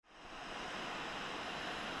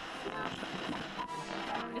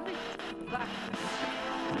안녕하세요,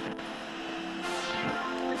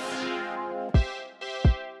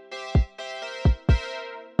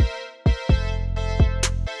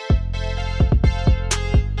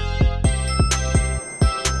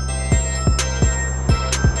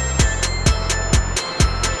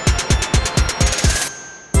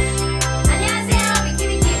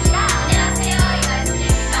 비키비키입니다. 안녕하세요,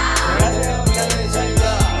 이가연입니다. 안녕하세요, 미나데이샤입니다.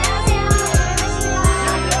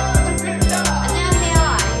 안녕하세요,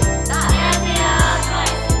 아이입니다. 안녕하세요,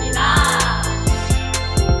 트와이스입니다.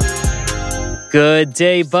 Good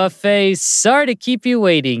day, buffet. Sorry to keep you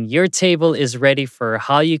waiting. Your table is ready for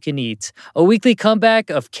All You Can Eat, a weekly comeback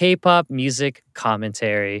of K-pop music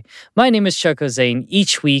commentary. My name is Chuck Jose, and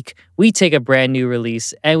each week we take a brand new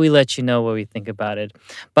release and we let you know what we think about it.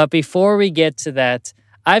 But before we get to that,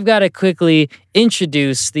 I've got to quickly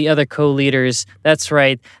introduce the other co-leaders. That's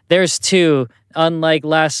right, there's two. Unlike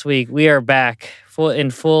last week, we are back in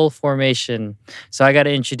full formation. So I got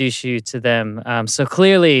to introduce you to them. So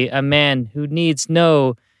clearly, a man who needs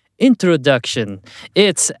no introduction.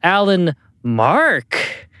 It's Alan Mark.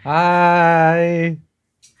 Hi.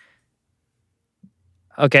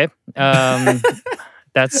 Okay. That's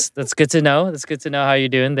good to know. That's good to know how you're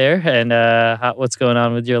doing there and what's going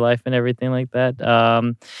on with your life and everything like that.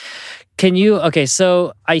 Can you? Okay,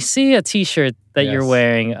 so I see a T-shirt that you're Yes.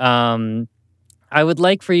 wearing. I would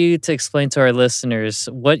like for you to explain to our listeners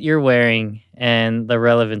what you're wearing and the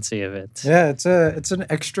relevancy of it. Yeah, it's an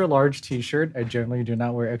extra large T-shirt. I generally do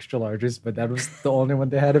not wear extra larges, but that was the only one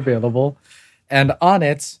they had available. And on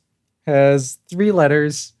it has 3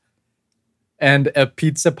 letters and a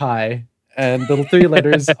pizza pie. And the 3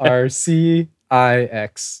 letters are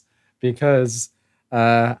CIX because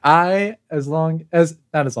as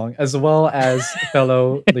well as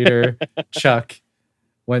fellow leader Chuck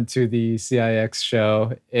went to the CIX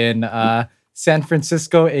show in San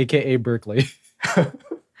Francisco, aka Berkeley.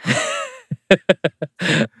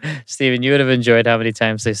 Steven, you would have enjoyed how many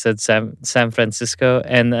times they said San Francisco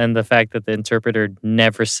and the fact that the interpreter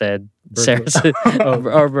never said Berkeley.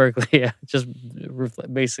 or Berkeley. Yeah, just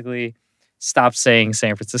basically stopped saying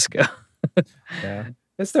San Francisco. Yeah,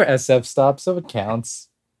 it's their SF stop, so it counts.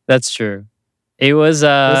 That's true. It was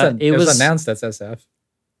It was announced as SF.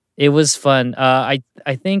 It was fun. I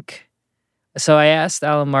think so. I asked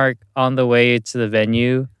Alan Mark on the way to the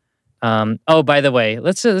venue. Oh, by the way,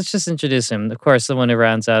 let's just introduce him. Of course, the one who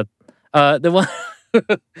rounds out the one.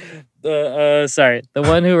 The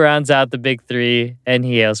one who rounds out the big 3, and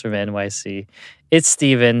he hails from NYC. It's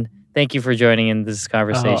Steven. Thank you for joining in this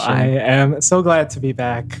conversation. I am so glad to be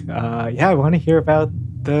back. I want to hear about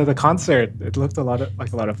the concert. It looked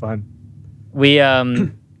like a lot of fun. We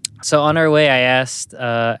So on our way, I asked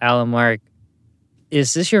Alan Mark,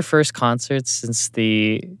 "Is this your first concert since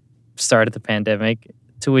the start of the pandemic?"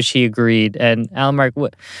 To which he agreed. And Alan Mark,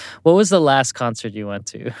 what was the last concert you went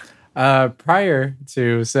to? So it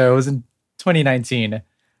was in 2019.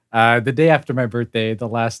 The day after my birthday, the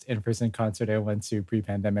last in-person concert I went to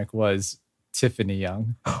pre-pandemic was Tiffany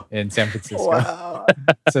Young in San Francisco. Wow.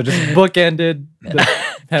 So just bookended the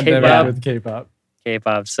pandemic K-pop. with K-pop.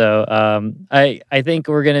 K-pop. So I think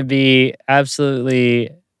we're gonna be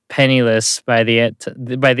absolutely penniless by the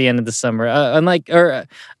end of the summer. Unlike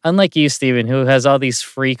you, Steven, who has all these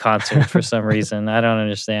free concerts for some reason. I don't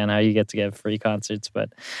understand how you get to get free concerts, but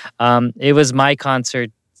it was my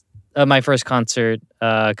concert. My first concert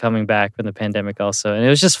coming back from the pandemic also. And it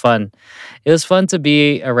was just fun. It was fun to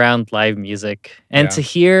be around live music and to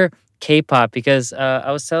hear K-pop because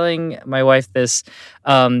I was telling my wife this.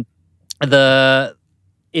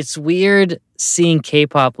 It's weird seeing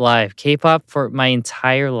K-pop live. K-pop for my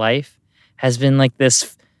entire life has been like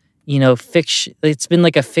this, fiction. It's been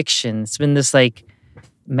like a fiction. It's been this like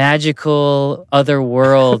magical other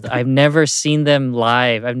world. I've never seen them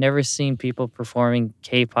live. I've never seen people performing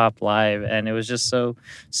K-pop live, and it was just so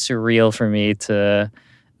surreal for me to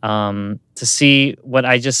see what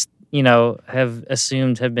I just have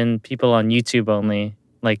assumed have been people on YouTube only,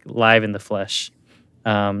 like live in the flesh,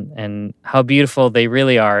 and how beautiful they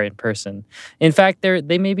really are in person. In fact,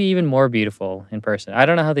 they may be even more beautiful in person. I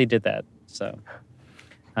don't know how they did that. So,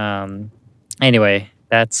 anyway,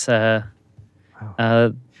 that's. That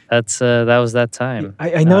was that time.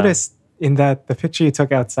 I noticed in the picture you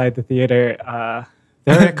took outside the theater,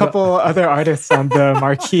 there are a couple other artists on the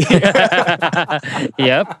marquee.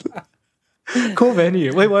 Yep. Cool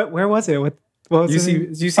venue. Wait, where was it? What was the UC,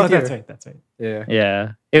 name? UC Oh, that's Theater. right. That's right. Yeah.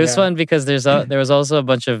 Yeah, it was Yeah. fun because there was also a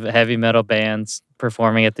bunch of heavy metal bands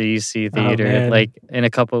performing at the UC Theater, man. like in a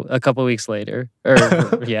couple weeks later. Or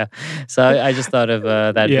yeah, so I just thought of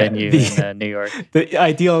that Yeah, venue the- in New York. The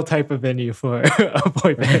ideal type of venue for a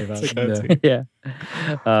boy band to go Yeah. to.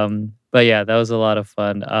 Yeah, but yeah, that was a lot of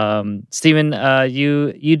fun. Steven,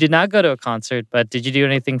 you did not go to a concert, but did you do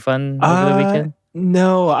anything fun over the weekend?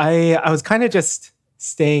 No, I was kind of just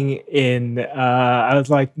staying in. I was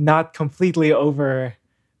like not completely over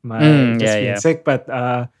my just yeah, being yeah. sick, but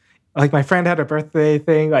like my friend had a birthday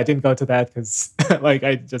thing. I didn't go to that because like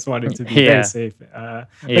I just wanted to be Yeah. very safe. But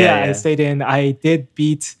yeah, I stayed in. I did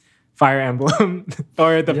beat Fire Emblem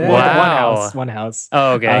or the Yeah. Wow. one house.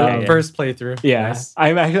 Oh, okay. Yeah. First playthrough. Yeah, Nice.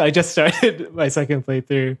 I just started my second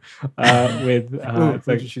playthrough with Ooh, it's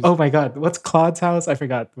like, who'd you choose? oh my god, what's Claude's house? I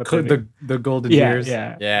forgot what The golden Yeah, years.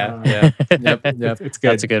 yeah. Yeah. Uh, Yep. Yep. it's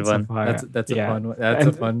good. That's a good so one. far. That's a Yeah. fun one. That's a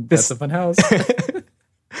And fun. this- That's a fun house.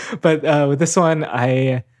 But with this one,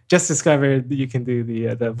 I just discovered that you can do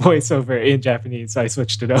the voiceover in Japanese, so I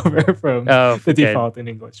switched it over from Oh, the good. default in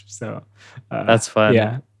English. So That's fun.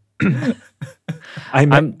 Yeah.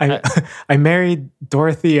 I married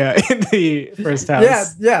Dorothea in the first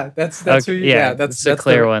house. Yeah. That's Okay, who. yeah, That's it's a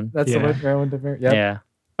clear the, one. That's Yeah. the one. Right one to marry. Yep. Yeah.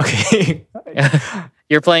 Okay.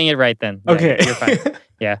 You're playing it right then. Yeah, Okay. you're fine.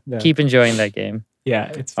 Yeah. Yeah. Keep enjoying that game.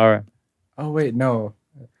 Yeah. It's All right. Oh wait, no.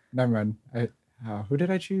 Never mind. Who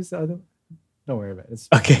did I choose? The other? Don't worry about it. It's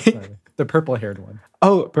Okay. sorry. The purple-haired one.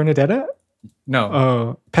 Oh, Bernadetta. No.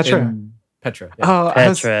 Oh, Petra. Petra. Yeah. Oh,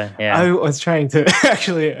 Petra. Yeah. I was trying to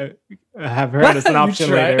actually have her as an You option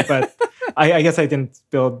tried. later, but I guess I didn't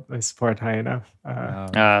build my support high enough.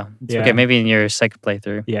 It's Yeah. okay. Maybe in your second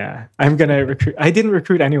playthrough. Yeah, I'm gonna recruit. I didn't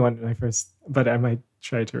recruit anyone in my first, but I might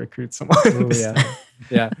try to recruit someone. Ooh, yeah.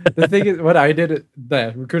 Yeah. The thing is, what I did,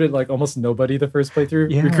 recruited like almost nobody the first playthrough.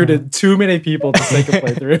 Yeah. Recruited too many people the second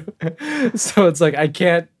playthrough. So it's like I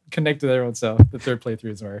can't connect with everyone. So the third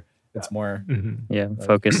playthrough is where it's more. Mhm. Yeah.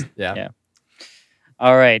 Focused. Yeah. Yeah.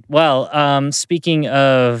 All right. Well, speaking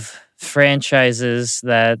of franchises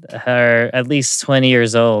that are at least 20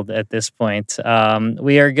 years old at this point,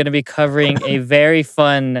 we are going to be covering a very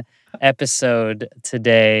fun episode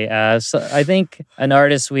today. So I think an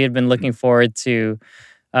artist we had been looking forward to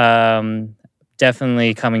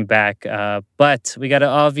definitely coming back. But we got to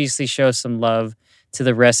obviously show some love to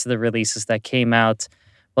the rest of the releases that came out.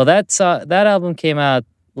 Well, that album came out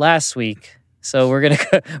last week. So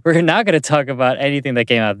we're not gonna talk about anything that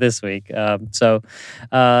came out this week. So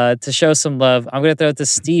to show some love, I'm gonna throw it to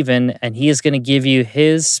Steven, and he is gonna give you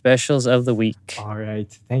his specials of the week. All right,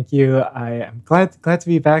 thank you. I am glad to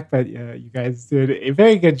be back, but you guys did a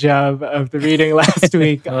very good job of the reading last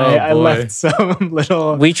week. Oh, I boy. left some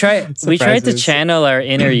little. We tried to Surprises. channel our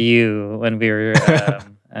inner you when we were.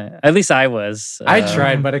 At least I was. I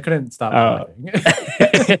tried, but I couldn't stop. Oh.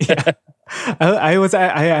 laughing. Yeah. I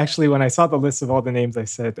actually, when I saw the list of all the names, I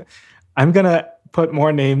said, I'm gonna put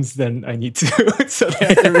more names than I need to, so they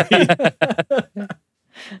have to read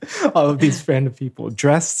all of these random people.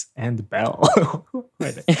 Dress and Bell.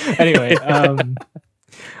 Right. Anyway,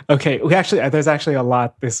 okay. There's actually a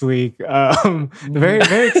lot this week.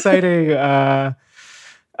 Very exciting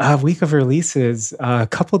week of releases. A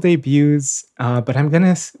couple debuts, but I'm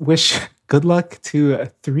gonna wish good luck to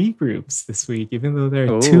 3 groups this week, even though there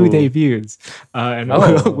are 2 Ooh. debuts, and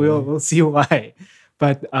Oh. we'll see why.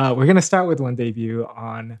 But we're gonna start with one debut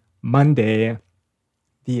on Monday.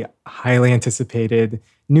 The highly anticipated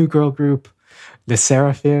new girl group, Le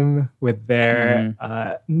Seraphim, with their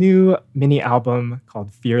new mini album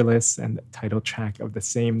called Fearless and the title track of the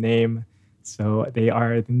same name. So they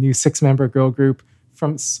are the new 6-member girl group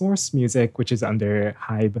from Source Music, which is under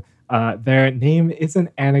Hybe. Their name is an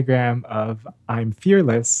anagram of I'm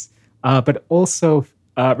Fearless, but also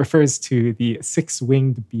refers to the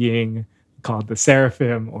 6-winged being called the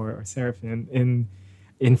Seraphim or Seraphim.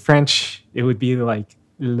 In French, it would be like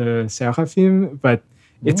Le Seraphim, but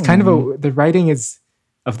it's kind of the writing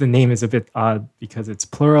of the name is a bit odd because it's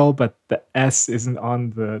plural, but the S isn't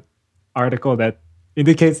on the article that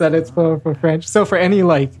indicates that it's for French. So for any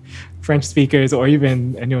like French speakers or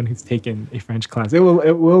even anyone who's taken a French class, it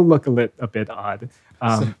will look a bit odd.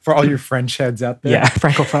 So for all your French heads out there. Yeah,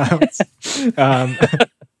 francophiles.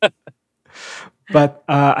 But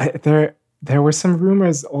there were some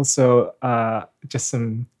rumors also, just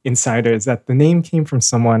some insiders, that the name came from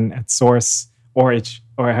someone at Source or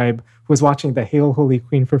Hybe who was watching the Hail Holy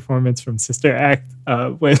Queen performance from Sister Act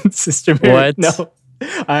when Sister Mary. What? No.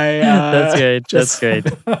 That's good. just- That's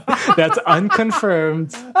great. That's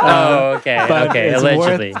unconfirmed. Oh, okay. But Okay. it's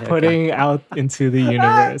Allegedly. worth putting out into the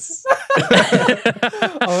universe.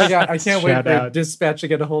 Oh my god, I can't wait Shout for out. Dispatch to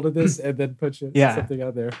get a hold of this and then put Yeah. something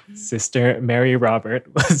out there. Sister Mary Robert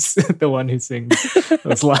was the one who sings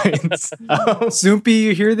those lines. Soupy,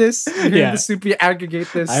 you hear this? You hear Yeah. the Soupy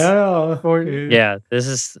aggregate this? I don't know. For- Yeah, this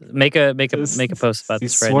is make a post about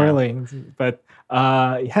These this right now. swirling. But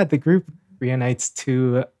yeah, the group reunites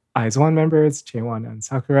two IZ*ONE members, Jaewon and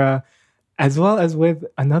Sakura, as well as with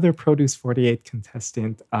another Produce 48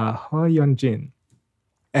 contestant, Ho Yeon-jin.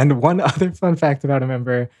 And one other fun fact about a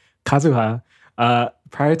member, Kazuha,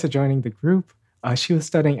 prior to joining the group, she was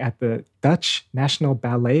studying at the Dutch National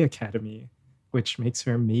Ballet Academy, which makes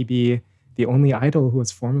her maybe the only idol who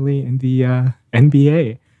was formerly in the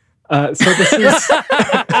NBA. So this is...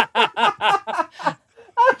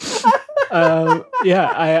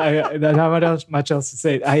 I not much else to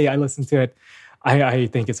say. I listened to it. I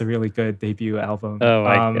think it's a really good debut album. Oh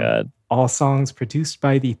my god. All songs produced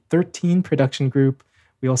by the 13 production group.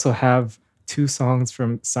 We also have 2 songs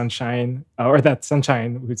from Sunshine, or that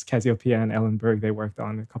Sunshine, who's Cassiopeia and Ellen Berg. They worked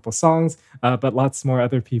on a couple songs, but lots more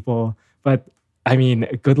other people. But I mean,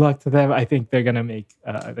 good luck to them. I think they're gonna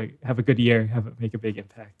they have a good year, make a big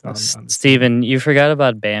impact on this. Steven, you forgot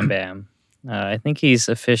about Bam Bam. I think he's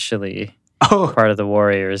officially Oh, part of the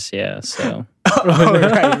Warriors. Yeah, so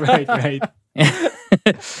right.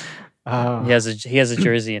 he has a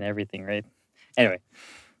jersey and everything, right? Anyway.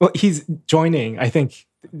 Well, he's joining. I think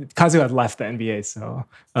Kazu had left the NBA, so.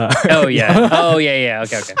 Oh yeah. Oh yeah.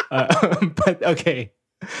 Okay. But okay,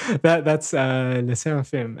 that's Le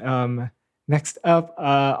Seraphim. Next up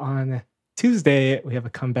on Tuesday, we have a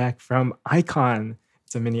comeback from iKON.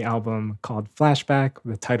 It's a mini album called Flashback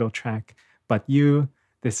with the title track "But You."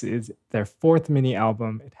 This is their 4th mini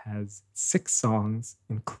album. It has 6 songs,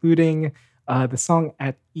 including the song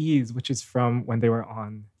 "At Ease," which is from when they were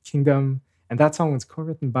on Kingdom. And that song was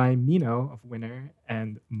co-written by Mino of Winner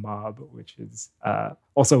and Mob, which is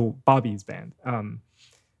also Bobby's band.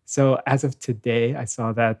 So as of today, I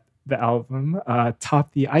saw that the album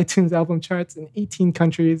topped the iTunes album charts in 18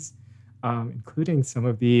 countries, including some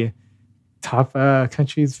of the top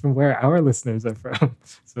countries from where our listeners are from.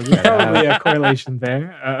 So there's probably a correlation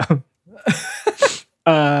there.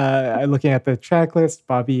 Looking at the track list,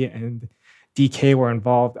 Bobby and DK were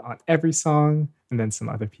involved on every song. And then some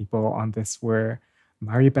other people on this were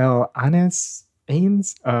Maribel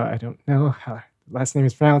Aines. I don't know how her last name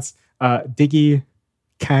is pronounced. Diggy,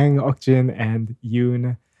 Kang Okjin, and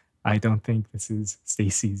Yoon. I don't think this is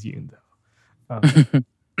Stacey's Yoon, though.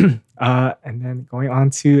 And then going on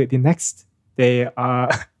to the next day,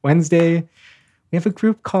 Wednesday, we have a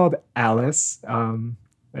group called Alice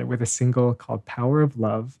with a single called Power of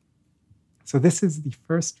Love. So this is the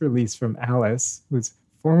first release from Alice, who's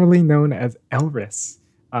formerly known as Elris,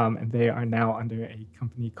 and they are now under a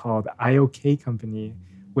company called IOK Company,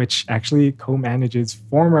 which actually co-manages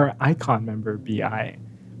former iKON member BI.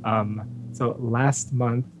 So last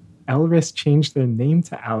month, Elris changed their name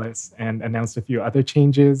to Alice and announced a few other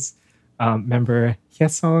changes. Member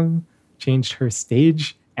Hyesung changed her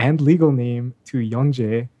stage and legal name to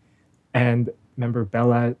Yeonjae, and member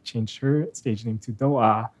Bella changed her stage name to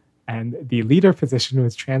Doa. And the leader position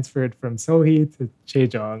was transferred from Sohee to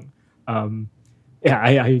Chaejong. I'm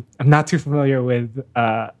not too familiar with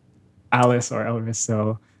Alice or Elris,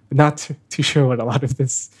 so not too sure what a lot of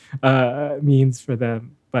this means for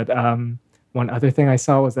them. But one other thing I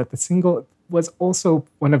saw was that the single was also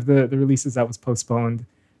one of the releases that was postponed.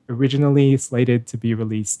 Originally slated to be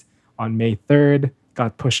released on May 3rd,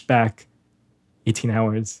 got pushed back 18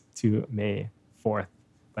 hours to May 4th,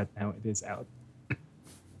 but now it is out.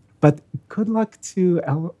 But good luck to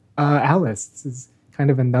Alice. This is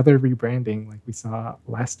kind of another rebranding like we saw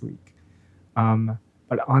last week.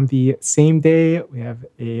 But on the same day, we have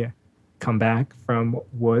a comeback from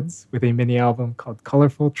Woods with a mini album called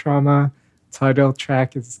Colorful Trauma. Title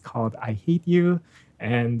track is called I Hate You.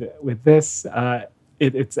 And with this,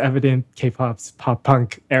 it's evident K-pop's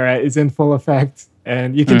pop-punk era is in full effect.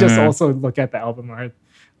 And you can just also look at the album art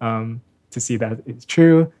to see that it's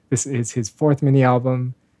true. This is his 4th mini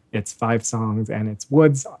album. It's 5 songs, and it's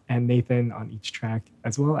Woods and Nathan on each track,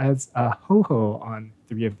 as well as Ho-Ho on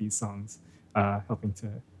 3 of these songs, helping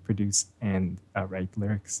to produce and write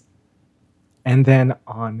lyrics. And then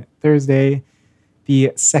on Thursday,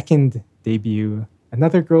 the second debut,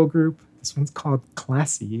 another girl group. This one's called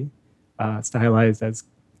Classy, stylized as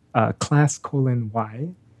Class:*Y,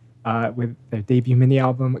 with their debut mini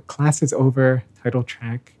album, Class Is Over, title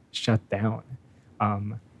track, Shut Down.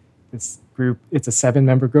 This group, it's a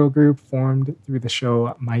 7-member girl group formed through the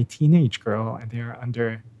show My Teenage Girl, and they are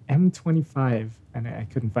under M25, and I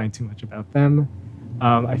couldn't find too much about them.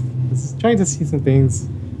 I was trying to see some things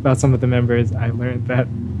about some of the members, I learned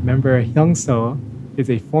that member Hyungso is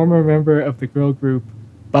a former member of the girl group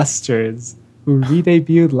Busters, who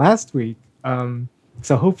re-debuted last week.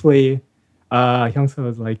 So hopefully, Hyungso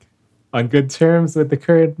is like on good terms with the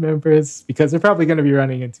current members because they're probably going to be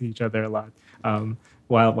running into each other a lot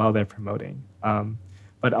while they're promoting.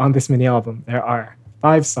 But on this mini album, there are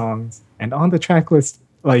 5 songs, and on the track list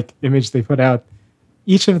like image they put out,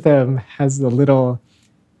 each of them has a little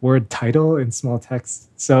word title in small text.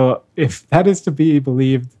 So if that is to be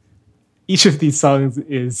believed, each of these songs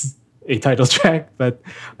is a title track. But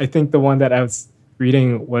I think the one that I was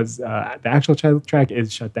reading was the actual title track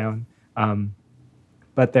is Shut Down.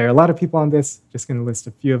 But there are a lot of people on this. Just going to list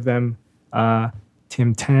a few of them.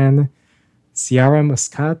 Tim Tan, Ciara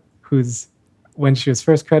Muscat, who's, when she was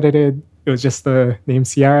first credited, it was just the name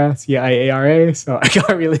Ciara, Ciara. So I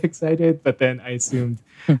got really excited, but then I assumed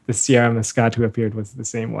the Ciara Muscat who appeared was the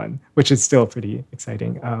same one, which is still pretty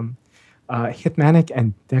exciting. Hitmanic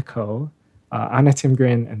and Deco, Anna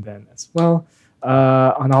Timgren, and then as well.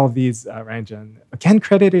 On all of these, Ranjan, again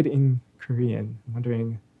credited in Korean. I'm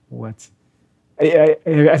wondering what...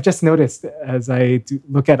 I've just noticed as I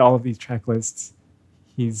look at all of these track lists,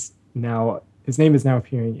 his name is now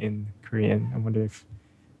appearing in Korean. I wonder if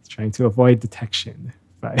he's trying to avoid detection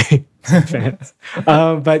by fans.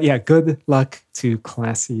 But yeah, good luck to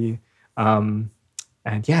Classy. And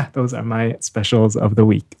yeah, those are my specials of the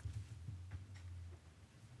week.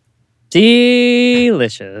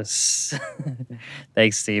 Delicious.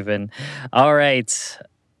 Thanks, Stephen. All right.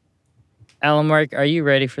 Alan Mark, are you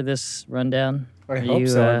ready for this rundown? I hope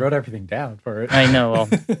so. I wrote everything down for it. I know.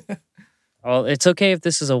 Well, it's okay if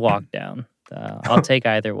this is a walk down. I'll take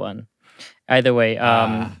either one. Either way,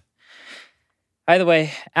 Alan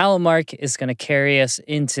Mark is going to carry us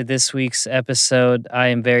into this week's episode. I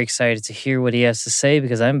am very excited to hear what he has to say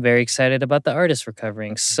because I'm very excited about the artist we're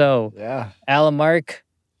covering. So, Yeah. Alan Mark,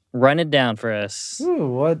 run it down for us. Ooh,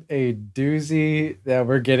 what a doozy that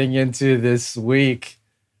we're getting into this week.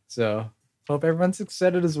 So, hope everyone's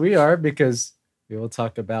excited as we are because we will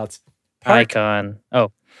talk about Icon.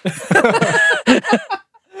 Oh,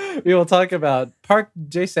 we will talk about Park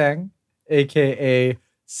Jae-sang, aka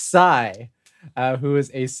Psy, who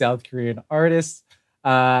is a South Korean artist.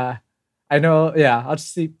 I know, yeah, I'll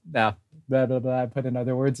just see now. Blah, blah, blah. I put in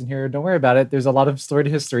other words in here. Don't worry about it. There's a lot of storied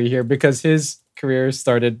history here because his career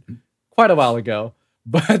started quite a while ago.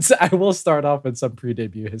 But I will start off with some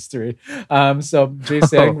pre-debut history. So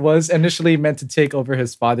Jae-sang was initially meant to take over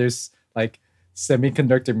his father's like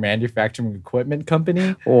semiconductor manufacturing equipment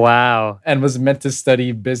company wow. and was meant to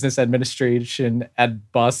study business administration at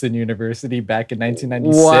Boston University back in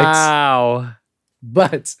 1996. Wow.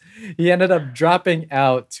 But he ended up dropping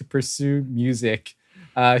out to pursue music.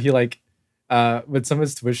 With some of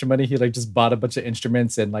his tuition money, he like just bought a bunch of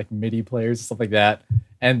instruments and like MIDI players and stuff like that,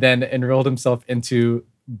 and then enrolled himself into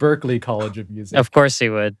Berklee College of Music. Of course he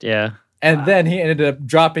would, yeah. And then he ended up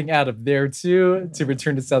dropping out of there too to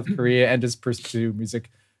return to South Korea and just pursue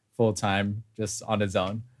music full time, just on his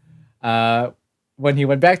own. When he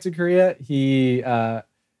went back to Korea,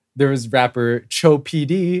 there was rapper Cho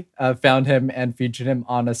PD found him and featured him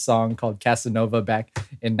on a song called Casanova back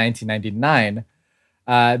in 1999.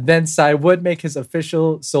 Then Psy would make his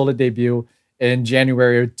official solo debut in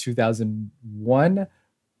January of 2001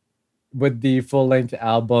 with the full-length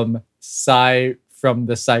album Psy from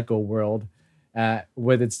the Psycho World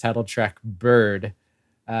with its title track Bird.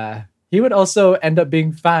 He would also end up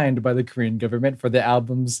being fined by the Korean government for the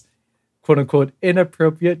album's quote-unquote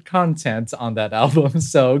inappropriate content on that album.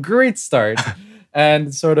 So great start.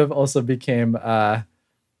 And sort of also became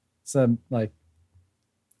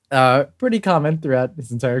pretty common throughout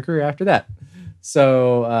his entire career after that.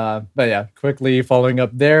 So, but yeah, quickly following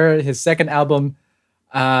up there, his second album,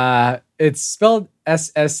 it's spelled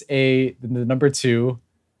SSA, the number 2,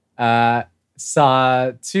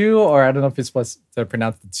 Sa 2, or I don't know if it's supposed to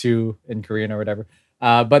pronounce the 2 in Korean or whatever.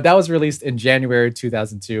 But that was released in January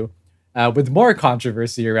 2002, with more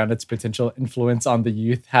controversy around its potential influence on the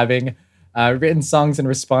youth, having written songs in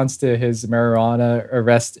response to his marijuana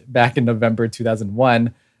arrest back in November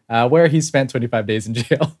 2001, where he spent 25 days in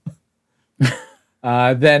jail.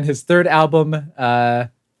 Then his third album,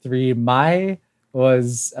 3 Mai,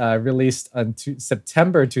 was released on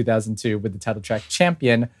September 2002 with the title track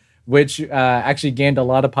Champion, which actually gained a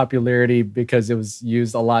lot of popularity because it was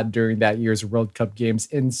used a lot during that year's World Cup games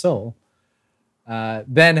in Seoul.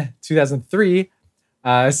 Then 2003,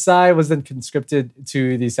 Psy was then conscripted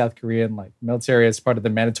to the South Korean military as part of the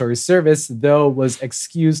mandatory service, though was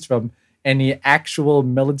excused from any actual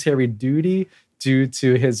military duty due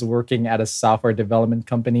to his working at a software development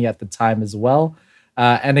company at the time as well.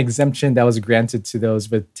 an exemption that was granted to those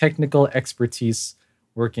with technical expertise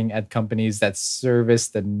working at companies that service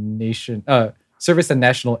the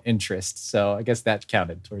national interest. So I guess that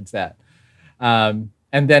counted towards that. And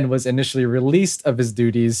then was initially released of his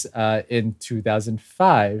duties in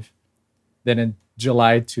 2005. Then in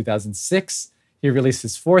July 2006, he released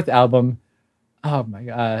his fourth album, oh my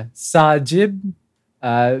God, Sajib.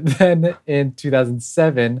 Then in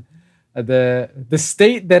 2007, the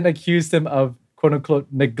state then accused him of quote unquote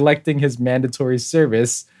neglecting his mandatory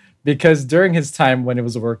service because during his time when he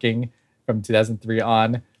was working from 2003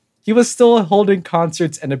 on, he was still holding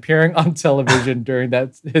concerts and appearing on television during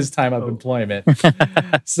his time of employment.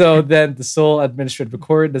 So then the Seoul Administrative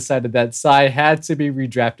Court decided that Psy had to be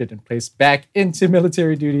redrafted and placed back into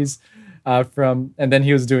military duties and then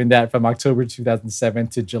he was doing that from October 2007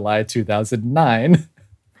 to July 2009.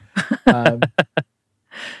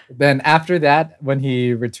 Then after that, when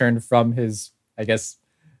he returned from his, I guess,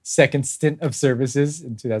 second stint of services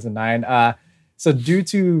in 2009, so due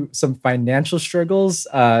to some financial struggles,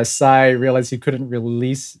 Psy realized he couldn't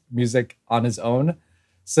release music on his own.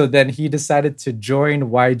 So then he decided to join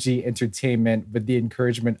YG Entertainment with the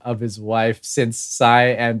encouragement of his wife, since Psy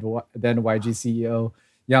and then YG CEO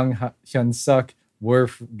Young Hyun Suk were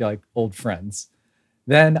like old friends.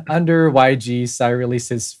 Then under YG, Psy released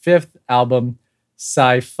his fifth album,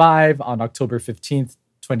 Psy 5, on October 15th,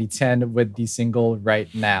 2010, with the single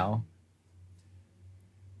Right Now.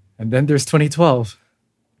 And then there's 2012.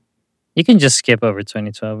 You can just skip over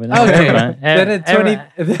 2012. Okay. Then in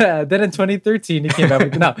 2013, he came out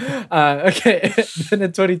with okay. Then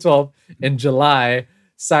in 2012, in July,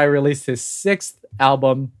 Psy released his sixth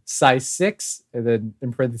album, Psy 6, and then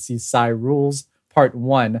in parentheses, Psy Rules Part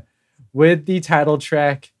 1, with the title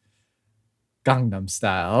track Gangnam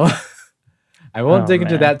Style. I won't dig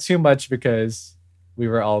into that too much because we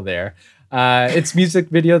were all there. Its music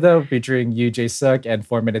video, though, featuring Yoo Jae-suk and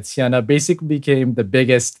 4 Minutes Hyuna, basically became the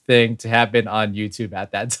biggest thing to happen on YouTube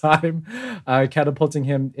at that time, catapulting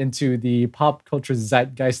him into the pop culture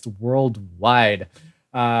zeitgeist worldwide.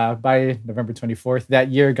 By November 24th that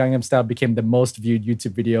year, Gangnam Style became the most viewed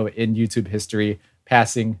YouTube video in YouTube history,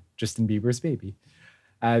 passing Justin Bieber's Baby.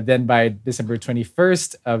 Then by December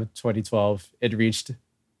 21st of 2012, it reached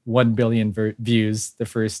 1 billion views, the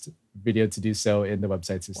first video to do so in the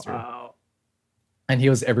website's history. Wow. And he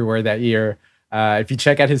was everywhere that year. If you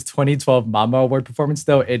check out his 2012 Mama Award performance,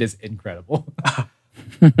 though, it is incredible.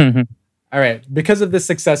 All right. Because of this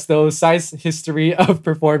success, though, Psy's history of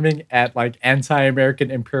performing at like anti-American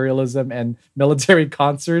imperialism and military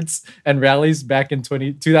concerts and rallies back in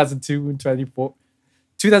 2002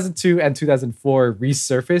 and 2004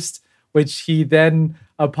 resurfaced, which he then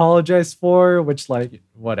apologized for, which like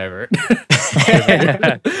whatever.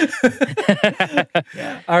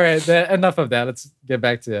 All right, enough of that. Let's get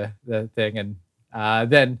back to the thing. And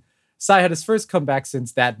then Psy had his first comeback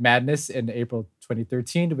since That Madness in April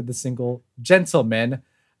 2013 with the single Gentleman,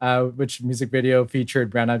 which music video featured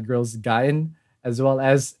Brown Eyed Girls' Gain, as well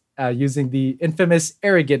as using the infamous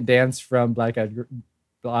arrogant dance from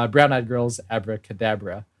Brown Eyed Girls'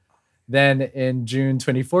 Abracadabra. Then in June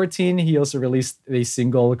 2014, he also released the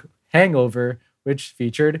single Hangover, which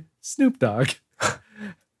featured Snoop Dogg.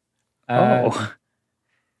 Then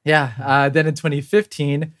in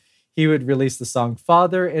 2015, he would release the song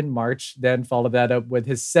Father in March, then follow that up with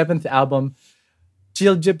his seventh album,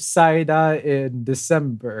 Jiljip Saida, in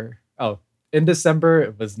December. Oh, in December,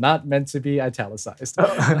 it was not meant to be italicized.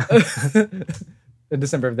 In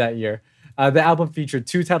December of that year. The album featured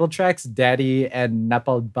two title tracks, Daddy and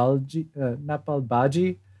Napal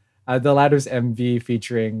Baji. The latter's MV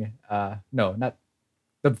featuring,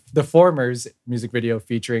 the former's music video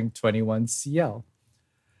featuring 21CL.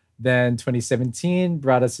 Then 2017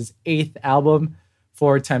 brought us his eighth album,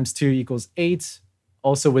 4 times 2 equals 8,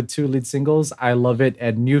 also with 2 lead singles, I Love It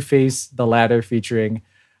and New Face, the latter's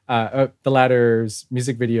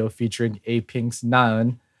music video featuring A-Pink's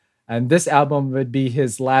Naeun. And this album would be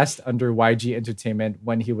his last under YG Entertainment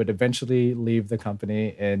when he would eventually leave the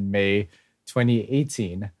company in May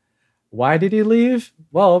 2018. Why did he leave?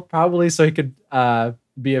 Well, probably so he could found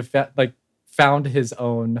his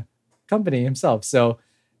own company himself. So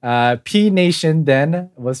P Nation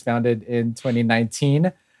then was founded in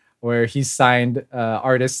 2019, where he signed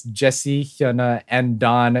artists Jessie, Hyuna, and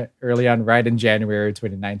Dawn early on, right in January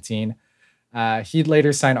 2019. He'd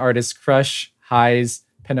later sign artists Crush, Highs,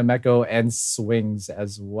 Penameko, and Swings,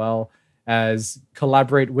 as well as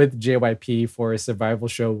collaborate with JYP for a survival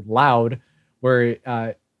show Loud,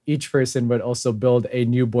 where each person would also build a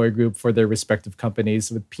new boy group for their respective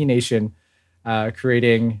companies, with P Nation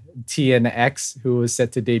creating TNX, who was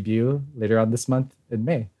set to debut later on this month in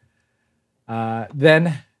May.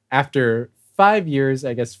 Then, after 5 years,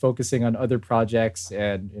 I guess, focusing on other projects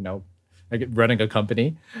and, like running a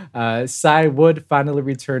company, Psy would finally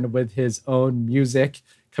return with his own music,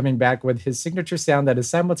 coming back with his signature sound that is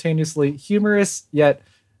simultaneously humorous yet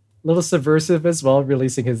a little subversive as well,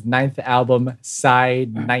 releasing his 9th album, Psy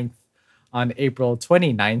 9th, on April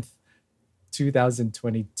 29th,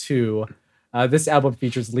 2022. This album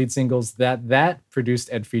features lead singles That, produced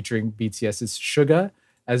and featuring BTS's Suga,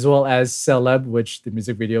 as well as Celeb, which the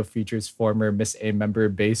music video features former Miss A member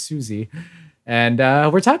Bae Suzy. And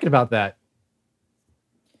we're talking about that.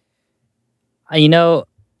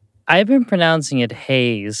 I've been pronouncing it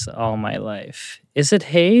Haze all my life. Is it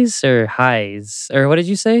Haze or Highs? Or what did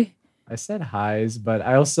you say? I said highs, but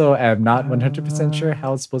I also am not 100% sure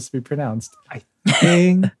how it's supposed to be pronounced. I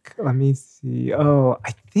think, let me see. Oh,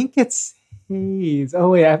 I think it's Haze. Oh,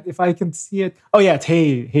 wait, if I can see it. Oh, yeah, it's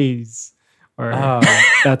Haze. Or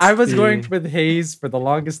that's I was going with haze for the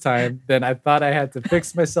longest time. Then I thought I had to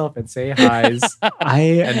fix myself and say highs.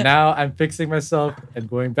 And now I'm fixing myself and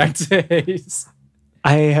going back to haze.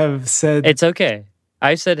 I have said It's okay.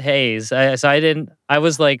 I said Haze. So I didn't. I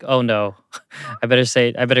was like, oh no, I better say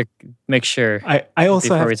it. I better make sure. I also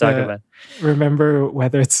before have we to talk about. remember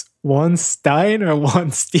whether it's one Stein or one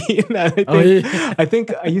Steen. I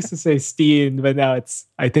think I used to say Steen, but now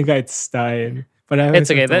I think it's Stein. But I It's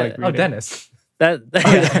okay. Dennis.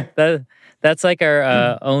 That's like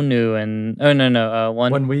our Onu and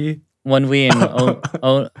one When we and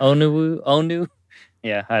Onu.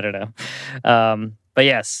 Yeah, I don't know. But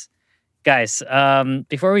yes, guys.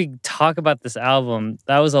 Before we talk about this album,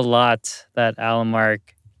 that was a lot that Alan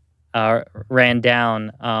Mark ran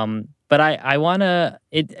down. But I wanna.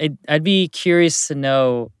 I'd be curious to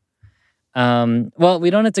know. Well, we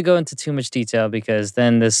don't have to go into too much detail because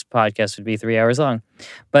then this podcast would be 3 hours long.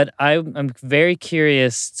 But I'm very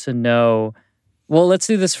curious to know. Well, let's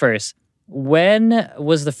do this first. When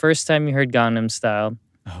was the first time you heard Gangnam Style?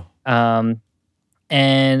 Oh.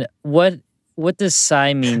 And what does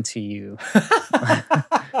Psy mean to you?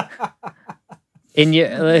 In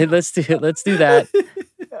your let's do that.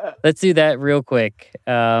 Let's do that real quick.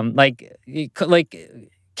 Like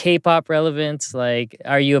K-pop relevance. Like,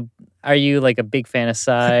 are you like a big fan of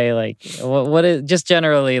Psy? Like, what is just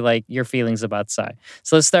generally like your feelings about Psy?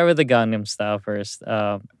 So let's start with the Gangnam Style first.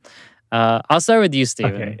 I'll start with you,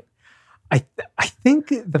 Steven. Okay. I think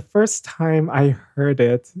the first time I heard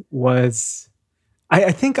it was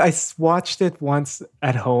I think I watched it once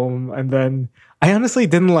at home, and then I honestly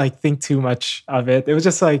didn't like think too much of it. It was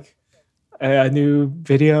just like a new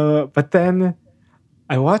video, but then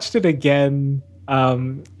I watched it again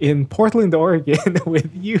in Portland, Oregon with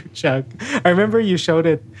you, Chuck. I remember you showed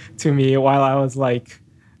it to me while I was like,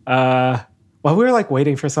 while we were like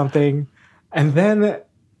waiting for something, and then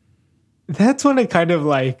that's when it kind of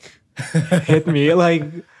like hit me, like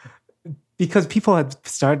because people had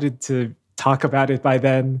started to talk about it by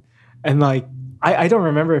then, and like I don't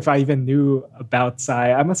remember if I even knew about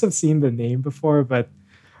Psy. I must have seen the name before, but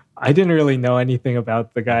I didn't really know anything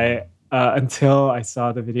about the guy until I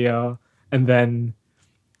saw the video. And then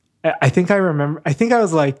I think I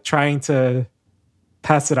was like trying to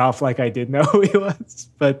pass it off like I did know who he was,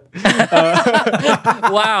 but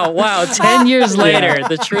wow 10 years later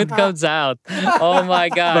the truth comes out. Oh my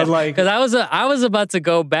god. But like, because I was about to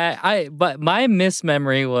go back, but my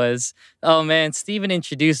mismemory was, oh man, Steven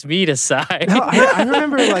introduced me to Psy. no, I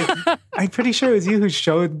remember, like, I'm pretty sure it was you who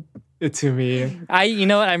showed it to me. You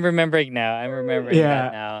know what, I'm remembering now.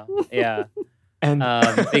 That now. Yeah. And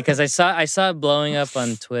because I saw it blowing up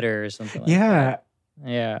on Twitter or something like that.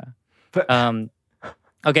 Yeah. But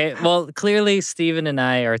okay, well, clearly Steven and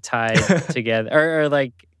I are tied together, or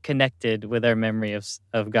like connected with our memory of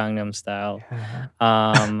Gangnam Style.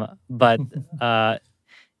 But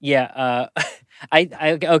yeah,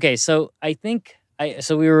 okay. So I think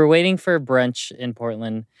so we were waiting for brunch in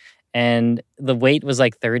Portland, and the wait was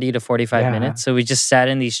like 30 to 45 minutes. So we just sat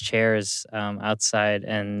in these chairs outside,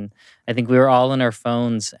 and I think we were all on our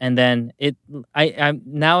phones. And then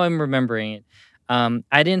I'm remembering it.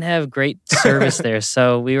 I didn't have great service there,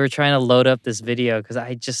 so we were trying to load up this video because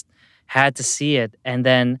I just had to see it. And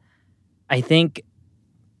then I think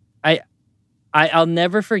I'll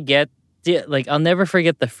never forget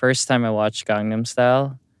the first time I watched Gangnam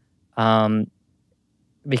Style,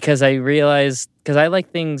 because I realized, because I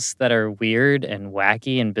like things that are weird and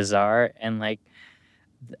wacky and bizarre, and like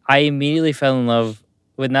I immediately fell in love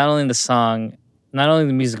with not only the song, not only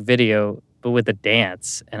the music video, but with a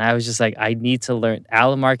dance. And I was just like, I need to learn.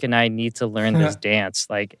 Alamark and I need to learn this dance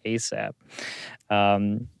like ASAP.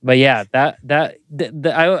 But yeah,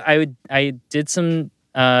 I did some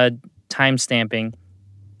time stamping.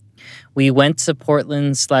 We went to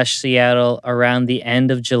Portland / Seattle around the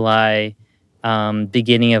end of July,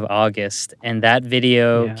 beginning of August, and that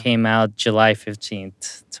video came out July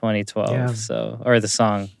 15th, 2012. Yeah. So, or the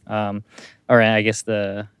song, or I guess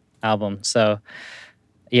the album. So,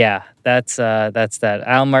 yeah, that's that.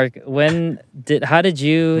 Almark, how did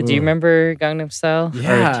you do? You remember Gangnam Style?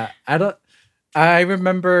 Yeah, I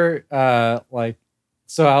remember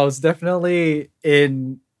so I was definitely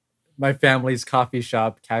in my family's coffee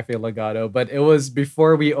shop, Cafe Legato, but it was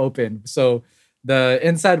before we opened. So the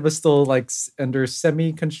inside was still like under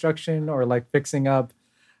semi-construction or like fixing up.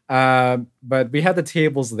 But we had the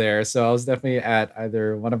tables there. So I was definitely at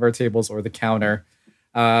either one of our tables or the counter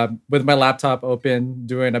with my laptop open,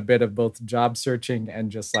 doing a bit of both job searching and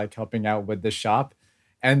just like helping out with the shop.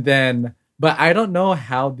 And then, but I don't know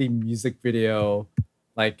how the music video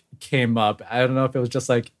like came up. I don't know if it was just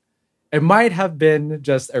like, it might have been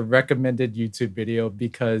just a recommended YouTube video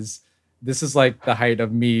because this is like the height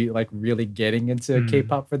of me like really getting into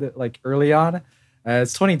K-pop for the like early on.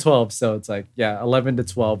 It's 2012, so it's like 11 to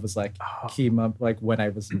 12 was like key month, like when I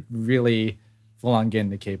was really full on getting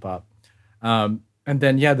the K-pop. And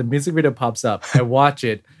then the music video pops up. I watch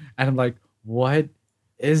it and I'm like, what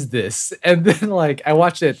is this? And then like I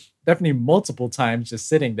watched it definitely multiple times just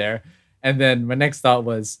sitting there. And then my next thought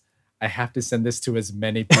was, I have to send this to as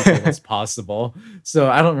many people as possible. So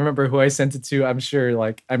I don't remember who I sent it to. I'm sure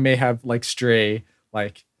like I may have like stray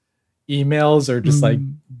like emails or just like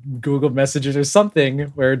Google messages or something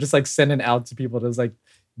where just like sending out to people that's like,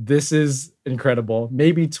 this is incredible.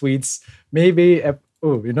 Maybe tweets, maybe.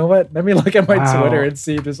 Oh, you know what? Let me look at my Twitter and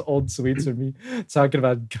see just old tweets of me talking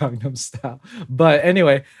about Gangnam Style. But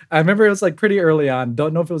anyway, I remember it was like pretty early on.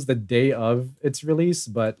 Don't know if it was the day of its release,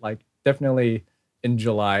 but like definitely in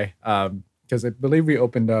July, because I believe we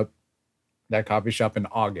opened up that coffee shop in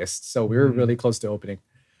August, so we were really close to opening.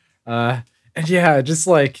 And just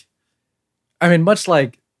like, I mean, much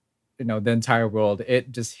like the entire world,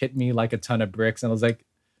 it just hit me like a ton of bricks, and I was like,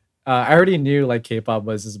 I already knew like K-pop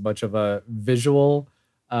was as much of a visual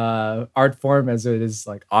art form as it is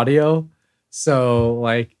like audio. So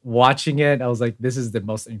like watching it, I was like, this is the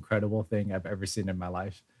most incredible thing I've ever seen in my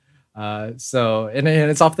life. So and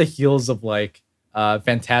it's off the heels of like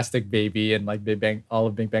Fantastic Baby and like Big Bang, all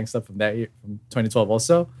of Big Bang stuff from that year, from 2012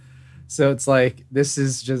 also. So it's like, this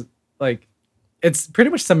is just like, it's pretty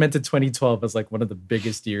much cemented 2012 as like one of the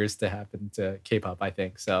biggest years to happen to K-pop, I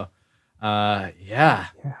think. So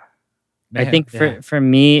Man, I think for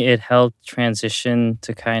me, it helped transition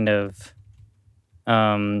to kind of,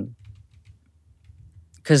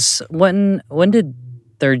 because when did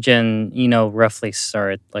third gen, roughly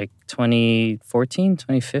start? Like 2014,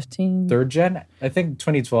 2015? Third gen? I think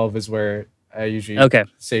 2012 is where I usually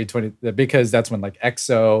say 20, because that's when like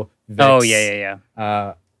EXO, VIX, oh yeah.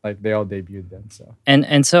 Like they all debuted then. So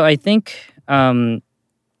and so I think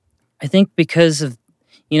because of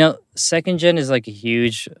second gen is like a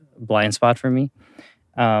huge blind spot for me,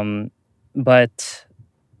 but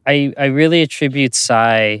I really attribute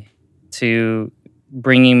Psy to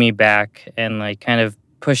bringing me back and like kind of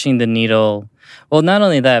pushing the needle. Well, not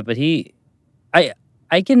only that, but I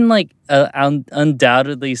can like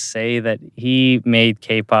undoubtedly say that he made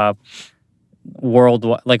K-pop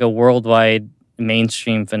worldwide, like a worldwide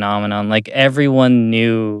mainstream phenomenon. Like everyone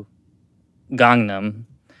knew Gangnam,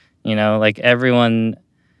 like everyone,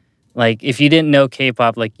 like if you didn't know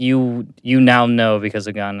K-pop, like you now know because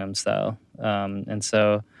of Gangnam Style. And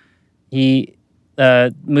so he,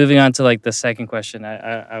 moving on to like the second question,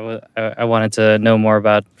 I wanted to know more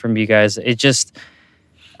about from you guys. It just,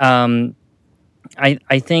 I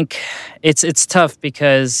think it's tough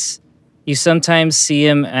because you sometimes see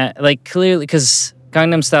him at, like clearly, because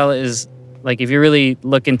Gangnam Style is like, if you really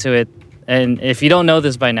look into it, and if you don't know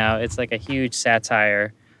this by now, it's like a huge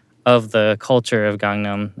satire of the culture of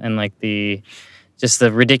Gangnam and like the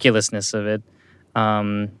ridiculousness of it.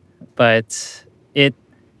 But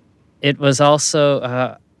it was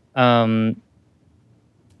also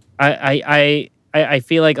I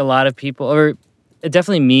feel like a lot of people, or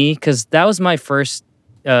definitely me, because that was my first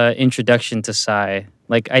introduction to Psy.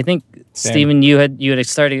 Like I think Same. Steven, you had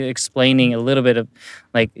started explaining a little bit of,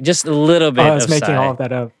 like just a little bit. I was of making Psy. all of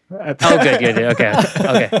that up. Oh, good.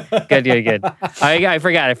 Okay, good. I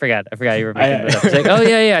forgot you were making that up. It's like, oh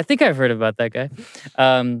yeah, I think I've heard about that guy.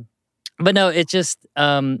 But no, it just,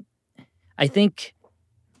 I think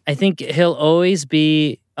he'll always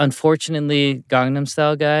be unfortunately Gangnam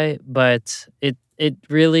Style guy, but it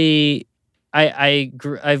really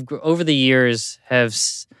over the years have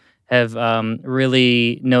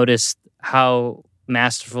really noticed how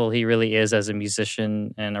masterful he really is as a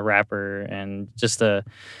musician and a rapper and just a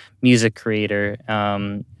music creator.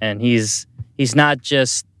 And he's not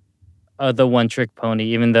just the one trick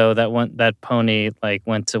pony, even though that pony like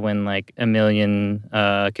went to win like a million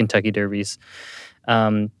Kentucky Derbies.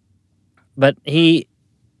 But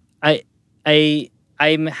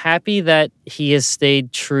I'm happy that he has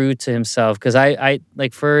stayed true to himself, because I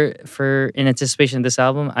like for in anticipation of this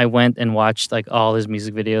album, I went and watched like all his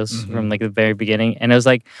music videos from like the very beginning, and it was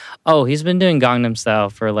like, oh, he's been doing Gangnam Style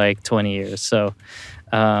for like 20 years. So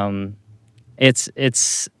I'm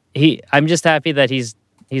just happy that he's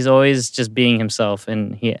always just being himself,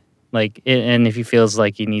 and and if he feels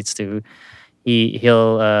like he needs to,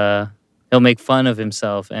 he'll make fun of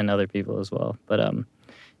himself and other people as well. But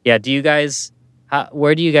yeah,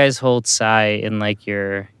 where do you guys hold Psy in like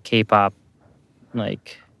your K-pop,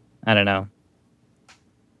 like, I don't know,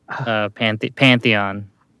 pantheon?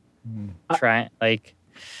 Try like,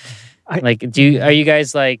 are you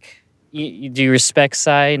guys like, do you respect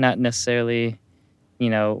Psy? Not necessarily,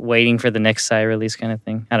 waiting for the next Psy release kind of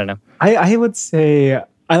thing. I don't know. I would say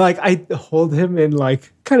I hold him in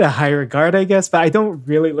like kind of high regard, I guess, but I don't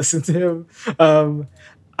really listen to him.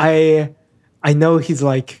 I know he's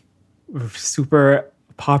like super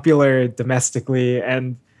popular domestically,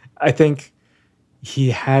 and I think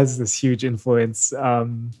he has this huge influence.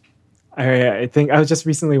 I think I was just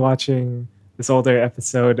recently watching this older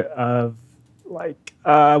episode of like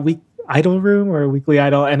Idol Room or Weekly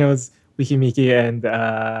Idol, and it was Wiki Miki and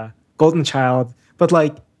Golden Child, but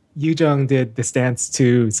like Yoo Jung did this dance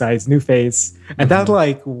to Psy's New Face, and that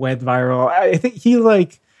like went viral. I think he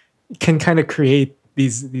like can kind of create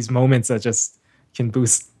these moments that just can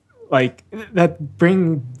boost, like, that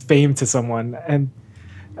bring fame to someone, and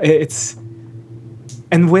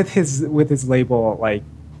with his label, like,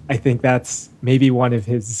 I think that's maybe one of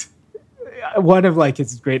his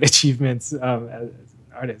great achievements as an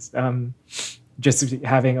artist. Just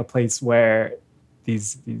having a place where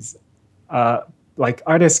these like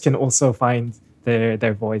artists can also find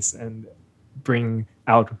their voice and bring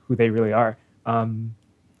out who they really are.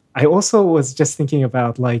 I also was just thinking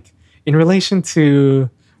about, like, in relation to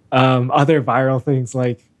other viral things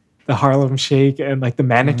like the Harlem Shake and like the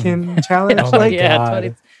mannequin challenge. Oh my like,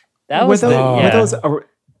 God. That was were those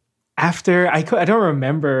after? I don't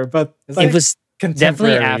remember, but it was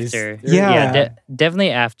definitely contemporaries. after. Yeah.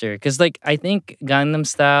 Definitely after. Because like I think Gangnam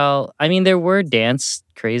Style, I mean, there were dance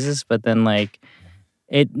crazes, but then like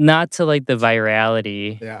it not to like the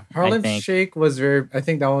virality. Yeah, Harlem think. Shake was very. I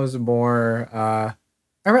think that was more.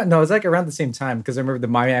 It was like around the same time, because I remember the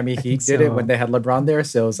Miami Heat think did it so. when they had LeBron there,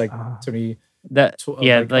 so it was like 20,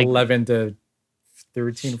 Like 11 to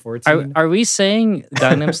 13, 14. are we saying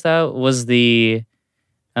Gangnam Style was the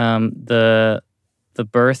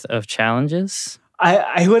birth of challenges?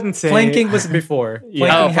 I wouldn't say Planking was before. Yeah.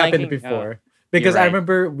 Planking Oh, happened planking. before. Oh, Because you're I right.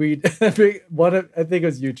 remember I think it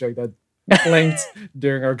was you, Chuck, that planked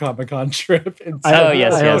during our Comic-Con trip. In Oh,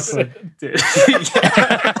 yes, I yes. also did.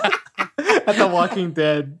 At the Walking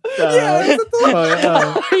Dead. Yes.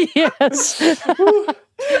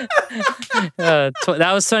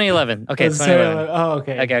 That was 2011. Okay, 2011. Oh,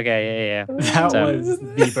 okay. Okay, yeah. That So- was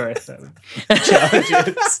the birth of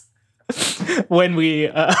challenges. when we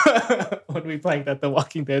planked at the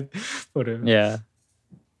Walking Dead photo. Yeah.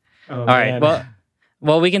 Oh, All right. man.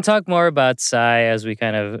 Well, we can talk more about Psy as we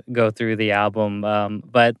kind of go through the album.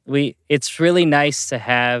 But it's really nice to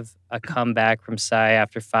have a comeback from Psy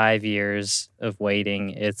after 5 years of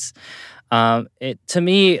waiting. It's to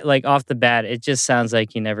me, like off the bat, it just sounds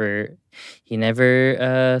like he never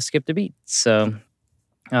skipped a beat. So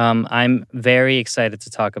I'm very excited to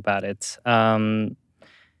talk about it.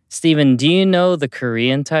 Steven, do you know the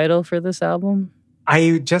Korean title for this album?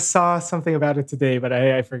 I just saw something about it today, but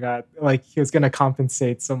I forgot. Like, he was gonna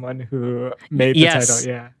compensate someone who made the Yes.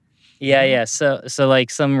 title. Yeah. So like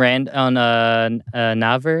some on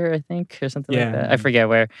Naver, I think, or something like Yeah. that. I forget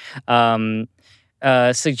where.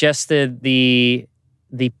 Suggested the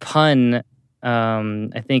pun.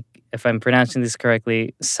 I think if I'm pronouncing this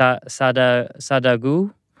correctly,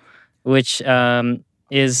 sadagu, which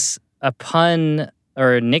is a pun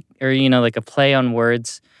or like a play on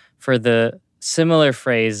words for the similar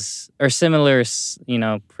phrase or similar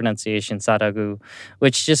pronunciation, sadagu,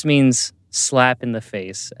 which just means slap in the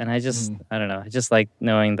face. And I don't know, I just like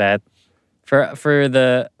knowing that for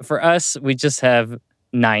us, we just have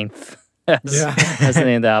Ninth as the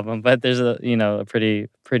name of the album, but there's a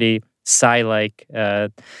pretty Psy-like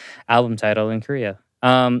album title in Korea.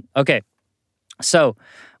 Okay, so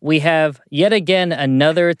we have yet again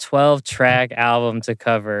another 12-track album to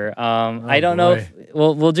cover. I don't know if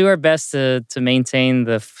we'll do our best to maintain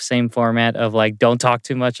the same format of like don't talk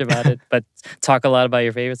too much about it, but talk a lot about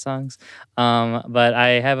your favorite songs. But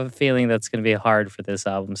I have a feeling that's going to be hard for this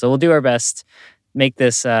album, so we'll do our best. Make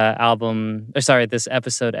this this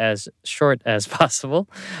episode as short as possible.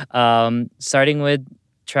 Starting with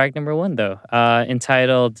track number 1, though,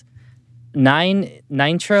 entitled Nine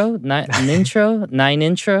Intro.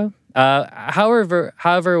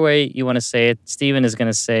 However way you want to say it, Steven is going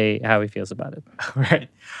to say how he feels about it. Right.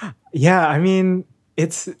 Yeah, I mean,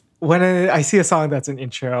 it's when I see a song that's an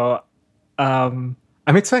intro, I'm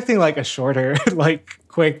expecting like a shorter, like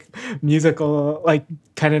quick musical, like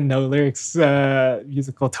kind of no lyrics,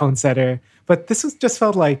 musical tone setter. But this just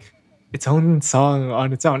felt like its own song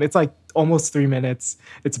on its own. It's like almost 3 minutes.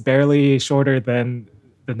 It's barely shorter than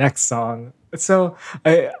the next song. So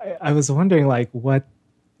I was wondering, like, what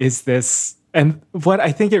is this? And what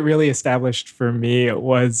I think it really established for me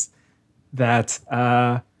was that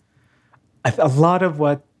a lot of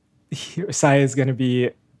what Psy is going to be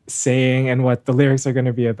saying and what the lyrics are going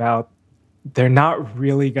to be about, they're not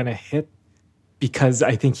really going to hit, because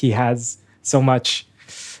I think he has so much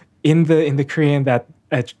in the Korean that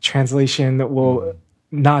a translation will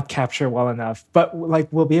not capture well enough. But like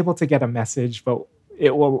we'll be able to get a message, but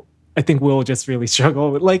I think we'll just really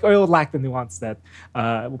struggle with, like, or it'll lack the nuance that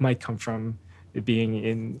might come from it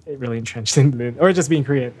being really entrenched in, or just being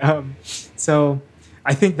Korean. So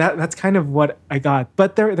I think that's kind of what I got.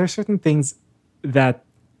 But there are certain things that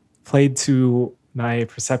played to my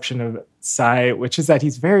perception of Psy, which is that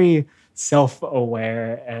he's very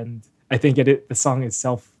self-aware, and I think the song is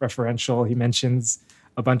self-referential. He mentions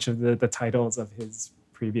a bunch of the titles of his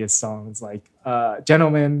previous songs, like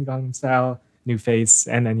Gentleman, Gangnam Style, New Face,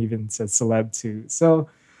 and then even says Celeb too. So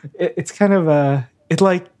it's kind of it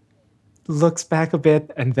like looks back a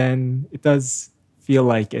bit, and then it does feel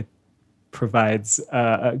like it provides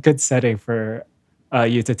a good setting for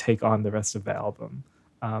you to take on the rest of the album.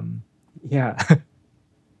 Yeah.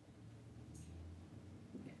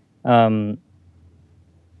 Alan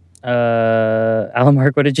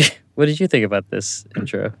Mark, what did you think about this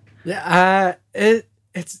intro? Yeah,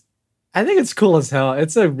 it's I think it's cool as hell.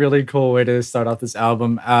 It's a really cool way to start off this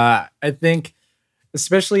album. I think,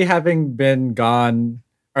 especially having been gone,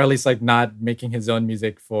 or at least like not making his own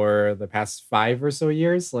music for the past 5 or so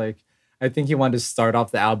years, like I think he wanted to start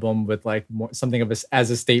off the album with like something of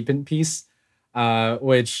as a statement piece,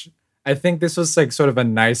 which I think this was like sort of a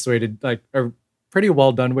nice way to, like, a pretty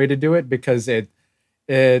well done way to do it, because it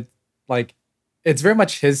like it's very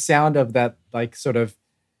much his sound of that like sort of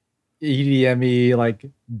EDM-y like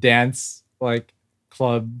dance like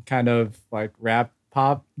club kind of like rap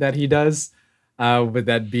pop that he does with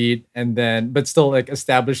that beat, and then but still like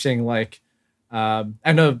establishing like I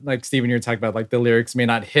know like Steven, you're talking about like the lyrics may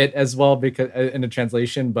not hit as well because in the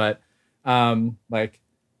translation, but like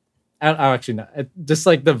I actually not. Just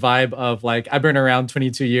like the vibe of like I've been around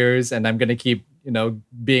 22 years and I'm gonna keep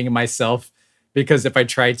being myself, because if I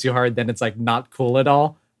try too hard then it's like not cool at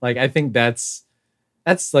all. Like I think that's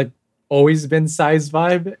like always been Psy's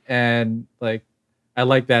vibe, and like I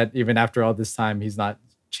like that even after all this time he's not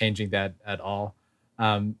changing that at all.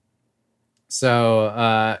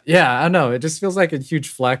 So yeah, I don't know, it just feels like a huge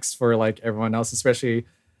flex for like everyone else, especially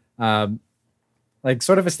like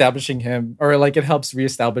sort of establishing him, or like it helps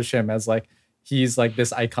reestablish him as like he's like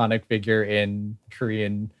this iconic figure in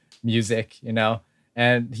Korean music,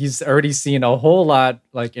 and he's already seen a whole lot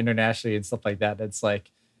like internationally and stuff like that. It's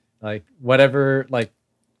like whatever, like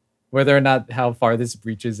whether or not how far this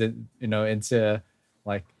breaches it, into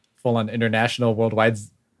like full on international worldwide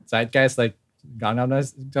zeitgeist like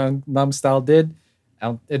Gangnam Style did,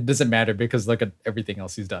 it doesn't matter, because look at everything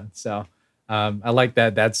else he's done. So I like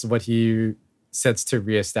that that's what he sets to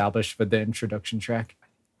reestablish with the introduction track.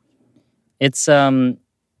 It's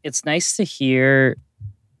nice to hear,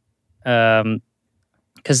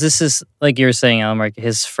 because this is, like you were saying, Alan Mark,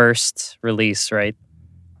 his first release, right?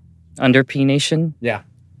 Under P Nation. Yeah.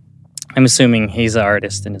 I'm assuming he's an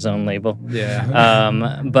artist in his own label.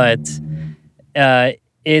 Yeah. But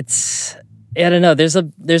it's, I don't know. There's a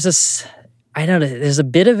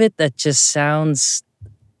bit of it that just sounds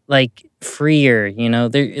like freer.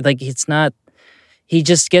 Like it's not. He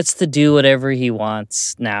just gets to do whatever he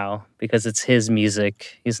wants now because it's his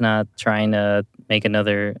music. He's not trying to make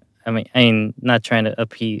another. I mean, not trying to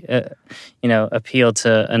appeal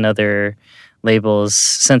to another label's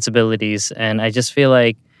sensibilities. And I just feel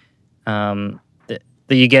like the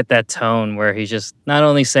that you get that tone where he's just not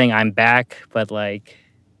only saying I'm back, but like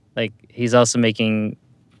he's also making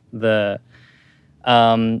the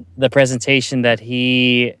presentation that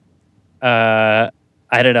he I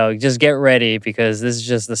don't know, just get ready because this is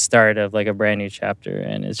just the start of like a brand new chapter,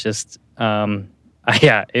 and it's just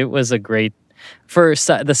yeah, it was a great for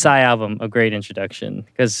the Psy album, a great introduction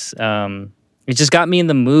because it just got me in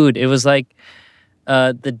the mood. It was like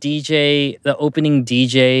the opening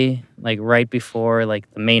DJ, like right before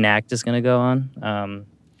like the main act is gonna go on.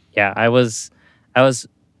 Yeah, I was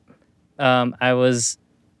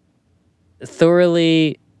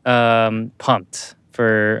thoroughly pumped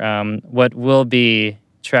for what will be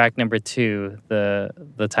track number 2,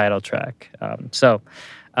 the title track. So,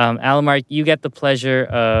 Alamar, you get the pleasure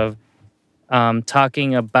of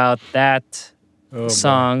talking about that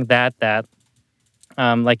song. That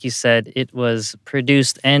like you said, it was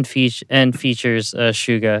produced and features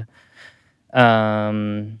Suga.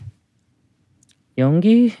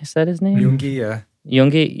 Yoongi, is that his name? Yoongi, yeah.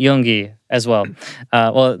 Yoongi as well.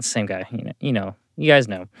 Well, it's the same guy. You guys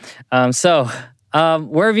know. So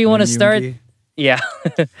wherever you want to start, Yoongi. yeah,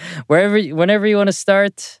 whenever you want to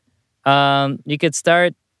start, you could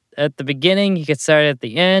start at the beginning. You could start at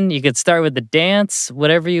the end. You could start with the dance.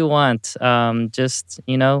 Whatever you want. Just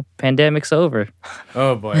pandemic's over.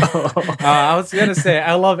 Oh boy. I was gonna say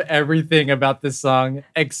I love everything about this song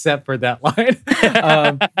except for that line.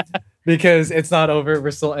 Because it's not over. We're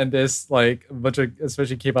still in this, like, a bunch of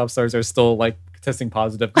especially K-pop stars are still like testing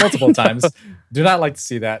positive multiple times. Do not like to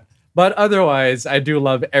see that. But otherwise, I do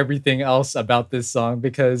love everything else about this song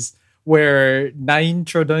because where Nine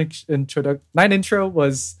Intro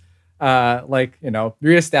was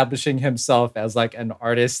reestablishing himself as like an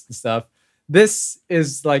artist and stuff. This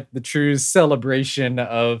is like the true celebration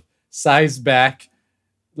of Psy's back.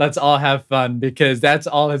 Let's all have fun because that's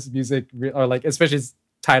all his music or like especially his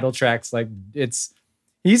title tracks. Like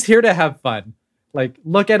he's here to have fun. Like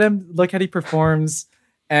look at him, look how he performs,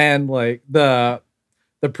 and like the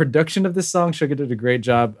production of this song, Suga did a great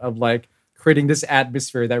job of like creating this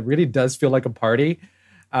atmosphere that really does feel like a party.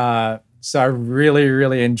 So I really,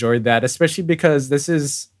 really enjoyed that, especially because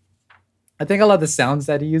I think a lot of the sounds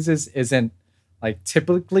that he uses isn't like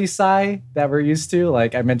typically Psy that we're used to.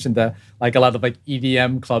 Like I mentioned a lot of like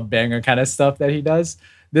EDM club banger kind of stuff that he does.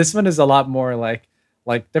 This one is a lot more like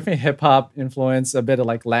definitely hip hop influence, a bit of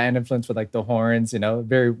like Latin influence with like the horns,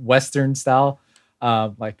 very Western style,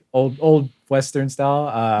 like old Western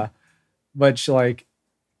style. But like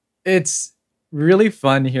it's really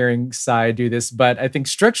fun hearing Psy do this, but I think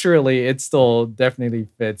structurally it still definitely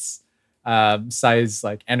fits Psy's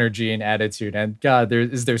like energy and attitude. And God,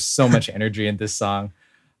 there's so much energy in this song.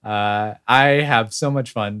 I have so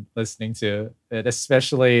much fun listening to it,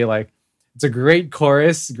 especially like it's a great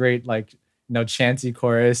chorus, great like chanty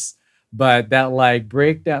chorus, but that like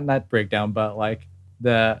not breakdown, but like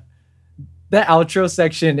the outro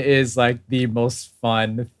section is like the most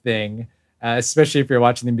fun thing. Especially if you're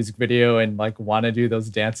watching the music video and like want to do those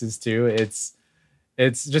dances too, it's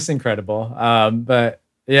just incredible. But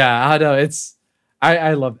yeah, I don't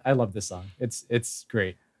know. I love this song. It's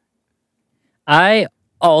great. I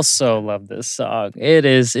also love this song.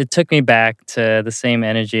 It took me back to the same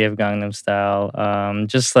energy of Gangnam Style.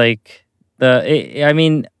 Just like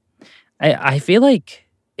I feel like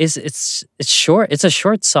it's short. It's a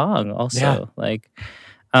short song also. Yeah. Like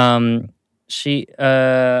she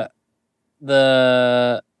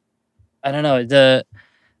I don't know,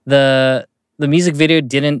 the music video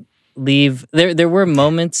didn't leave there were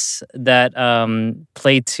moments that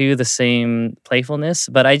played to the same playfulness,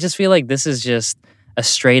 but I just feel like this is just a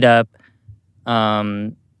straight up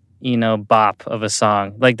bop of a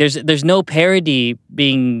song. Like there's no parody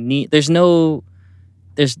being there's nothing.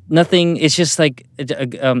 It's just like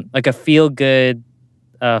a feel good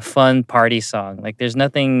fun party song. Like there's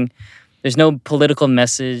no political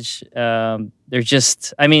message. They're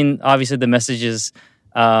just, obviously the message is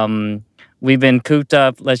we've been cooped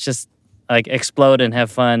up. Let's just like explode and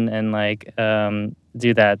have fun and like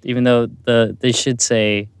do that. Even though they should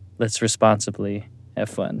say let's responsibly have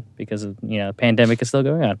fun because of pandemic is still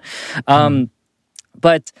going on.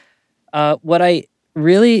 But what I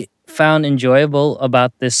really found enjoyable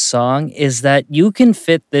about this song is that you can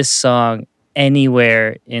fit this song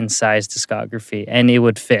anywhere in Psy's discography and it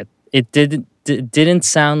would fit. It didn't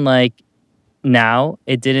sound like now.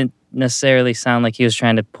 It didn't necessarily sound like he was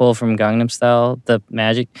trying to pull from Gangnam Style, the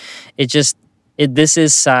magic. This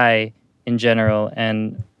is Psy in general.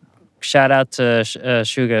 And shout out to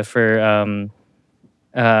Suga for,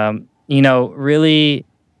 really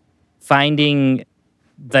finding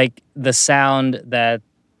like the sound that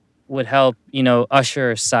would help,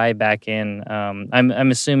 usher Psy back in.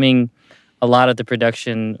 I'm assuming a lot of the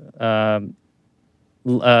production,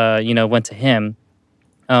 went to him.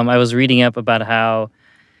 I was reading up about how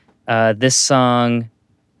this song.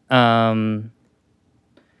 Sorry,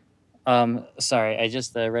 I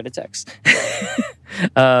just read a text.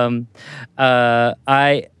 I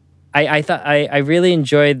thought I really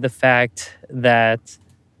enjoyed the fact that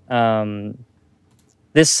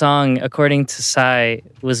this song, according to Psy,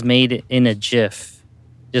 was made in a GIF,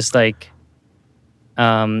 just like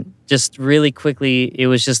just really quickly. It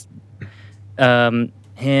was just him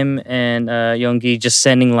and Yoongi just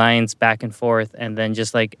sending lines back and forth, and then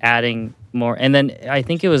just like adding more. And then I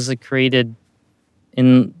think it was created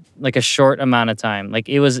in like a short amount of time. Like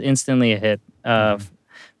it was instantly a hit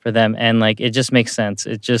for them, and like it just makes sense.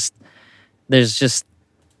 There's just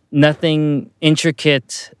nothing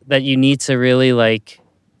intricate that you need to really like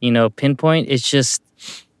pinpoint. It's just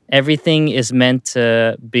everything is meant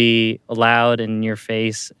to be loud in your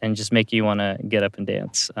face and just make you want to get up and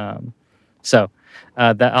dance. So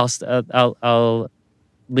that I'll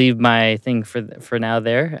leave my thing for now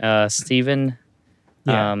there. Steven,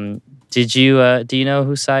 Yeah. do you know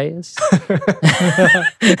who Psy is?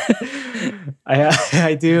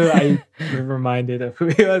 I do. I'm reminded of who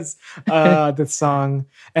he was. The song,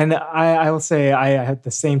 and I will say I had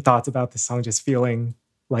the same thoughts about the song. Just feeling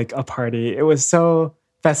like a party. It was so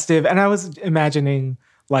festive, and I was imagining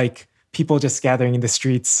like people just gathering in the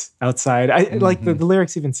streets outside. Like the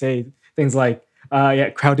lyrics even say things like,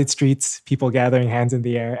 crowded streets, people gathering, hands in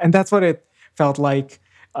the air, and that's what it felt like.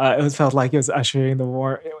 Felt like it was ushering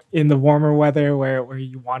in the warmer weather where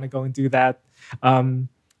you want to go and do that.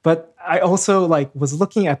 But I also was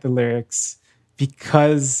looking at the lyrics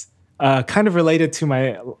because kind of related to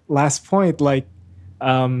my last point, or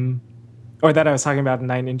that I was talking about in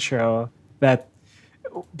Nine intro, that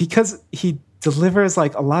because he delivers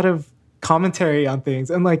a lot of commentary on things,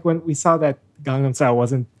 and when we saw that Gangnam Style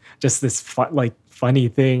wasn't just this funny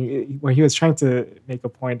thing where he was trying to make a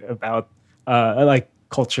point about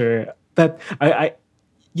culture, that I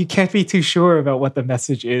you can't be too sure about what the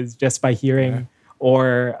message is just by hearing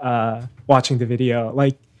or watching the video.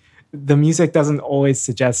 The music doesn't always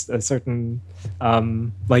suggest a certain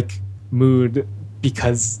mood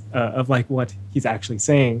because of what he's actually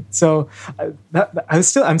saying. So I'm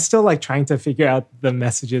still trying to figure out the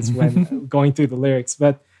messages when going through the lyrics,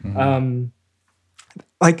 but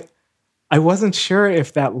I wasn't sure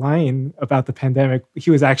if that line about the pandemic, he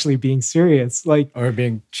was actually being serious, or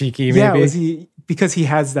being cheeky. Maybe. Yeah, was he, because he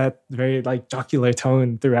has that very jocular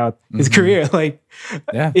tone throughout his career.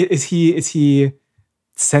 Is he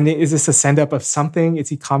sending? Is this a send up of something? Is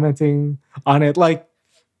he commenting on it?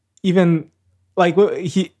 Even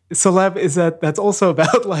he celeb is that's also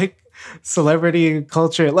about celebrity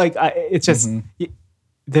culture. It's just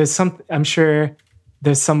there's some. I'm sure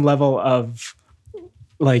there's some level of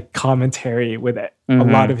commentary with it, a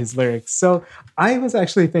lot of his lyrics. So I was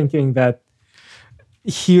actually thinking that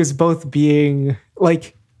he was both being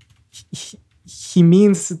he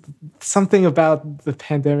means something about the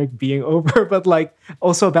pandemic being over, but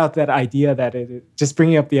also about that idea that just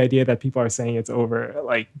bringing up the idea that people are saying it's over.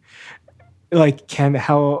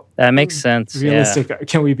 How that makes sense? Realistic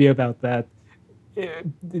can we be about that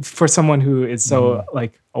for someone who is so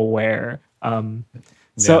aware? I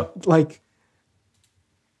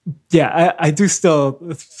do still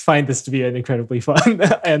find this to be an incredibly fun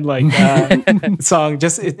and song.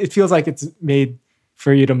 Just it feels like it's made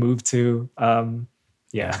for you to move to.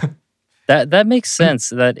 That makes sense.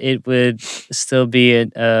 That it would still be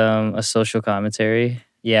a social commentary.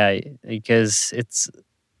 Yeah, because it's.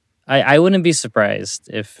 I wouldn't be surprised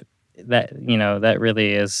if that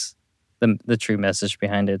really is the true message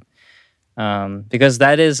behind it. Because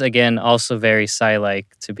that is again also very Psy-like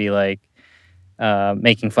to be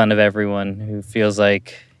making fun of everyone who feels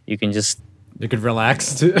like you can just could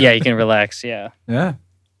relax too. Yeah, you can relax. Yeah.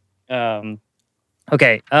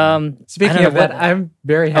 Okay. Speaking of that, I'm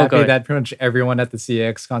very happy ahead. that pretty much everyone at the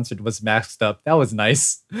CX concert was masked up. That was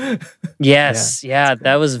nice. Yes. Yeah,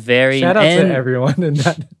 that was very. Shout out to everyone in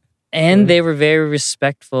that. And they were very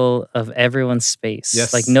respectful of everyone's space.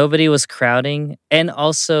 Yes. Nobody was crowding. And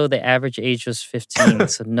also the average age was 15.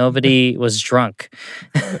 So nobody was drunk.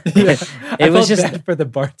 I was felt just bad for the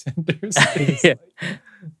bartenders.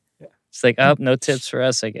 It's no tips for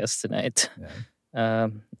us, I guess, tonight.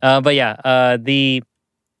 But yeah,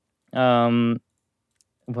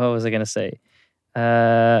 what was I going to say?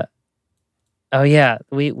 Oh yeah,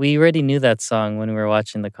 we already knew that song when we were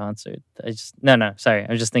watching the concert. Sorry,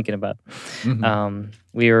 I'm just thinking about.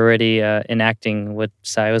 We were already enacting what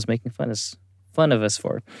Psy was making fun of us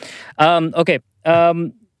for. Okay.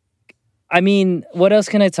 I mean, what else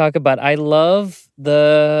can I talk about? I love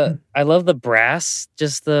the brass,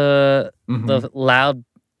 just the loud,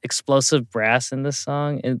 explosive brass in this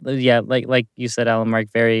song. Yeah, like you said, Alan Mark,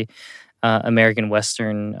 very American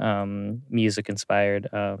Western music inspired.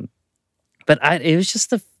 But it was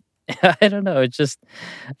just I don't know. It just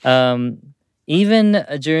even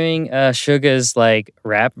during Suga's like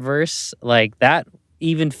rap verse, like that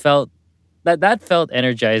even felt that felt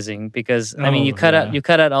energizing because I mean Oh, you cut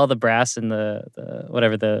yeah. out all the brass and the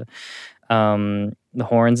whatever the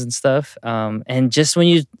horns and stuff, and just when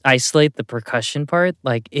you isolate the percussion part,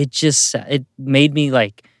 like it made me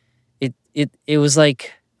like it was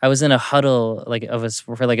like I was in a huddle like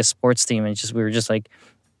for like a sports team, and just we were just like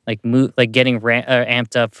getting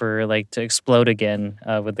amped up for like to explode again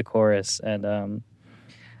with the chorus. And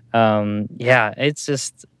yeah, it's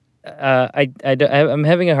just I'm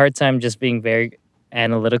having a hard time just being very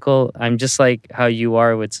analytical. I'm just like how you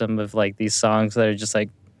are with some of like these songs that are just like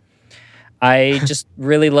I just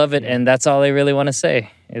really love it, and that's all I really want to say.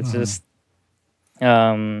 It's just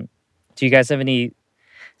do you guys have any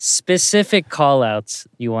specific call outs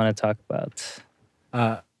you want to talk about?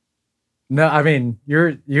 No, I mean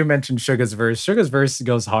you mentioned Suga's verse. Suga's verse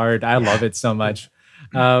goes hard. I love it so much.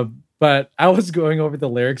 But I was going over the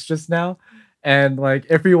lyrics just now, and like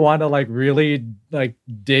if you want to like really like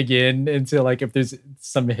dig into like if there's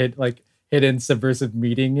some hidden subversive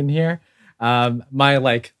meaning in here, my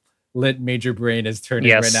like lit major brain is turning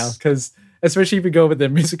right now, because especially if you go with the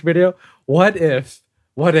music video, what if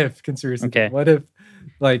conspiracy? Okay. What if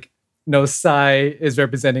like no, Psy is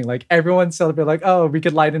representing like everyone celebrate like, oh, we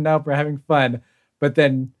could lighten up, we're having fun. But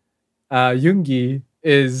then Yoongi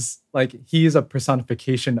is like he's a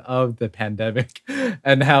personification of the pandemic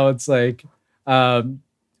and how it's like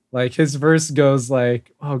his verse goes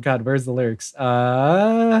like, oh god, where's the lyrics?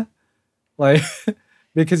 Like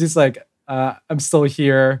because he's like, I'm still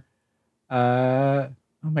here. Oh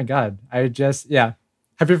my god. Have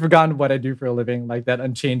you forgotten what I do for a living? Like that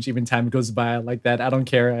unchanged, even time goes by. Like that. I don't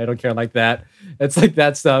care. Like that. It's like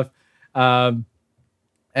that stuff.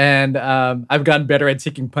 And I've gotten better at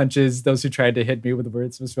taking punches. Those who tried to hit me with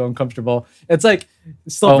words must feel uncomfortable. It's like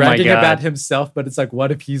still Oh my bragging God. about himself, but it's like,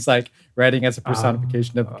 what if he's like writing as a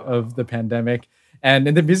personification of the pandemic? And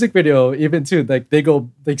in the music video, even too, like they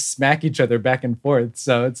go like smack each other back and forth.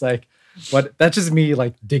 So it's like, what? That's just me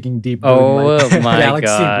like digging deep. Doing, Oh like, my galaxy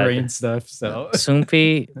God. brain stuff. So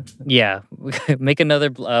Soompi, yeah, make another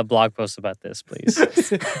blog post about this, please.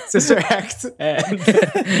 Sister Act.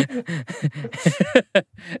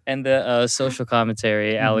 And the social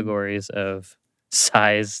commentary allegories of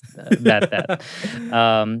size that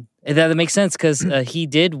makes sense because he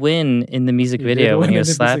did win in the music He did video when win he in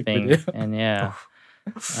was the music slapping, video. and yeah.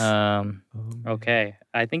 Okay,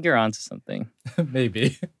 I think you're onto something.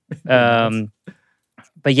 maybe. But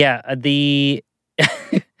yeah,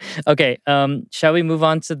 okay, shall we move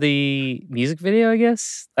on to the music video, I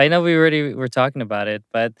guess? I know we already were talking about it,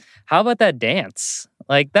 but how about that dance?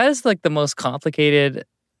 Like that is like the most complicated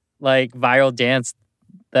like viral dance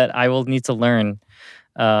that I will need to learn.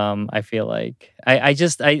 I feel like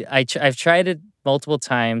I've tried it multiple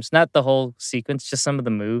times, not the whole sequence, just some of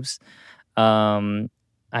the moves.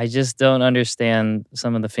 I just don't understand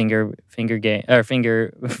some of the finger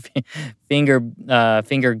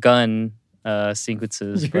gun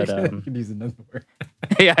sequences. You But could use another word.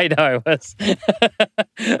 yeah, I know I was. But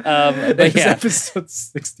It's yeah. episode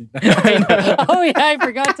 69. I know. Oh yeah, I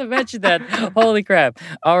forgot to mention that. Holy crap!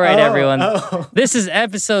 All right, everyone. This is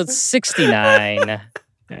episode 69,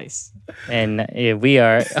 Nice. and we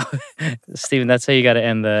are Steven. That's how you got to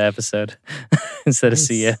end the episode instead of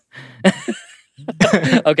see ya.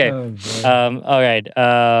 Okay. Oh, boy. All right.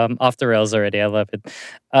 Off the rails already. I love it.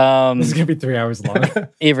 This is gonna be 3 hours long.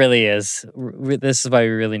 It really is. This is why we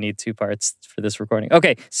really need 2 parts for this recording.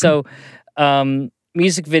 Okay, so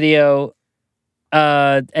music video.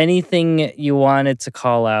 Anything you wanted to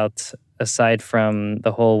call out aside from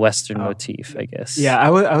the whole Western motif? I guess. Yeah, I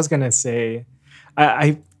was gonna say,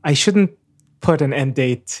 I shouldn't put an end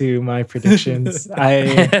date to my predictions.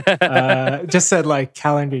 I just said like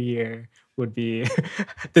calendar year would be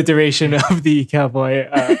the duration of the cowboy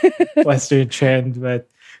Western trend, but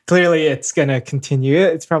clearly it's gonna continue.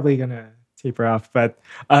 It's probably gonna taper off, but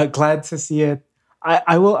glad to see it.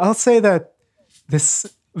 I'll say that this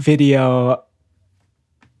video,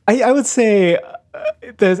 I would say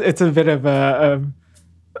it's a bit of a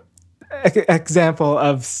example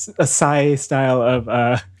of a Psy style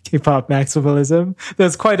of K-pop maximalism.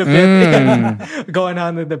 There's quite a bit going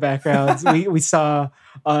on in the backgrounds. We saw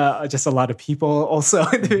just a lot of people also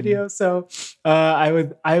in the video. So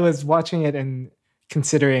I was watching it and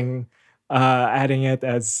considering adding it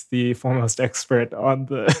as the foremost expert on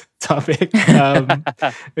the topic.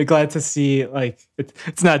 We're glad to see like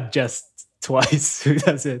it's not just Twice who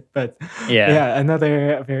does it, but yeah,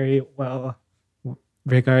 another very well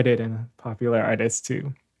regarded and popular artist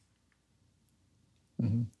too.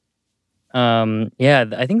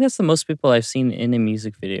 I think that's the most people I've seen in a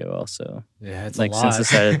music video also. Yeah, it's like a lot. since the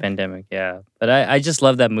start of the pandemic. Yeah, but I just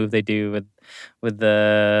love that move they do with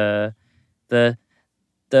the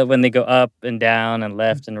when they go up and down and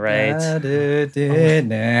left and right.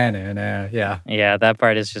 Yeah. That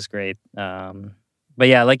part is just great. But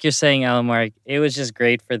yeah, like you're saying, Alan Mark, it was just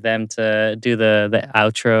great for them to do the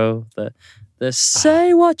outro, the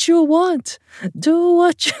say what you want, do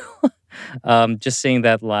what you want. Just seeing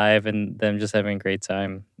that live and them just having a great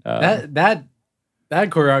time. That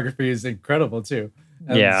choreography is incredible too.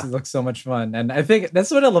 Yeah. It looks so much fun. And I think that's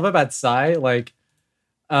what I love about Psy. Like,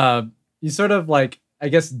 you sort of like, I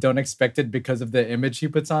guess, don't expect it because of the image he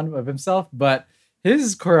puts on of himself, but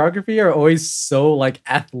his choreography are always so like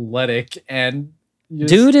athletic and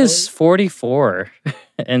dude is 44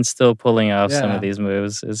 and still pulling off some Yeah. of these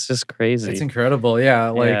moves. It's just crazy. it's incredible. Yeah.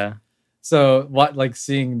 Like, yeah. so what, like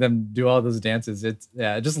seeing them do all those dances, it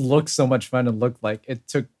just looks so much fun and looked like it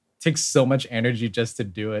takes so much energy just to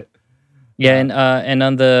do it. Yeah, and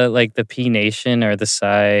on the like the P Nation or the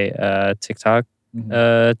Psy TikTok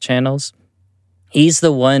channels, he's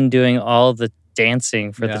the one doing all the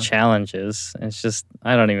dancing for the challenges. It's just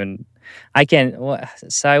I can't.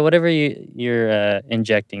 Psy, whatever you're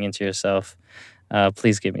injecting into yourself,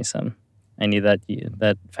 please give me some. I need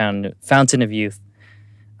that fountain of youth.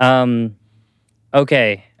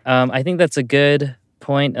 Okay, I think that's a good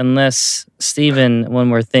point. Unless Steven, one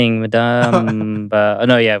more thing, Madame. Oh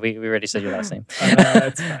no, yeah, we already said your last name.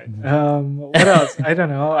 That's fine. What else? I don't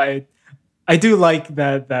know. I do like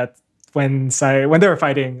that when they were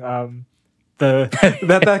fighting,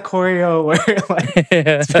 that choreo where like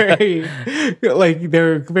it's very like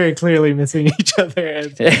they're very clearly missing each other,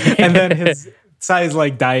 and then his Psy's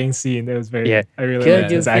like dying scene. It was very. Yeah. I really Could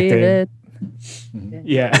liked you his feel acting. it?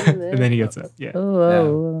 Yeah, and then he gets up. Yeah.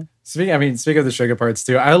 Oh. Speaking of the sugar parts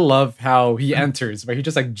too, I love how he enters, but he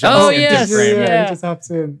just like jumps into yes, frame. yeah. He just hops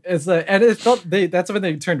in. It's like, and it felt that's when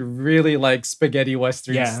they turned really like spaghetti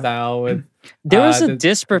western style with. There was a the-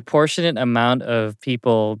 disproportionate amount of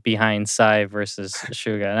people behind Psy versus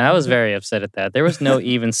Suga, and I was very upset at that. There was no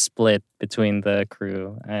even split between the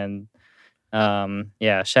crew, and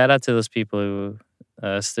shout out to those people who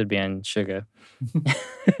stood behind Suga.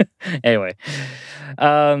 Anyway,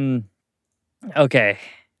 okay,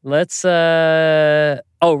 let's.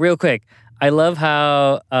 Real quick. I love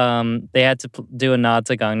how they had to do a nod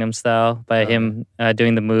to Gangnam Style by him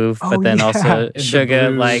doing the move, but then also In the Suga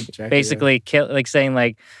blue like jacket, basically saying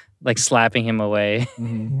like slapping him away,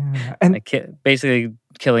 Yeah, and basically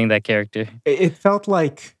killing that character. it felt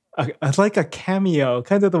like a cameo,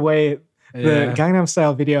 kind of the way the Gangnam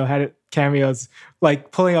Style video had cameos,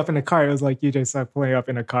 like pulling up in a car. It was like you just saw pulling up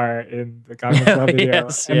in a car in the Gangnam Style video,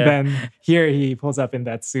 Yes, and yeah. then here he pulls up in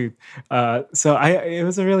that suit. So it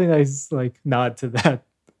was a really nice like nod to that.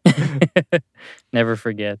 Never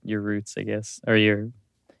forget your roots, I guess, or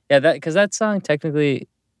because that song technically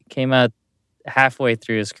came out halfway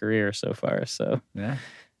through his career so far. So Yeah.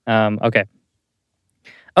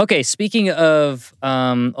 Okay, speaking of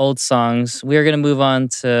old songs, we are going to move on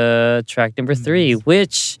to track number 3,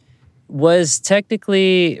 which was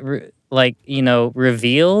technically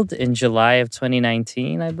revealed in July of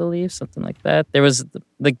 2019, I believe, something like that. There was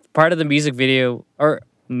like part of the music video, or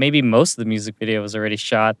maybe most of the music video, was already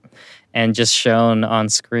shot and just shown on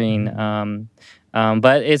screen.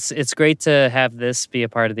 But it's great to have this be a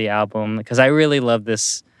part of the album because I really love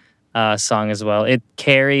this song as well. It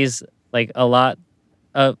carries like a lot.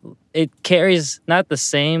 It carries not the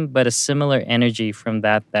same, but a similar energy from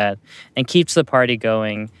that and keeps the party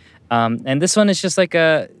going. And this one is just like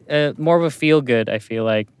a more of a feel good. I feel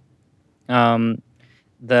like I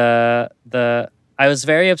was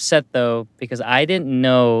very upset though because I didn't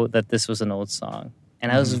know that this was an old song,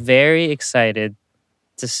 and I was very excited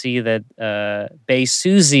to see that Bae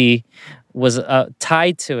Suzy was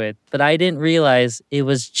tied to it, but I didn't realize it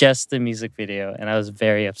was just the music video, and I was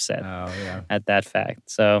very upset at that fact.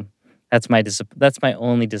 So that's my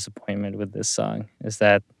only disappointment with this song is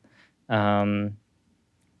that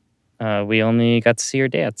we only got to see her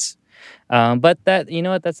dance. But that, you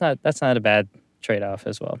know what, that's not a bad trade-off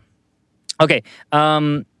as well. Okay,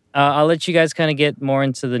 I'll let you guys kind of get more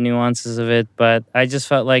into the nuances of it, but I just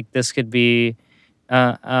felt like this could be.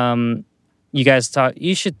 You guys talk.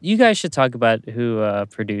 You guys should talk about who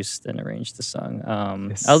produced and arranged the song.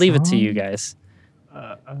 This I'll leave it to you song? guys.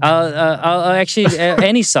 I'll actually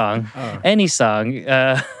any song, Oh, any song.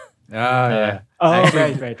 yeah. Oh,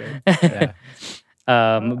 Actually- right. Yeah.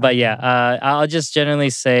 But yeah, I'll just generally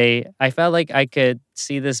say I felt like I could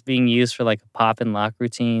see this being used for like a pop and lock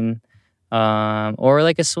routine, or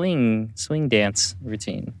like a swing dance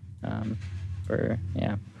routine.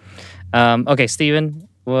 Okay, Steven,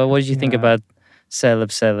 well, what did you think Yeah. about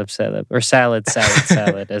celeb, or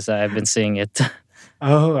salad, as I've been seeing it?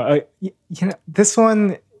 Oh, you know, this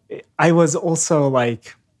one, I was also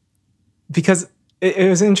like, because it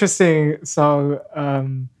was an interesting song,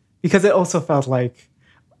 because it also felt like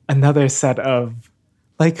another set of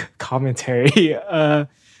like commentary.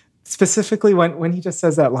 Specifically when he just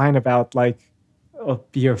says that line about like, oh,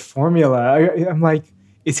 be your formula. I'm like,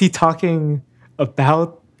 is he talking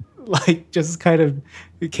about like just kind of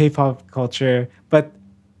K-pop culture? But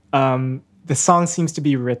the song seems to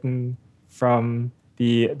be written from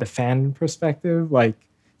the fan perspective, like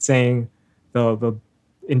saying they'll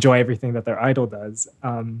enjoy everything that their idol does.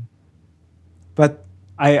 But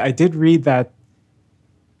I did read that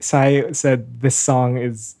Psy said this song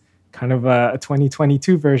is kind of a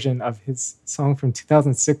 2022 version of his song from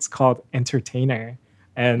 2006 called Entertainer.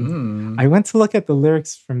 And I went to look at the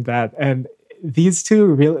lyrics from that, and these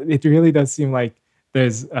two it really does seem like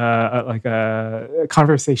there's like a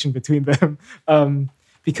conversation between them,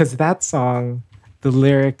 because that song, the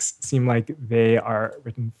lyrics seem like they are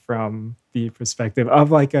written from the perspective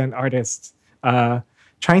of like an artist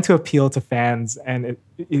trying to appeal to fans, and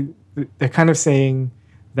they're kind of saying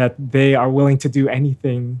that they are willing to do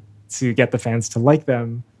anything to get the fans to like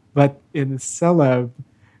them. But in Celeb,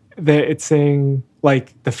 it's saying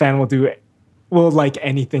like the fan will like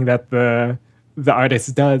anything that the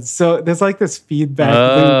artist does. So there's like this feedback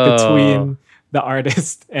loop between the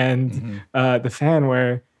artist and the fan,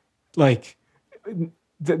 where like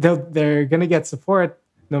they're gonna get support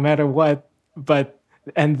no matter what,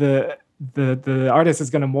 and the artist is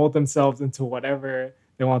gonna mold themselves into whatever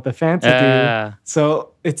they want the fan to do.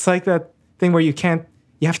 So it's like that thing where you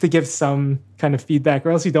have to give some kind of feedback,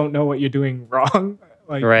 or else you don't know what you're doing wrong.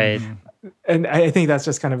 Like, Right. And I think that's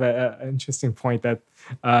just kind of an interesting point that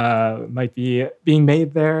might be being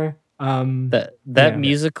made there. That Yeah.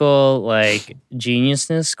 musical like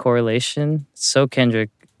geniusness correlation, so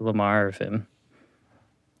Kendrick Lamar of him.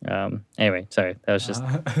 Anyway, sorry, that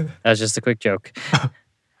was just a quick joke.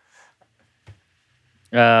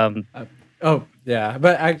 Oh yeah,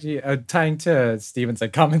 but actually, tying to Steven's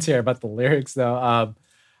like commentary about the lyrics, though,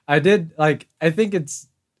 I did like. I think it's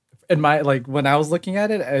in my like when I was looking at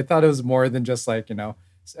it, I thought it was more than just like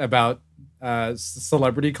about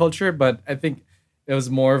celebrity culture, but I think it was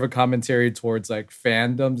more of a commentary towards like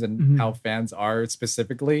fandoms and how fans are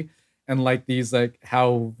specifically, and like these like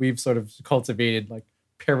how we've sort of cultivated like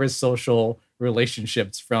parasocial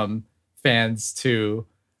relationships from fans to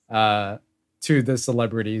the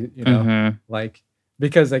celebrity, like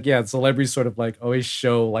because like yeah, celebrities sort of like always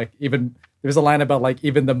show like even there's a line about like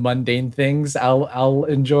even the mundane things I'll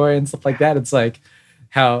enjoy and stuff like that. It's like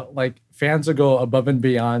how like fans will go above and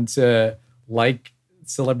beyond to like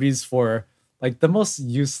celebrities for like the most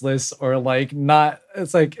useless or like not.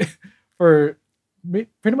 It's like for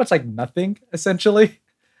pretty much like nothing essentially.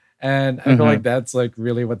 And I feel like that's like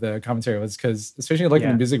really what the commentary was, because especially like in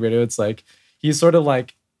the music video, it's like he's sort of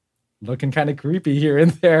like looking kind of creepy here and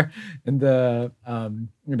there in the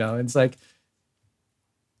it's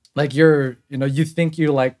like you're you think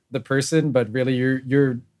you like the person, but really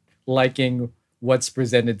you're liking what's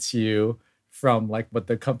presented to you from like what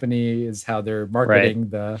the company is, how they're marketing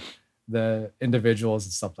the individuals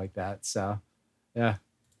and stuff like that. So yeah,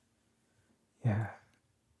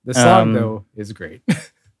 the song though is great.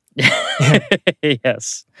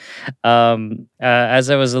 Yes. As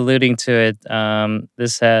I was alluding to it,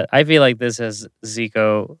 I feel like this has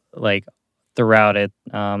Zico like throughout it.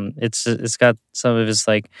 It's got some of his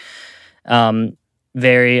like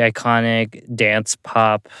very iconic dance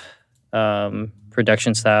pop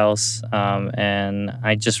production styles, and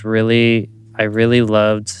I really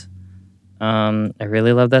loved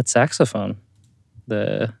that saxophone.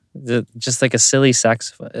 The just like a silly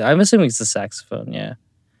saxophone. I'm assuming it's the saxophone, yeah.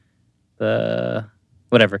 The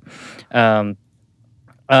whatever.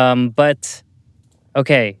 But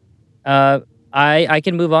okay. I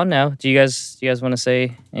can move on now. Do you guys want to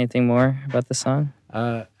say anything more about the song?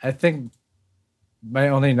 I think my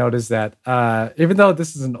only note is that even though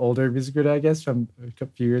this is an older music video, I guess from a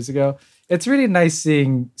few years ago, it's really nice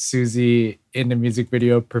seeing Suzy in the music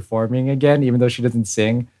video performing again, even though she doesn't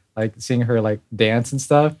sing. Like seeing her like dance and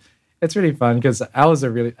stuff. It's really fun because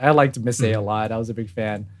I liked Miss A a lot. I was a big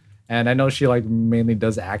fan, and I know she like mainly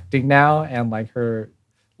does acting now. And like her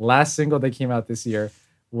last single that came out this year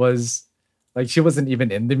was like she wasn't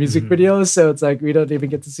even in the music video, so it's like we don't even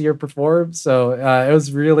get to see her perform. So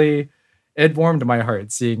it warmed my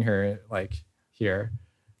heart seeing her like here.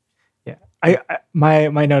 Yeah,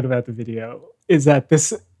 my note about the video is that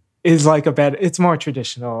this is like it's more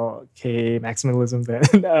traditional K maximalism than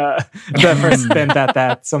the first than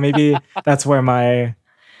that. So maybe that's where my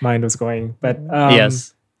mind was going. But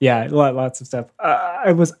Yes. yeah, lots of stuff.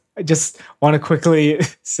 I just want to quickly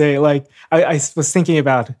say, like, I was thinking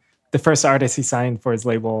about the first artists he signed for his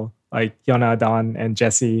label, like Yona, Dawn, and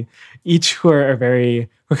Jesse, each who are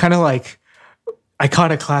kind of like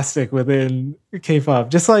iconoclastic within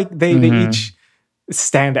K-pop. Just like they each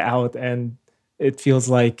stand out, and it feels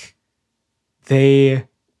like they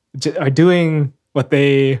are doing what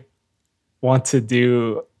they want to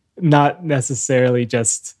do, not necessarily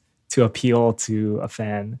just to appeal to a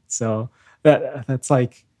fan. So that's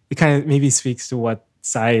like, it kind of maybe speaks to what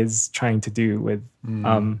Psy is trying to do with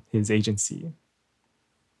his agency.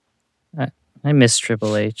 I miss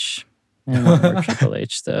Triple H. I want more Triple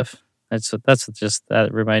H stuff. That's what just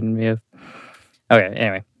that reminded me of. Okay,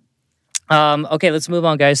 anyway. Okay, let's move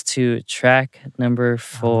on, guys, to track number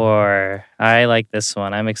 4. I like this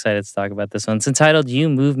one. I'm excited to talk about this one. It's entitled "You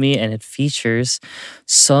Move Me," and it features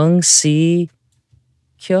Sung Si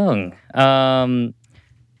Kyung.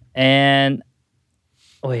 And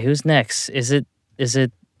wait, who's next? Is it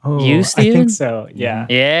you, Steven? I think so. Yeah.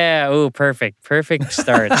 Yeah. Oh, perfect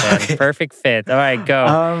start. Then. Perfect fit. All right,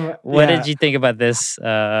 go. What did you think about this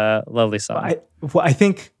lovely song? I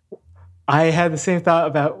think I had the same thought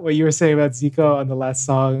about what you were saying about Zico on the last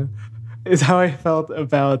song. Is how I felt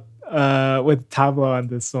about with Tableau on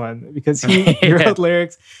this one, because he wrote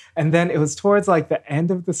lyrics, and then it was towards like the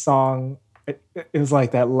end of the song. It was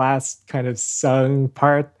like that last kind of sung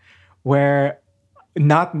part where,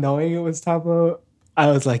 not knowing it was Tableau, I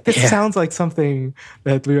was like, this sounds like something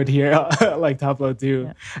that we would hear like Tableau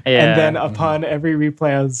do. Yeah. And then upon every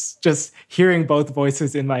replay, I was just hearing both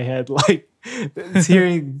voices in my head, like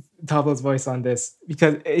hearing Tableau's voice on this,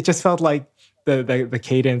 because it just felt like the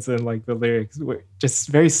cadence and like the lyrics were just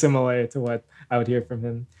very similar to what I would hear from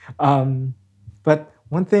him. But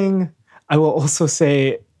one thing I will also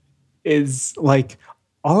say is, like,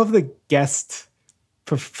 all of the guest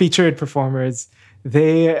featured performers,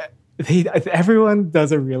 everyone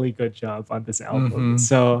does a really good job on this album.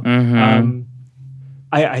 So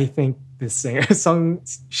I think this singer, Sung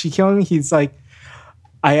Shikyung, he's like,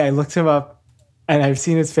 I looked him up and I've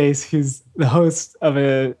seen his face. He's the host of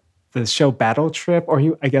the show Battle Trip, or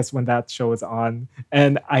I guess when that show was on,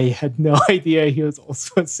 and I had no idea he was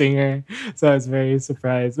also a singer. So I was very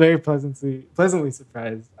surprised, very pleasantly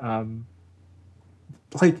surprised.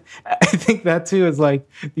 Like, I think that too is like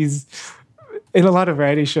these. In a lot of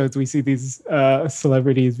variety shows, we see these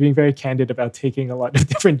celebrities being very candid about taking a lot of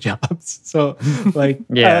different jobs. So, like,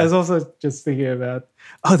 I was also just thinking about,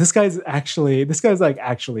 this guy's like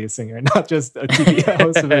actually a singer, not just a TV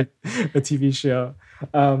host of a TV show.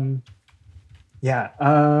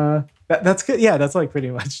 That's good. Yeah, that's like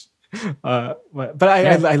pretty much. But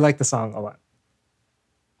I like the song a lot.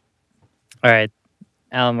 All right,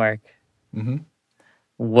 Alan Mark.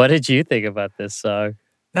 What did you think about this song?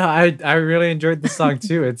 No, I really enjoyed the song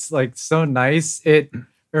too. It's like so nice. It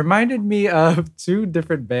reminded me of 2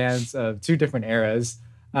 different bands of 2 different eras.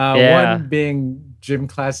 One being Gym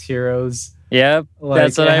Class Heroes. Yep, Like,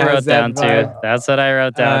 that's what I wrote down too. That's what I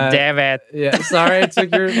wrote down. Damn it! Yeah, sorry, I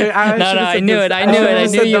took your. I knew it. I knew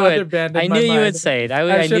you would. I knew you would say it.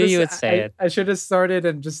 I knew you would say it. I should have started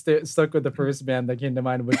and just stuck with the first band that came to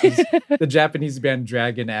mind, which is the Japanese band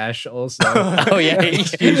Dragon Ash. Also. Oh yeah.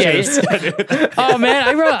 Oh man,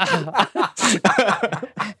 I wrote.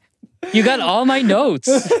 You got all my notes.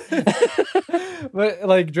 But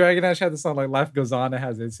like Dragon Ash had the song like "Life Goes On." It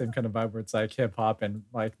has the same kind of vibe where it's like hip hop and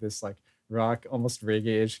like this like rock, almost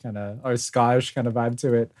reggae-ish kind of, or ska-ish kind of vibe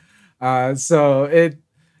to it. So it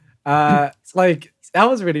like that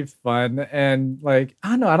was really fun. And like,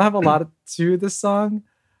 I don't know, I don't have a lot to this song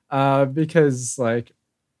because like,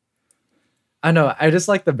 I don't know, I just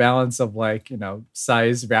like the balance of like, you know,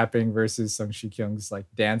 Psy's rapping versus Sung Shi-kyung's like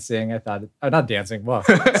dancing. I thought, not dancing, well,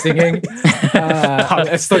 singing.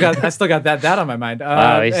 I still got that on my mind.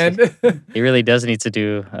 Wow, and he really does need to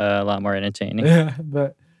do a lot more entertaining. yeah,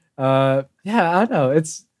 but yeah, I don't know.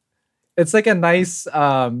 It's like a nice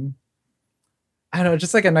I don't know,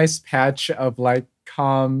 just like a nice patch of like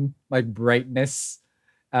calm like brightness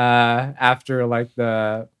after like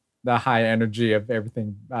the high energy of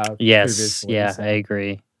everything Yes, previously. yeah, So I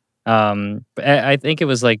agree. But I think it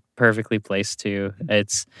was like perfectly placed too.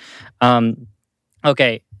 It's um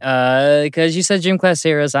okay, because you said gym class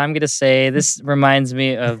heroes, I'm gonna say this reminds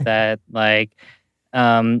me of that like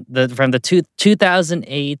the from the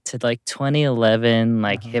 2008 to like 2011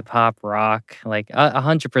 like Uh-huh. hip hop rock like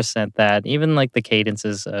 100% that even like the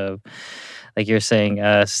cadences of like you're saying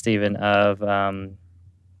Steven of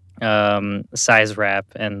size rap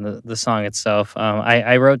and the song itself.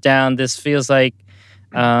 I wrote down this feels like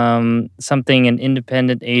something an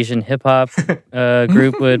independent Asian hip hop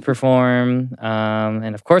group would perform.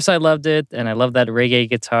 And of course, I loved it, and I love that reggae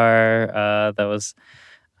guitar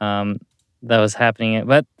um, that was happening.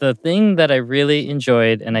 But the thing that I really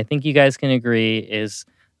enjoyed, and I think you guys can agree, is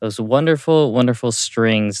those wonderful, wonderful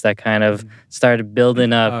strings that kind of started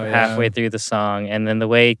building up Oh, yeah. halfway through the song, and then the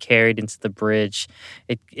way it carried into the bridge.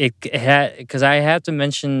 It had because I have to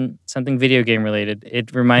mention something video game related.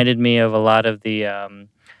 It reminded me of a lot of the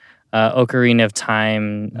Ocarina of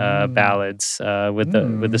Time ballads with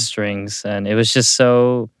the strings, and it was just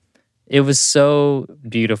so it was so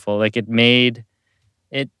beautiful. Like it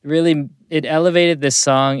elevated this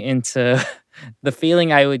song into the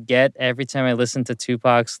feeling I would get every time I listened to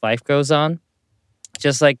Tupac's "Life Goes On."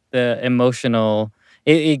 Just like the emotional,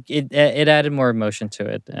 it added more emotion to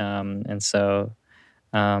it, and so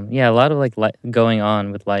yeah, a lot of like going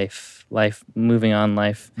on with life moving on,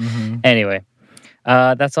 life. Mhm. Anyway,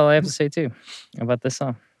 that's all I have to say too about this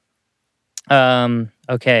song.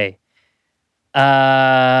 Okay,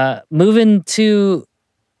 moving to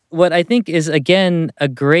what I think is again a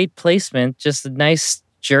great placement, just a nice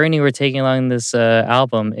journey we're taking along this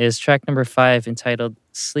album is track number 5 entitled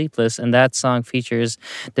 "Sleepless," and that song features,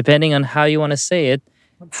 depending on how you want to say it,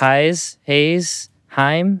 Haze,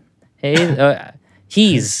 Heim,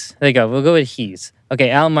 He's. There you go. We'll go with He's. Okay,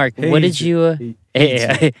 Al Mark, what did you?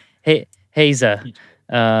 Hey, Haza.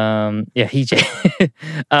 Yeah, Heej.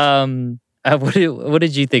 What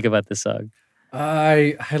did you think about this song?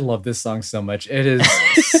 I love this song so much. It is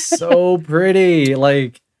so pretty.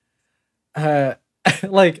 Like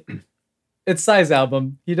like it's Psy's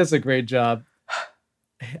album. He does a great job.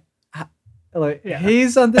 Like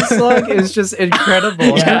he's on this song is just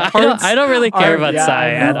incredible. Yeah, Her parts I don't really care about yeah, Psy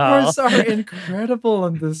her at all. parts are incredible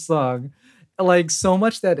on this song. Like so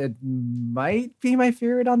much that it might be my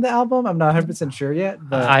favorite on the album. I'm not 100% sure yet,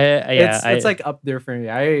 but it's like up there for me.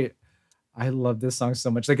 I love this song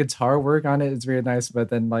so much. The guitar work on it is really nice, but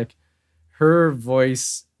then like her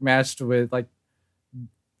voice matched with like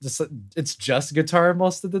it's just guitar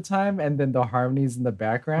most of the time, and then the harmonies in the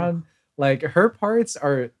background. Like her parts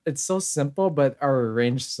it's so simple but are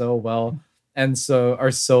arranged so well and so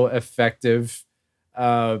are so effective.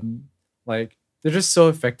 Like they're just so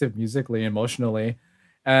effective musically, emotionally.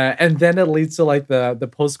 And then it leads to like the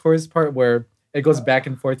post chorus part where it goes back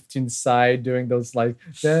and forth between Psy doing those like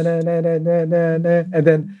na, na, na, na, na, na, na,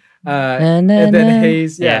 and then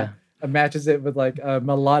Haze matches it with like a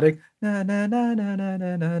melodic na na na na na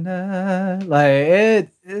na na na. Like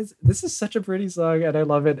this is such a pretty song and I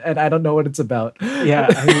love it and I don't know what it's about. Yeah,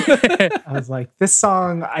 I was like, this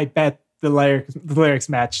song, I bet the lyrics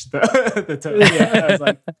match the tone. Yeah, I was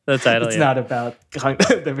like, the title. it's not about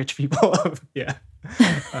the rich people. Yeah.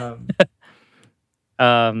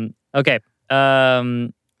 Okay.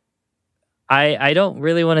 I don't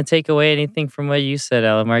really want to take away anything from what you said,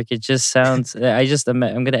 Alamark. It just sounds. I'm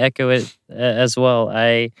going to echo it as well.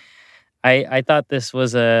 I thought this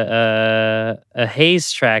was a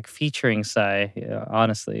Haze track featuring Psy.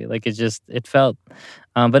 Honestly, like it felt,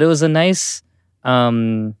 but it was a nice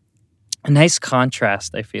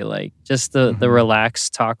contrast. I feel like just the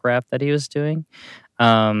relaxed talk rap that he was doing.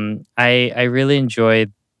 I really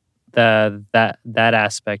enjoyed that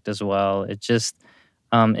aspect as well. It just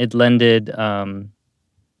it lended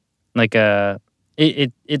like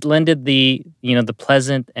it lended the the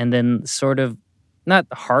pleasant and then sort of not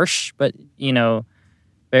harsh but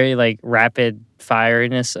very like rapid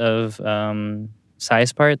fireness of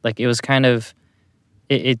Psy's part. Like it was kind of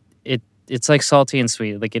it's like salty and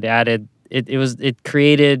sweet. Like it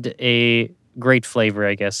created a great flavor,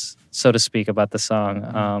 I guess, so to speak, about the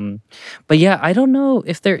song. But yeah, I don't know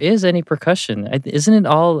if there is any percussion. Isn't it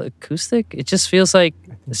all acoustic? It just feels like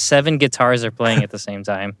 7 guitars are playing at the same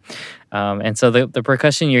time. And so the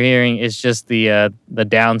percussion you're hearing is just the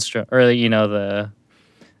downstrum or the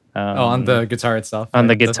on the guitar itself. On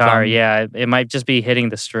like the guitar, thumb. yeah. It might just be hitting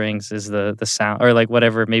the strings is the sound, or like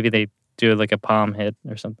whatever. Maybe they do like a palm hit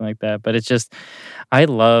or something like that. But it's just, I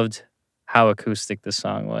loved how acoustic the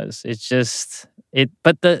song was. It's just,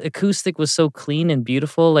 but the acoustic was so clean and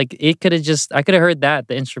beautiful. Like it could have just I could have heard that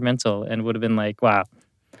the instrumental and would have been like, wow,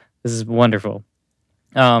 this is wonderful.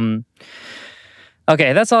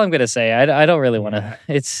 Okay, that's all I'm gonna say. I don't really want to.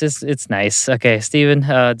 Yeah. It's nice. Okay, Steven,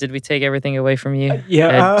 did we take everything away from you?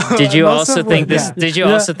 Yeah. Did you most also of think what- this? yeah. Did you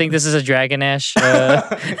Yeah. also think this is a Dragon Ash?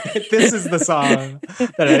 This is the song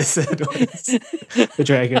that I said was the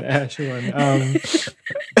Dragon Ash one.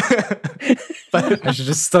 But I should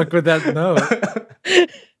just stuck with that note.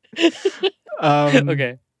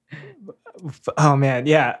 Okay. Oh man,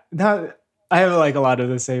 yeah. Now I have like a lot of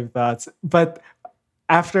the same thoughts, but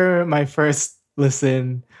after my first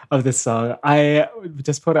listen of this song, I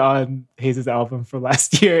just put on Hayes' album from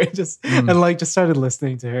last year, and like just started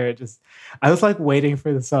listening to her. I was like waiting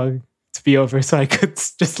for the song to be over so I could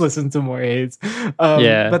just listen to more Hayes.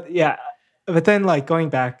 Yeah. But then like going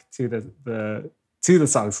back to the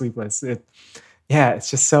song "Sleepless," it's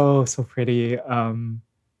just so pretty. I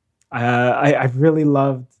really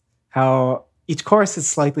loved how each chorus is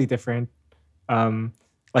slightly different.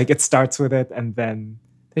 Like it starts with it, and then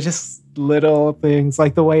there's just little things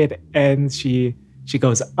like the way it ends. She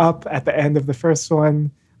goes up at the end of the first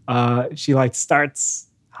one. She like starts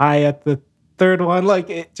high at the third one. Like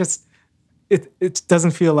it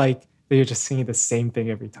doesn't feel like that you're just singing the same thing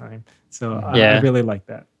every time. So Yeah. I really like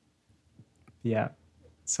that. Yeah,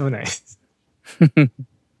 so nice.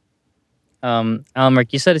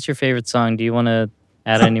 Almark, you said it's your favorite song. Do you want to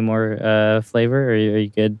add any more flavor, or are you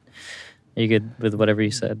good? Are you good with whatever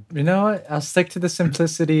you said? You know what? I'll stick to the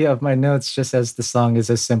simplicity of my notes, just as the song is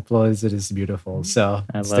as simple as it is beautiful. So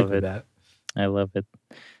I I'll stick love with it. that. I love it.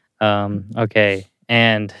 Okay,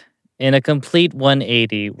 and in a complete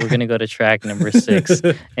 180, we're gonna go to track number 6,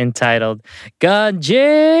 entitled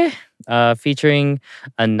 "Ganje," featuring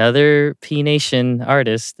another P Nation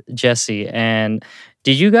artist, Jesse. And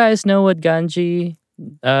did you guys know what Ganji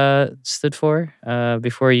stood for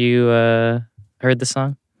before you heard the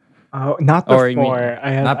song? Oh, not Or you mean- before.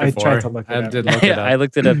 Not I before. tried to look it I up. did look it I up.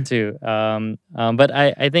 looked it up too. But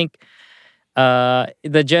I think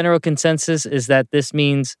the general consensus is that this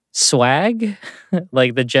means swag,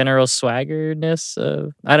 like the general swaggerness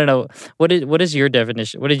of. I don't know. What is your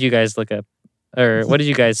definition? What did you guys look up, or what did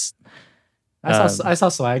you guys? I saw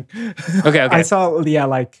swag. Okay. I saw,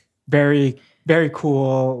 like very, very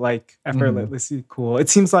cool, like effortlessly cool. It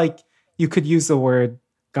seems like you could use the word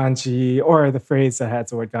Ganji or the phrase that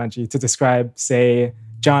has the word Ganji to describe, say,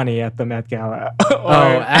 Johnny at the Met Gala.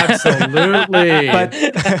 Oh, absolutely. But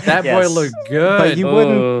That boy Yes. looked good. but you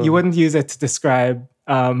Oh. wouldn't use it to describe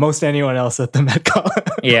most anyone else at the Met Gala.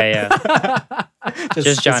 Yeah.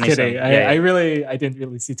 Just Johnny kidding. son. Yeah. I didn't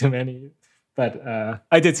really see too many, but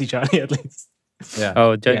I did see Johnny at least. Yeah.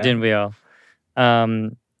 Oh, Yeah. didn't we all?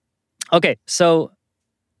 Okay. So,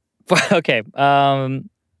 okay.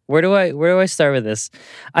 Where do I start with this?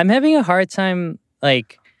 I'm having a hard time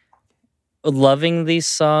like loving these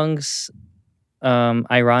songs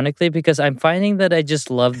ironically because I'm finding that I just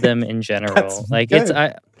love them in general. That's Like good.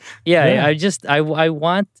 Yeah. I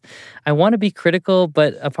want to be critical,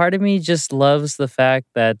 but a part of me just loves the fact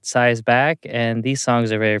that Psy's back and these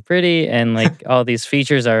songs are very pretty and like all these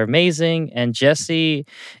features are amazing and Jesse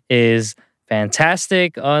is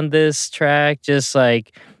fantastic on this track. Just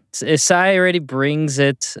like Psy already brings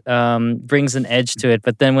an edge to it,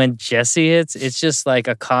 but then when Jesse hits, it's just like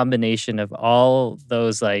a combination of all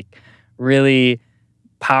those like really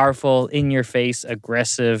powerful, in your face,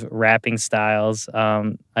 aggressive rapping styles.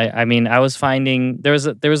 I mean, I was finding there was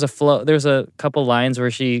a couple lines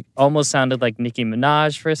where she almost sounded like Nicki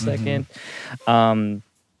Minaj for a second.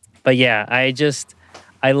 But yeah,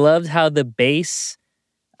 I loved how the bass.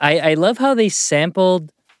 I love how they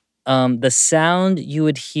sampled the sound you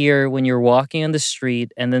would hear when you're walking on the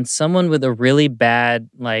street and then someone with a really bad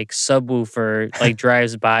like subwoofer like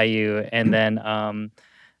drives by you and then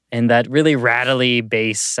and that really rattly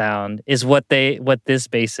bass sound is what this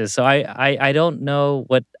bass is. So I don't know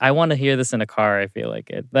what I want to hear this in a car. I feel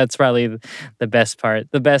like that's probably the best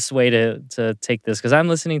part, the best way to take this because I'm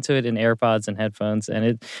listening to it in AirPods and headphones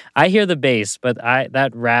and I hear the bass, but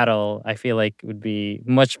that rattle I feel like would be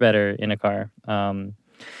much better in a car.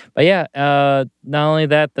 But yeah, not only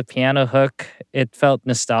that, the piano hook, it felt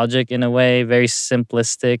nostalgic in a way, very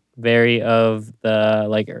simplistic, very of the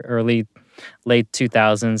like late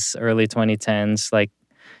 2000s, early 2010s, like,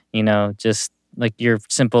 you know, just like your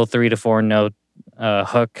simple 3 to 4 note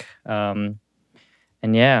hook. And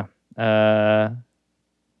yeah,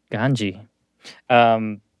 Ganji.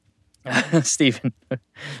 Stephen,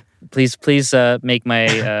 please make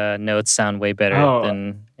my notes sound way better Oh.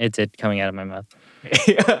 than it did coming out of my mouth.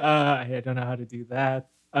 I don't know how to do that.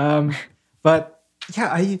 But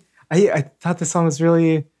yeah, I thought the song was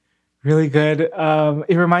really, really good.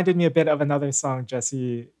 It reminded me a bit of another song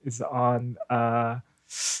Jesse is on.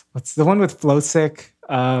 What's the one with Flowsick?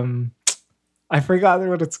 I forgot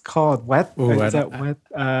what it's called. Wet? Ooh, Is that Wet?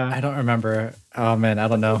 I don't remember. Oh man, I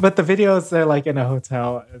don't know. But the videos, they're like in a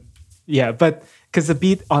hotel. Yeah, but because the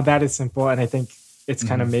beat on that is simple, and I think it's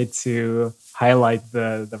kind of made to highlight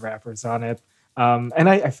the rappers on it. And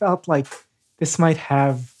I felt like this might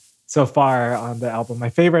have so far on the album my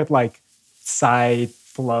favorite like side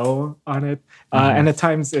flow on it. And at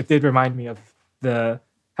times it did remind me of the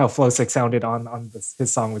how Flowsick sounded on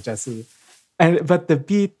his song with Jesse. But the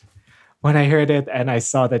beat, when I heard it and I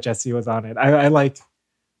saw that Jesse was on it, I like,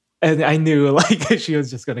 and I knew like she was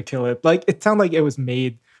just gonna kill it. Like it sounded like it was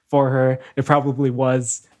made for her. It probably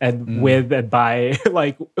was, and with and by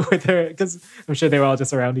like with her, because I'm sure they were all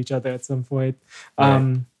just around each other at some point.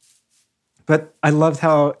 Right. But I loved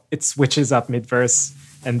how it switches up mid verse,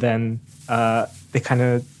 and then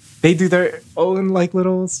they do their own like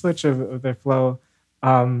little switch of their flow.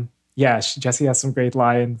 Jessie has some great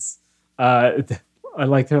lines. I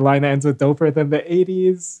like her line that ends with "doper than the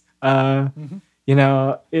 '80s." You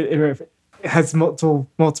know, it has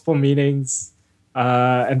multiple meanings,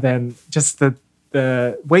 and then just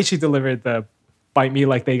the way she delivered the "bite me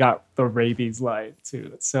like they got the rabies" line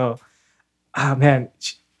too. So, man,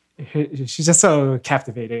 she's just so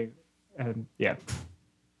captivating, and yeah.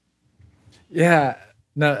 Yeah.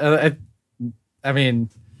 No, I mean,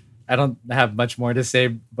 I don't have much more to say,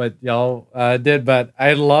 but y'all did. But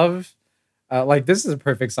I love, like, this is a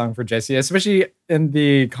perfect song for Jessie, especially in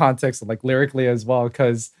the context of like lyrically as well,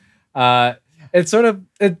 because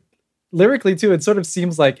it lyrically too. It sort of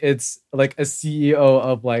seems like it's like a CEO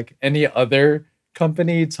of like any other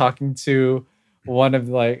company talking to one of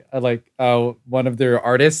one of their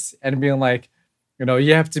artists and being like, you know,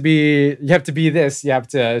 you have to be this, you have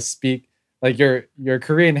to speak. Like your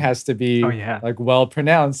Korean has to be like well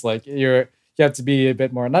pronounced. Like you have to be a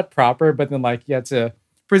bit more not proper, but then like you have to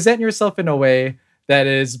present yourself in a way that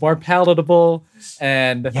is more palatable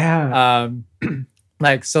and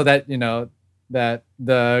like so that you know that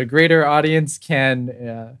the greater audience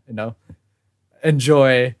can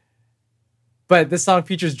enjoy. But this song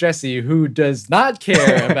features Jessie, who does not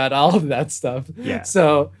care about all of that stuff. Yeah.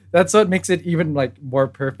 So that's what makes it even like more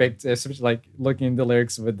perfect, especially like looking at the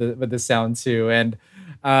lyrics with the sound too. And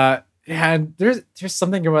there's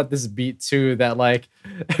something about this beat too that like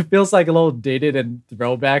it feels like a little dated and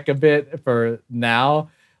throwback a bit for now.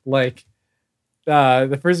 Like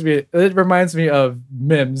the first beat, it reminds me of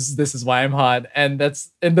Mims. This is why I'm hot, and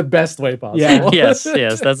that's in the best way possible. Yeah. yes.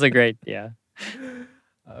 That's a great. Yeah.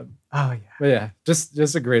 Oh yeah. But yeah,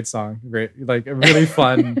 just a great song. Great, like a really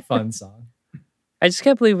fun song. I just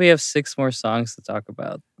can't believe we have 6 more songs to talk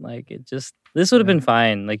about. Like this would have been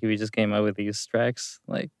fine. Like if we just came out with these tracks.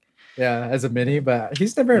 Like Yeah, as a mini, but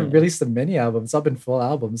he's never released a mini album. It's all been full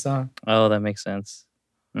albums, huh? oh, that makes sense.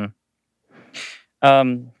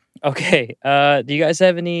 Okay. Do you guys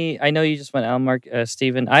have any? I know you just went out, Mark,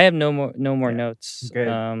 Steven. I have no more notes. Good.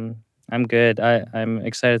 I'm good. I'm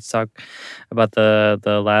excited to talk about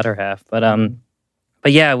the latter half.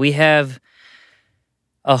 But yeah, we have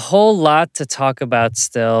a whole lot to talk about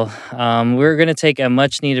still. We're gonna take a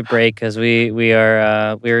much needed break because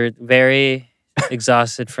we're very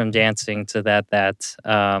exhausted from dancing to that.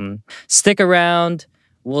 Stick around.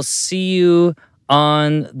 We'll see you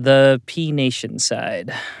on the P Nation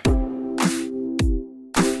side.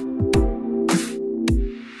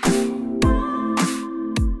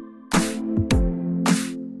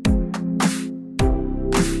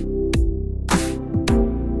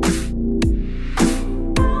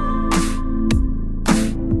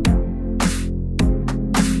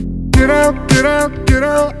 Get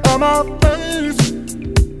out of my face.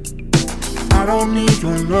 I don't need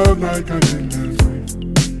your love like I did last week.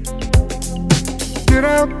 Get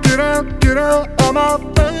out of my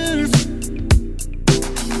face.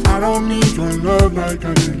 I don't need your love like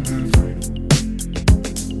I did last week.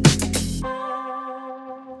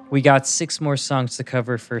 We got 6 more songs to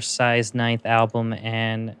cover for Psy's 9th album,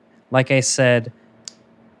 and like I said,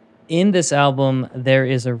 in this album there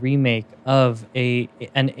is a remake of an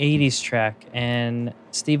 80s track. And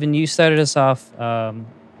Steven, you started us off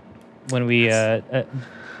when we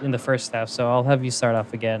in the first half, so I'll have you start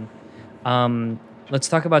off again. Let's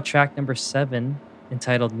talk about track number 7,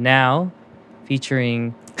 entitled "Now,"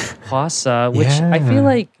 featuring Hwasa, which I feel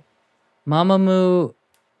like Mamamoo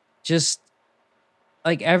just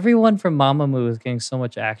like everyone from Mamamoo is getting so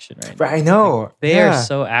much action right now. I know. They are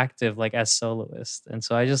so active, like as soloists, and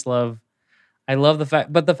so I just love I love the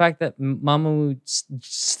fact, but the fact that Mamamoo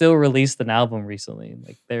still released an album recently,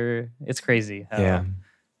 like it's crazy how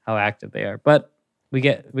active they are. But we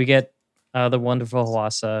get the wonderful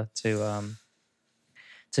Hwasa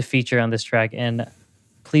to feature on this track. And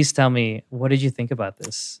please tell me, what did you think about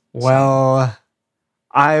this? Well,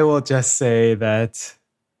 I will just say that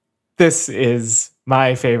this is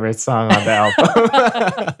my favorite song on the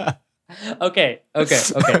album. Okay.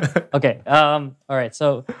 All right.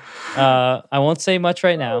 So I won't say much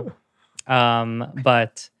right now,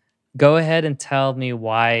 but go ahead and tell me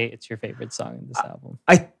why it's your favorite song in this album.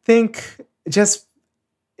 I think just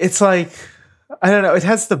it's like I don't know. It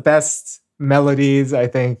has the best melodies. I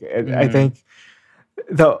think. I think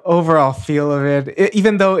the overall feel of it,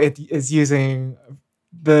 even though it is using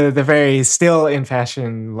the very still in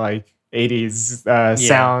fashion like 80s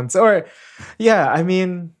sounds, or I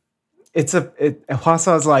mean.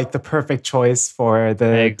 Hwasa is like the perfect choice for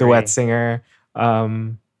the duet singer. I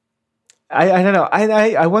don't know.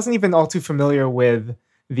 I wasn't even all too familiar with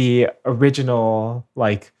the original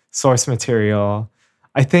like source material.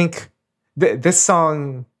 I think this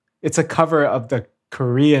song, it's a cover of the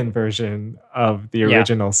Korean version of the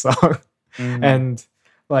original song. And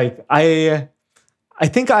like I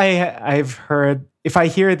think I've heard, if I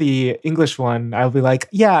hear the English one, I'll be like,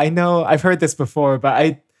 yeah, I know I've heard this before,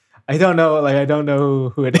 but I don't know, like I don't know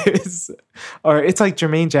who it is, or it's like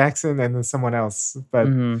Jermaine Jackson and then someone else. But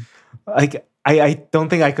like I don't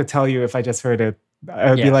think I could tell you if I just heard it.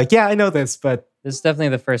 I would be like, yeah, I know this, but this is definitely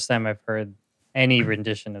the first time I've heard any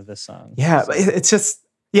rendition of this song. Yeah, so. It's just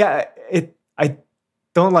I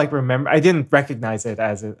don't like remember. I didn't recognize it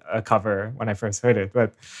as a cover when I first heard it,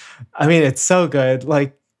 but I mean it's so good.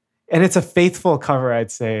 Like, and it's a faithful cover,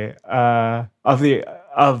 I'd say,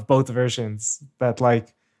 of both versions. But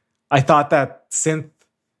like. I thought that synth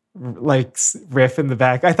like riff in the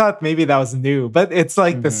back, I thought maybe that was new, but it's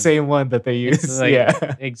like the same one that they use. Like,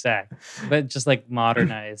 exact, but just like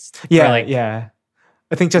modernized. I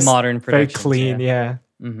think just modern very productions, clean.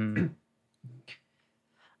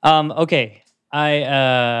 Okay.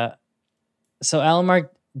 So Alamark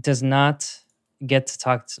does not get to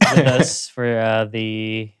talk with us for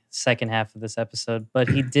the second half of this episode, but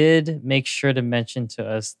he did make sure to mention to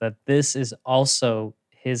us that this is also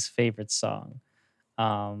his favorite song,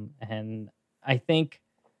 and I think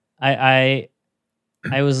I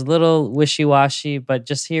was a little wishy-washy, but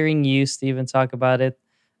just hearing you, Steven, talk about it,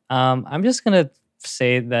 I'm just gonna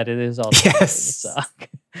say that it is also his favorite song.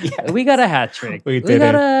 Yes. We got a hat trick. We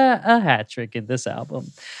got a hat trick in this album.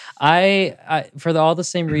 I for all the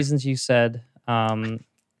same reasons you said,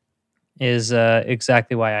 is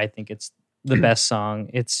exactly why I think it's the best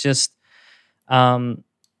song. It's just I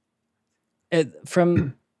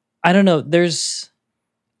don't know.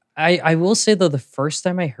 I will say though, the first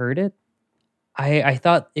time I heard it, I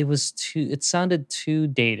thought it sounded too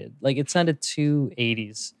dated. Like it sounded too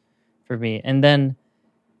 80s for me. And then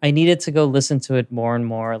I needed to go listen to it more and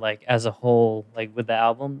more, like as a whole, like with the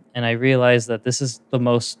album. And I realized that this is the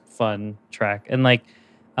most fun track. And like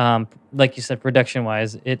you said, production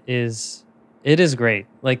wise, it is great.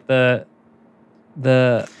 Like the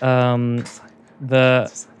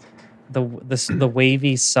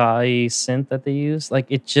wavy sigh synth that they use, like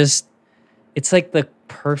it's like the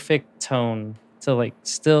perfect tone to like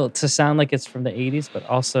still to sound like it's from the 80s, but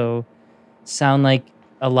also sound like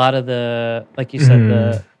a lot of the, like you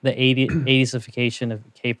said, the 80sification of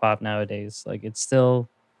K-pop nowadays. Like it still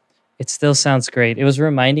sounds great. It was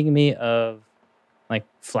reminding me of like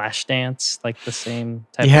Flashdance, like the same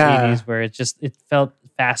type of 80s where it felt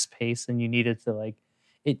fast paced and you needed to like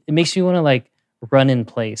it makes me want to like run in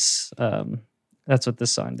place. That's what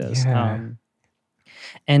this song does. I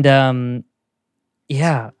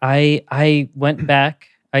went back.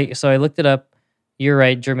 So I looked it up. You're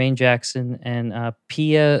right. Jermaine Jackson and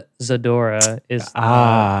Pia Zadora is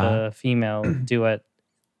the female duetter.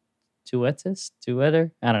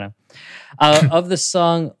 I don't know. Of the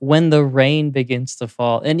song "When the Rain Begins to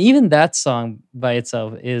Fall," and even that song by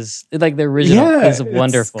itself is like the original is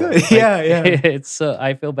wonderful. Like, it's so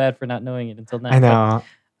I feel bad for not knowing it until now. I know.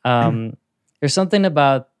 But, there's something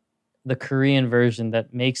about the Korean version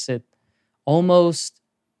that makes it almost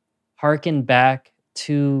harken back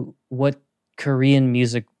to what Korean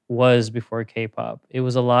music was before K-pop. It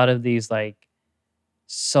was a lot of these like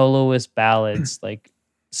soloist ballads, like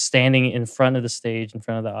standing in front of the stage, in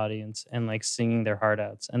front of the audience, and like singing their heart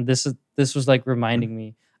outs. And this was like reminding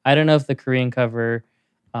me. I don't know if the Korean cover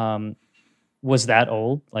was that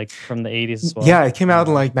old, like from the 80s as well. Yeah, it came out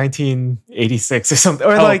in like 1986 or something.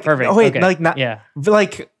 Or perfect. Oh wait, okay.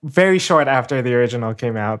 like very short after the original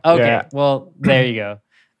came out. Okay, yeah. well there you go.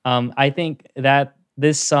 I think that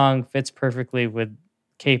this song fits perfectly with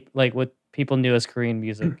like what people knew as Korean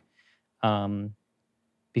music um,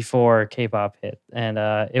 before K-pop hit, and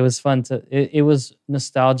it was fun to. It was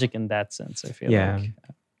nostalgic in that sense. I feel Yeah. like.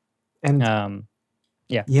 And Um,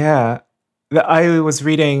 yeah, I was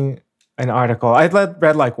reading an article.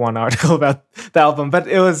 Read like one article about the album, but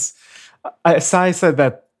it was Psy said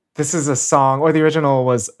that this is a song, or the original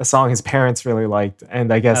was a song his parents really liked,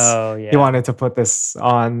 and I guess oh he yeah. wanted to put this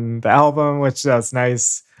on the album, which was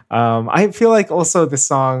nice. I feel like also this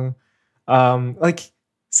song, like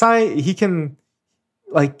Psy, he can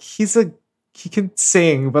like he can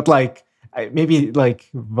sing, but like maybe like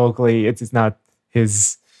vocally, it's not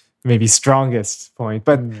his maybe strongest point.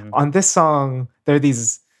 But Mm. on this song, there are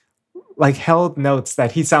these like held notes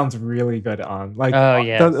that he sounds really good on. Like Oh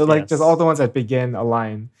yes. like just yes. all the ones that begin a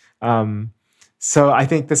line. So I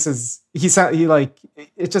think this is he like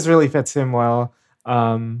it just really fits him well.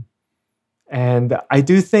 And I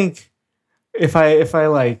do think if I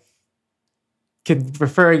like can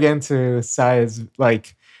refer again to Psy's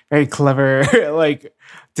like very clever like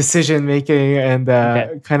decision making and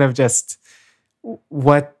Okay. kind of just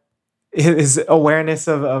what his awareness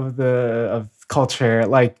of culture,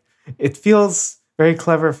 like it feels very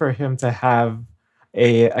clever for him to have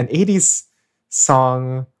an 80s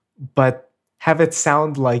song but have it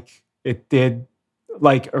sound like it did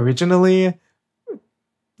like originally,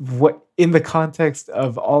 what in the context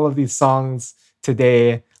of all of these songs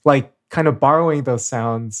today, like kind of borrowing those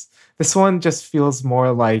sounds. This one just feels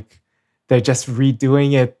more like they're just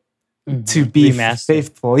redoing it to Mhm. be Remastered.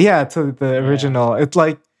 faithful, to the original. It's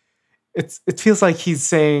like it feels like he's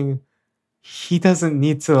saying he doesn't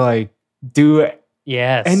need to like do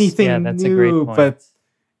Yes. anything yeah, that's new, a great point. but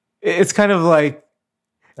it's kind of like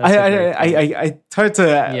That's a great point. I hard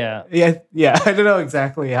to Yeah. I don't know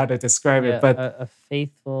exactly how to describe Yeah, it, but a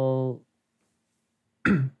faithful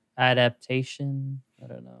adaptation. I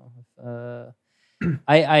don't know.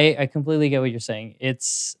 I completely get what you're saying.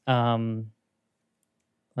 It's like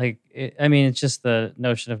I mean, it's just the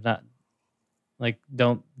notion of not like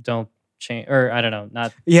don't change, or I don't know,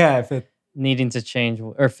 not if it needing to change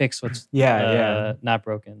or fix what's not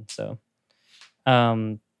broken. So,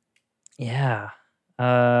 yeah.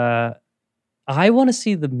 I want to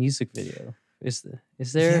see the music video. Is there?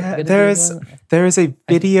 Yeah, gonna be there's one? there is a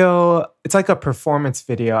video. It's like a performance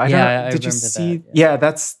video. I don't Yeah, know. I Did you remember see? that, Yeah,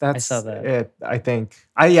 that's saw that. it. I think.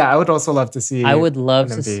 I would also love to see. I would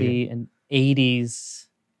love an to MV. see an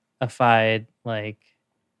 80s-ified, like,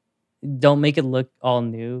 don't make it look all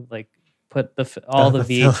new, like put all the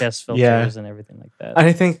the fil- VHS filters yeah. and everything like that. And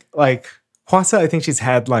I think like Hwasa, I think she's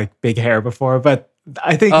had like big hair before, but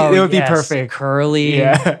I think it would be yes, perfect. curly.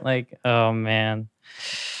 Yeah. Like, oh man.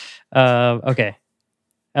 Okay.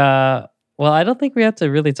 Well, I don't think we have to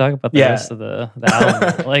really talk about the Yeah. rest of the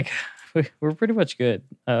album. Like, we're pretty much good.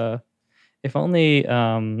 If only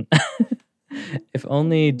if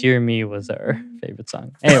only Dear Me was our favorite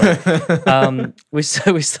song. Anyway, we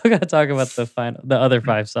still got to talk about the other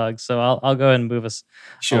 5 songs. So I'll go ahead and move us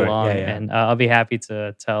Sure. along, Yeah. and I'll be happy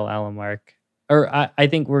to tell Alan Mark, or I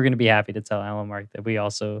think we're going to be happy to tell Alan Mark that we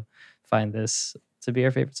also find this to be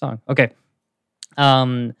our favorite song. Okay.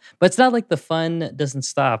 But it's not like the fun doesn't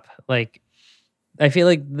stop. Like, I feel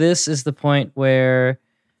like this is the point where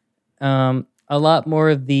a lot more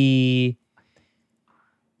of the,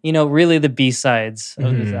 really the B-sides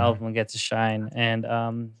of this Mhm. album get to shine. And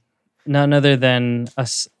none other than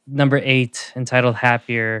number 8, entitled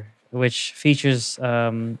Happier, which features,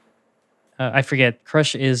 I forget,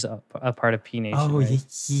 Crush is a part of P Nation. Oh, right?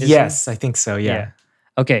 yes, I think so. Yeah.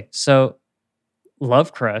 Okay, so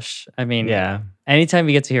love Crush. I mean, Yeah. anytime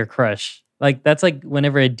you get to hear Crush, like that's like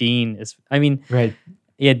whenever a Dean is. I mean, Right.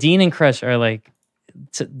 yeah, Dean and Crush are like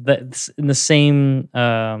that's in the same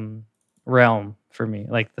realm for me.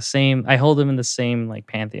 Like the same. I hold them in the same like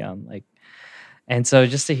pantheon. Like, and so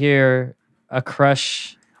just to hear a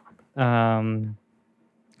Crush,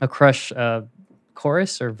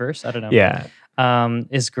 chorus or verse, I don't know. Yeah.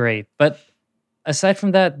 Is great. But aside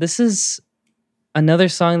from that, this is another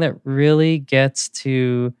song that really gets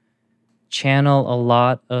to channel a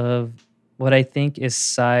lot of what I think is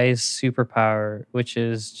Psy's superpower, which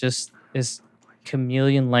is just his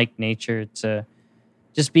chameleon-like nature to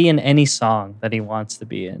just be in any song that he wants to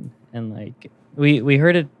be in. And like we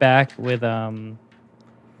heard it back with I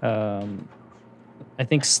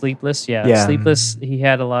think Sleepless. Yeah. Sleepless, he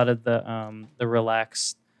had a lot of the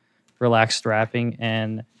relaxed rapping,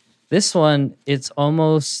 and this one it's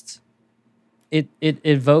almost it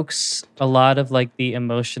evokes a lot of like the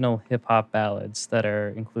emotional hip hop ballads that are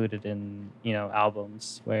included in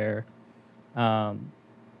albums where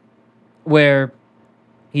where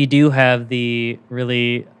you do have the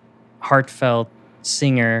really heartfelt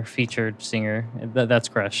singer, featured singer. That's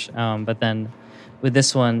Crush. But then with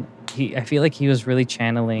this one, I feel like he was really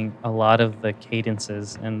channeling a lot of the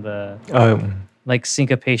cadences and the like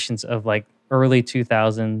syncopations of like early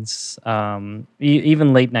 2000s,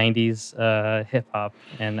 even late 90s hip hop,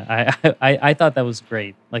 and I thought that was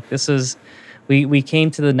great. Like this is we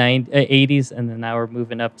came to the 80s, and then now we're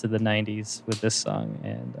moving up to the 90s with this song,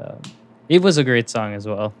 and it was a great song as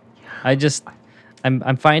well.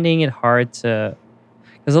 I'm finding it hard to,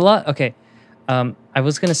 because a lot. Okay, I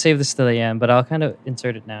was gonna save this till the end, but I'll kind of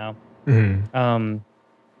insert it now.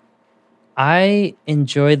 I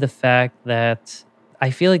enjoy the fact that I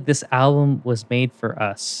feel like this album was made for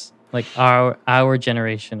us, like our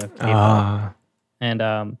generation of K-pop,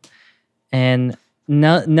 and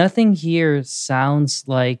nothing here sounds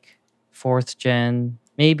like fourth gen.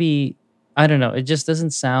 Maybe I don't know. It just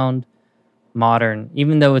doesn't sound modern,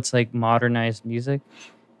 even though it's like modernized music.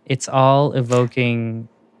 It's all evoking.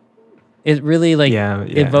 It really like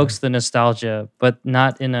evokes the nostalgia, but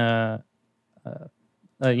not in a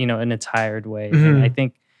in a tired way. And I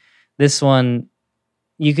think this one,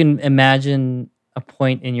 you can imagine a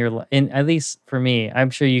point in your in at least for me,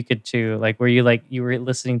 I'm sure you could too, like where you were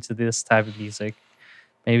listening to this type of music,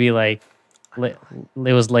 maybe like it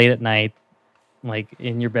was late at night, like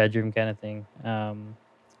in your bedroom kind of thing.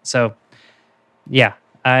 So yeah,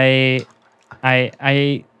 I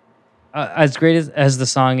as great as the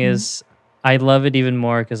song is, I love it even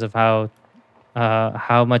more because of how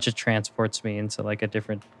much it transports me into like a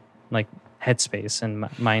different like headspace and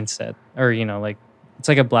mindset, or like it's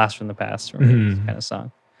like a blast from the past for me kind of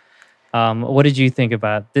song. What did you think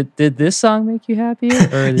about? Did this song make you happier,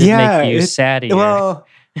 or did it make you sadder? Well,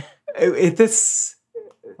 it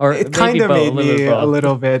kind of made me a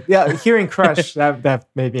little bit. Yeah, hearing Crush that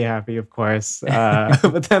made me happy, of course.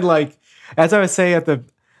 But then, like as I was saying at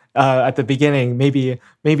the beginning, maybe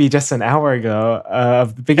just an hour ago,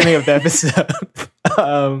 of the beginning of the episode,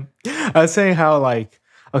 I was saying how like,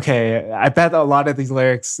 okay, I bet a lot of these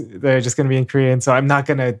lyrics they're just gonna be in Korean, so they're not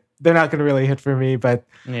gonna really hit for me. But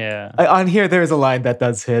yeah, on here there's a line that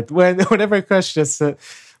does hit. Whenever Crush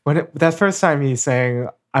that first time he's saying,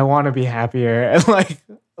 "I want to be happier,"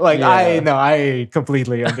 and I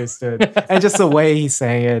completely understood, and just the way he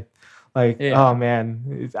sang it, like oh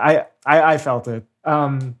man, I felt it.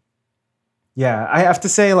 Yeah, I have to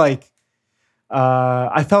say, like,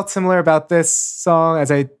 I felt similar about this song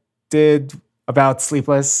as I did about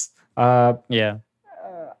Sleepless. I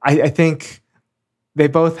think they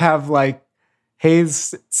both have like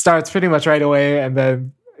Haze starts pretty much right away, and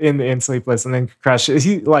then in Sleepless, and then Crush.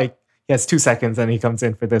 He has 2 seconds, and he comes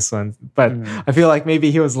in for this one. But I feel like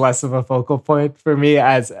maybe he was less of a focal point for me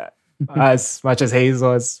as much as Haze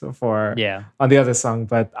was for on the other song.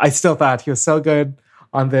 But I still thought he was so good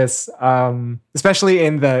on this, especially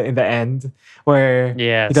in the end where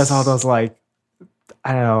he does all those like,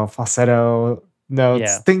 I don't know, falsetto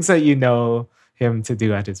notes, things that him to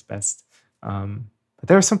do at his best. But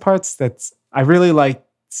there were some parts that I really liked.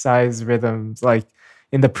 Psy's rhythms, like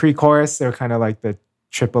in the pre-chorus, they were kind of like the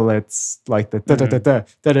triplets, like the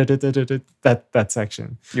that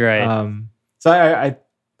section. You're right. So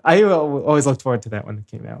I always looked forward to that when it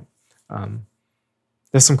came out.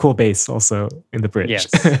 There's some cool bass also in the bridge. Yes.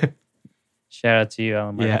 Shout out to you,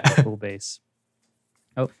 Alan Martin, for cool bass.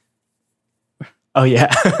 Oh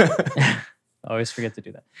yeah. Always forget to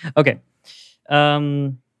do that. Okay.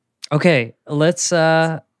 Okay. Let's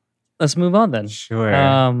move on then.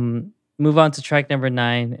 Sure. Move on to track number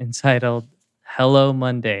 9, entitled "Hello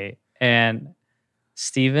Monday." And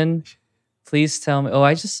Steven, please tell me. Oh,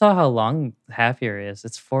 I just saw how long "Happier" is.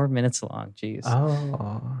 It's 4 minutes long. Jeez.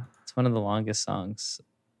 Oh. It's one of the longest songs.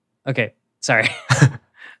 Okay, sorry. I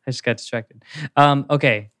just got distracted.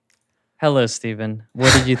 Okay. Hello, Steven.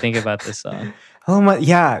 What did you think about this song?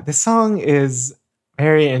 This song is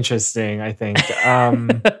very interesting, I think.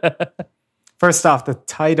 First off, the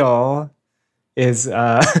title is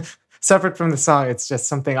separate from the song. It's just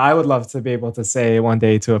something I would love to be able to say one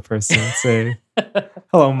day to a person. Say,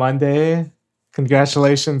 "Hello, Monday.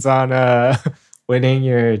 Congratulations on winning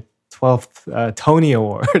your 12th Tony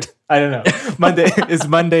Award." I don't know. Is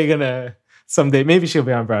Monday gonna someday? Maybe she'll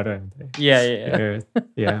be on Broadway one day.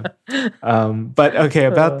 Yeah. But okay,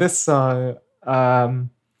 about this song,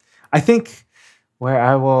 I think where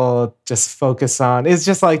I will just focus on is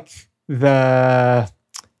just like I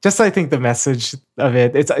think the message of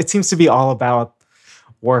it. It seems to be all about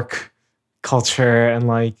work culture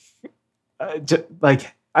and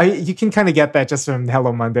you can kind of get that just from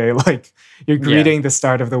 "Hello Monday." Like you're greeting the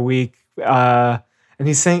start of the week, and and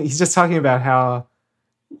he's just talking about how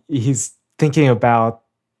he's thinking about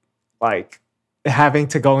like having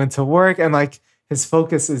to go into work, and like his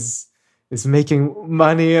focus is making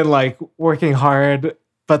money and like working hard.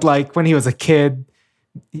 But like when he was a kid,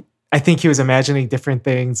 I think he was imagining different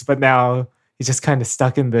things, but now he's just kind of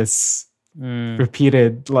stuck in this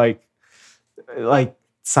repeated like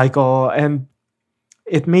cycle. And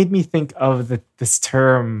it made me think of this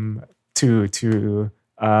term to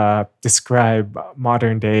describe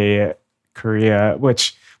modern day Korea,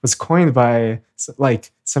 which was coined by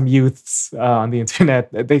like some youths on the internet.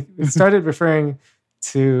 They started referring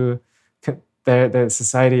to their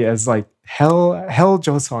society as like hell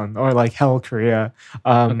Joseon, or like hell Korea.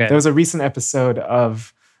 Okay. There was a recent episode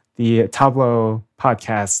of the Tableau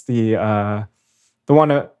podcast, the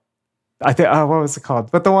one I think what was it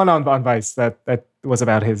called? But the one on Vice that was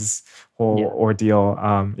about his whole ordeal.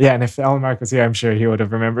 And if Alan Mark was here, I'm sure he would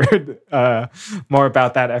have remembered more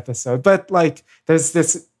about that episode. But like, there's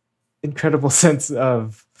this incredible sense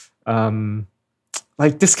of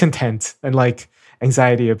like discontent and like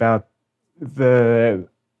anxiety about the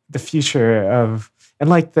future of, and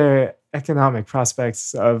like the economic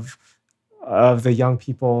prospects of the young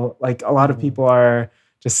people. Like a lot of people are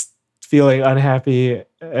just feeling unhappy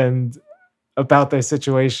and about their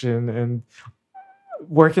situation and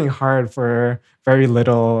working hard for very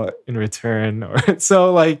little in return. Or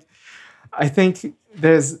so like, I think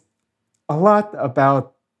there's a lot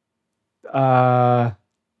about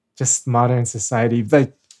just modern society.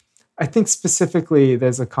 Like, I think specifically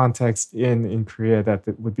there's a context in Korea that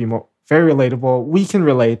would be very relatable. We can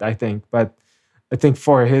relate, I think, but I think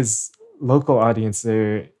for his local audience,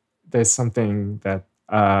 there's something that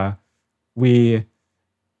we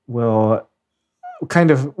will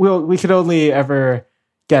we could only ever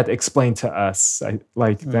get explained to us.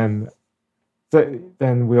 Then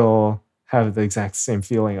we'll have the exact same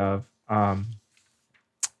feeling of I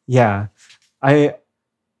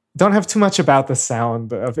don't have too much about the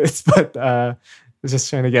sound of it, but I was just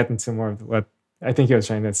trying to get into more of what I think he was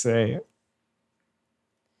trying to say.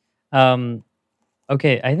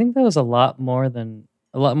 Okay, I think that was a lot more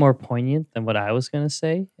poignant than what I was gonna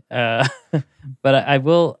say. But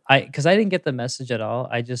because I didn't get the message at all.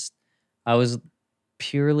 I was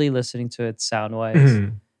purely listening to it sound wise,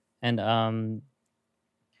 and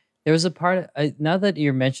there was a part. Now that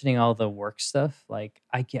you're mentioning all the work stuff, like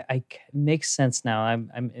makes sense now.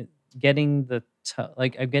 I'm getting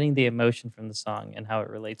I'm getting the emotion from the song and how it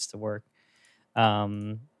relates to work.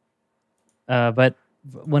 But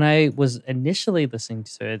when I was initially listening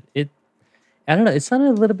to it, I don't know, it sounded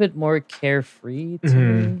a little bit more carefree to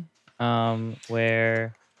me.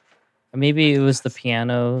 Where maybe it was the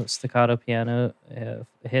staccato piano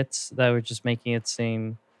hits that were just making it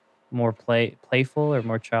seem more playful or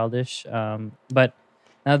more childish. But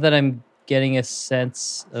now that I'm getting a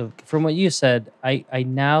sense of, from what you said, I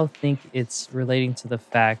now think it's relating to the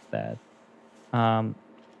fact that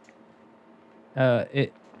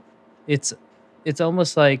it's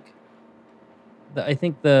almost like I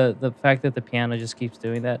think the fact that the piano just keeps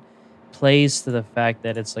doing that plays to the fact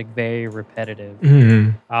that it's like very repetitive,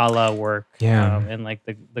 a la work, and like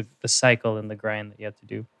the cycle and the grind that you have to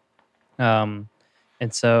do. And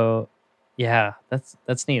so, yeah,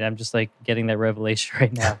 that's neat. I'm just like getting that revelation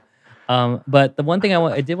right now. But the one thing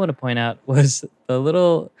I did want to point out was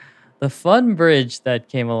the fun bridge that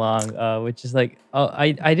came along, which is like,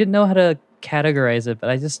 I didn't know how to categorize it, but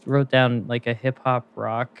I just wrote down like a hip hop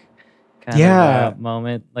rock kind of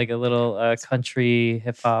moment, like a little country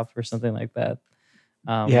hip hop or something like that.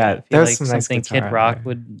 I feel there's like some nice something guitar Kid Rock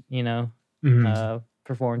there. would,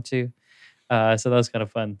 perform to. So that was kind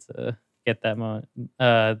of fun to get that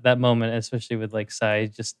moment, especially with like Psy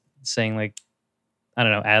just saying like, I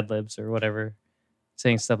don't know, ad libs or whatever,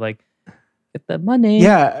 saying stuff like, "Get that money,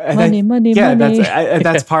 money."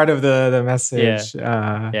 That's part of the message.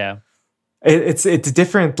 Yeah. It's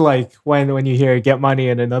different like when you hear "Get Money"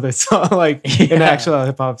 in another song, like in an actual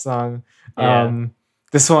hip hop song.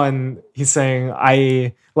 This one he's saying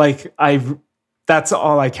that's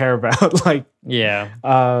all I care about. Like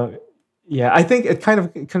I think it kind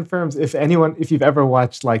of confirms if you've ever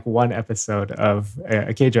watched like one episode of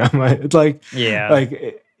a K-drama, it's like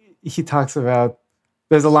he talks about,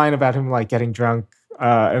 there's a line about him like getting drunk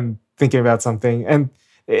and thinking about something, and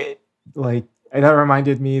that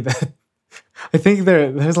reminded me that I think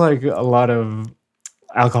there's like a lot of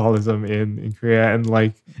alcoholism in Korea, and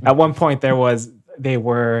like at one point they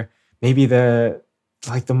were maybe they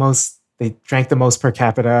drank the most per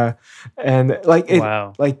capita, and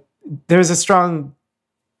there's a strong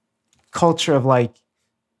culture of like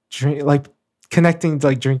connecting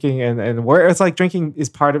like drinking and work. It's like drinking is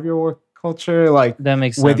part of your work culture, like That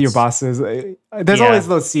makes sense. with your bosses. There's Yeah. always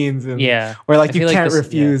those scenes Yeah. where like I you feel like can't this-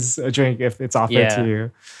 refuse a drink if it's offered Yeah. to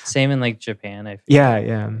you. Same in like Japan, I feel.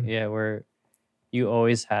 Yeah. Yeah, where you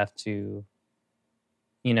always have to,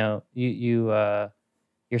 you're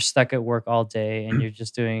stuck at work all day and you're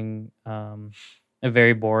just doing a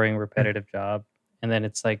very boring, repetitive job, and then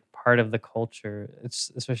it's like part of the culture.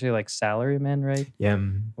 It's especially like salarymen, right? Yeah.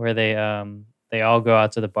 Where they all go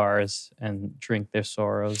out to the bars and drink their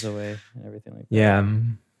sorrows away and everything like that.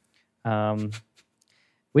 Yeah.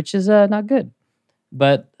 Which is not good,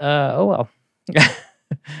 but oh well.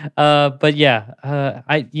 But yeah,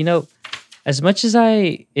 as much as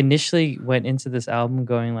I initially went into this album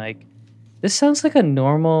going like, this sounds like a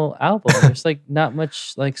normal album. There's like not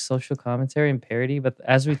much like social commentary and parody, but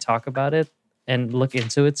as we talk about it and look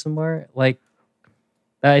into it some more, like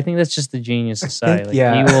I think that's just the genius of Psy. think, Like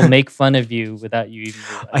yeah. he will make fun of you without you even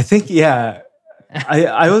realizing. I think, yeah.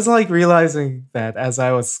 I was like realizing that as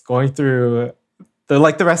I was going through the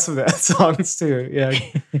rest of the songs too. Yeah.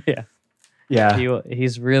 Yeah. Yeah.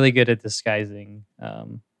 He's really good at disguising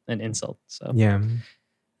an insult. So Yeah.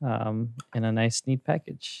 in a nice, neat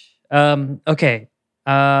package. Okay.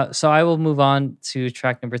 So I will move on to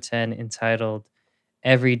track number 10 entitled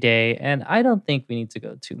Every Day. And I don't think we need to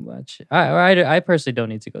go too much. I personally don't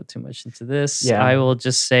need to go too much into this. Yeah. I will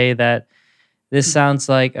just say that this sounds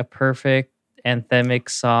like a perfect anthemic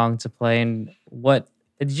song to play. And what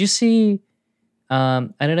did you see? I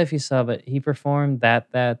don't know if you saw, but he performed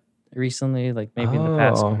that recently, like maybe in the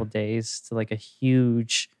past Oh. couple days, to like a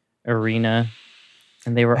huge arena,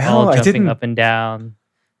 and they were Oh, all I jumping didn't- up and down.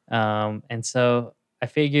 And so I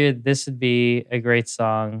figured this would be a great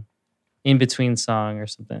song, in between song or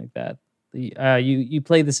something like that. You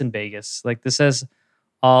play this in Vegas, like this has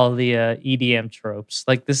all the EDM tropes.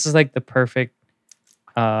 Like this is like the perfect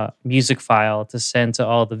music file to send to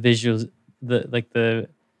all the visuals, the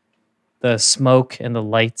smoke and the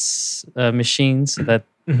lights machines so that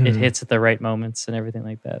it Mhm. hits at the right moments and everything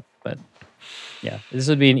like that. But yeah, this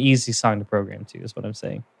would be an easy song to program to, is what I'm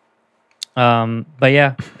saying. But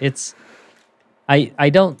yeah, it's I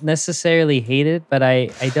don't necessarily hate it, but I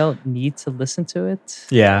don't need to listen to it.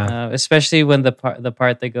 Yeah. Especially when the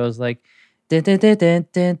part that goes like dun, dun, dun, dun,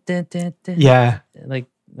 dun, dun, dun, dun, Yeah. like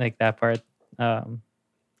that part.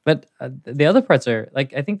 But the other parts are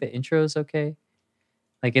like, I think the intro is okay.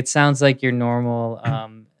 Like it sounds like your normal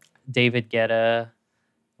David Guetta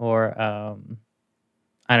or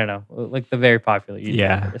I don't know, like the very popular EDM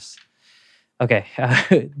Yeah. artists. Okay,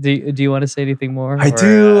 do you want to say anything more? I or,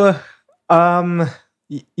 do.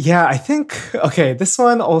 Yeah, I think okay. This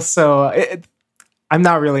one also. I'm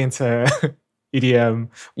not really into EDM,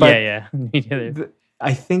 but yeah, me neither,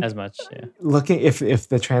 I think as much. Yeah, looking if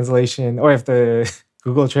the translation or if the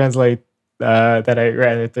Google Translate that I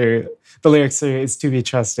read through the lyrics is to be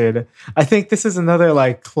trusted. I think this is another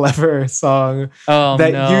like clever song oh,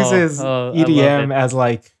 that no. uses Oh, I love EDM it. as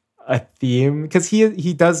like a theme because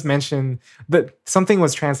he does mention that something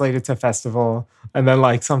was translated to festival and then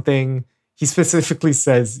like something he specifically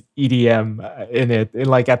says EDM in it and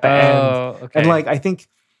like at the end Oh, okay. and like I think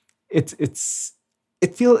it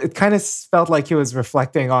kind of felt like he was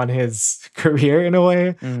reflecting on his career in a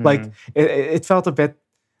way like Mhm. it felt a bit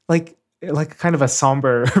like kind of a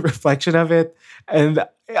somber reflection of it and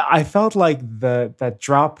I felt like that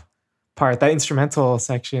drop part that instrumental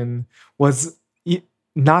section was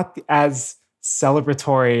not as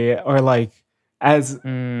celebratory or like as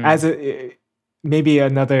Mm, maybe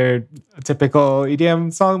another typical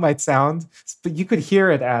EDM song might sound but you could hear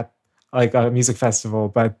it at like a music festival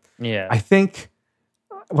but yeah. I think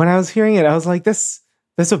when I was hearing it I was like there's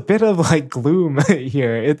a bit of like gloom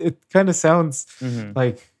here it kind of sounds Mhm.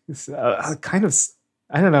 like kind of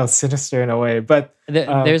I don't know sinister in a way but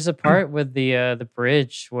There's a part with the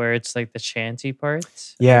bridge where it's like the chanty part.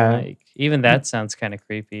 Yeah. Like even that sounds kind of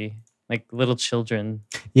creepy. Like little children.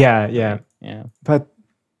 yeah Yeah. but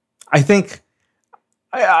I think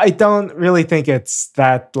I don't really think it's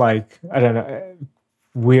that like I don't know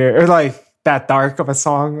weird or like that dark of a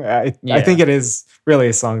song I Yeah. think it is really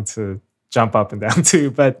a song to jump up and down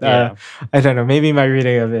to but Yeah. I don't know maybe my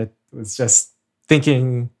reading of it was just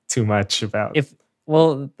thinking too much about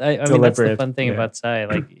Well, I mean that's the Deliberate, fun thing yeah. about Psy.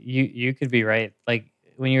 Like you could be right. Like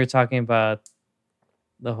when you were talking about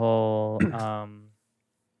the whole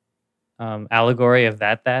allegory of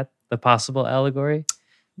that the possible allegory,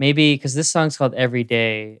 maybe because this song's called Every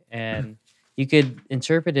Day, and you could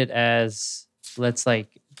interpret it as let's like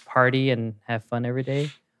party and have fun every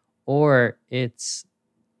day, or it's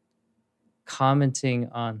commenting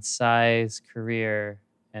on Psy's career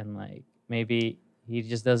and like maybe he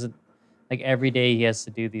just doesn't like every day he has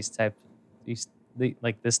to do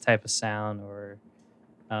like this type of sound or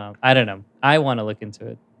I don't know. I want to look into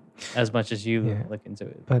it as much as you Yeah. look into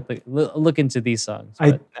it. But- Look into these songs.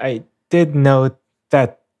 I But I did note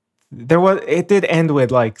that it did end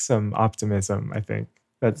with like some optimism. I think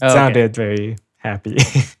that Oh, okay. sounded very happy.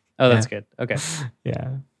 oh, that's yeah. good. Okay.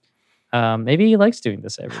 Yeah, Maybe he likes doing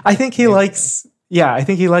this every day. I think he Maybe. likes. Yeah, I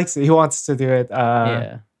think he likes it. He wants to do it.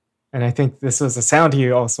 Yeah. And I think this was a sound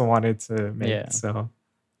he also wanted to make. Yeah. So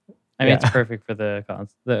I mean, Yeah. it's perfect for the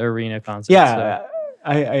arena concert. yeah, So,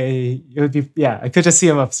 it would be. Yeah, I could just see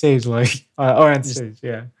him upstage, like or on Just- stage.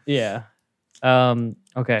 Yeah, yeah.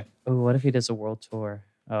 Okay. Oh, what if he does a world tour?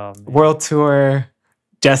 Man. world tour,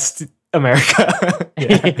 just America.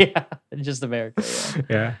 yeah, yeah. Just America.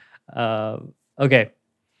 Yeah. yeah. Okay.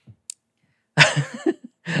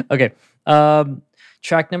 Okay.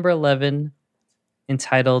 Track number 11,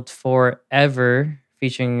 entitled "Forever,"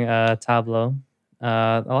 featuring Tableau.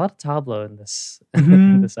 A lot of Tableau in this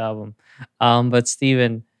Mhm. this album. But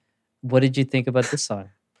Steven, what did you think about this song?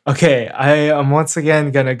 Okay, I am once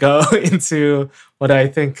again gonna go into what I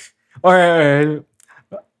think or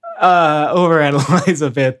overanalyze a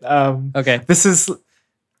bit. Okay. This is,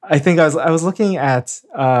 I think I was looking at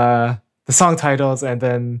the song titles, and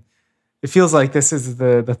then it feels like this is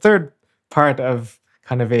the third part of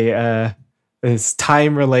kind of a this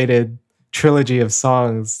time related trilogy of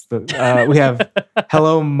songs. That we have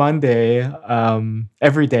Hello Monday,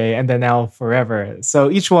 Every Day, and then now Forever. So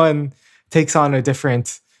each one takes on a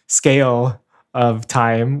different scale of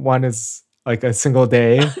time. One is like a single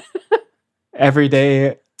day. Every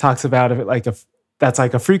Day talks about it like that's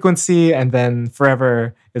like a frequency, and then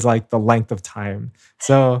Forever is like the length of time.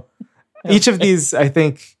 So each of these, I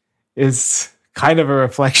think, is kind of a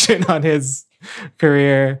reflection on his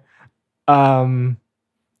career.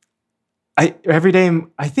 Every Day,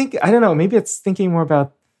 I think, I don't know, maybe it's thinking more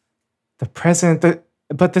about the present,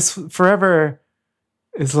 but this Forever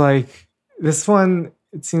is like, this one,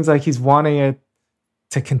 it seems like he's wanting it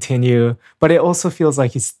to continue, but it also feels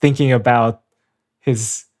like he's thinking about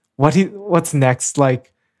what's next.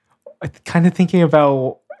 Like, kind of thinking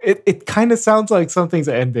about it. It kind of sounds like something's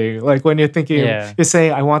ending. Like when you're thinking, Yeah. you're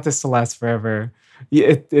saying, "I want this to last forever."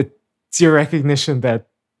 It's your recognition that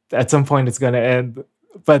at some point it's going to end,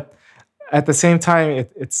 but at the same time,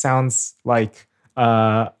 it sounds like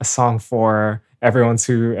a song for everyone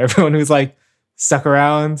who's like stuck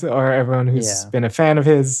around, or everyone who's Yeah. been a fan of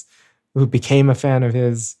his, who became a fan of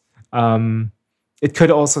his. It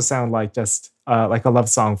could also sound like just like a love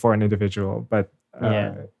song for an individual, but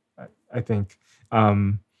Yeah. I think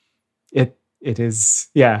it is.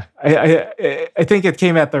 Yeah, I think it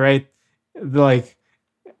came at the right, like,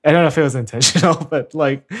 I don't know if it was intentional, but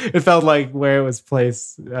like it felt like where it was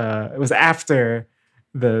placed. It was after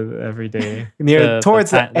the Every Day, near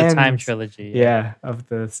towards the end. time trilogy. Yeah, of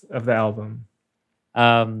the album.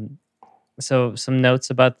 So some notes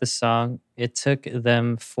about this song. It took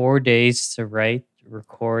them 4 days to write,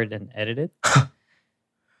 record, and edit it.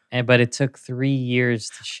 But it took 3 years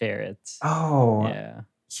to share it. Oh, Yeah.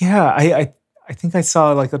 yeah. I think I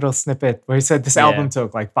saw like a little snippet where he said this Yeah. album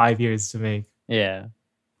took like 5 years to make. Yeah.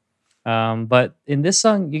 But in this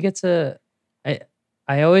song, you get to. I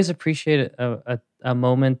always appreciate a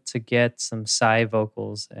moment to get some Psy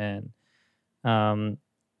vocals, and I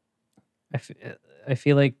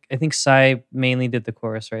feel like I think Psy mainly did the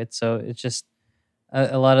chorus, right? So it's just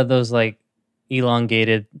a lot of those like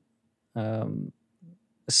elongated, those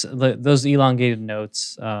elongated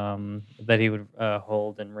notes that he would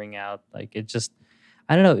hold and ring out. Like it just,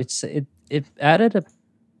 I don't know. It added a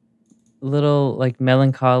little like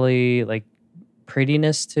melancholy, like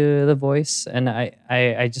prettiness to the voice, and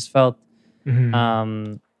I just felt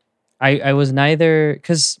Mhm. I was neither,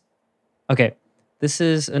 because okay, this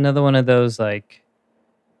is another one of those like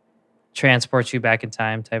transports you back in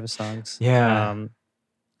time type of songs. Yeah.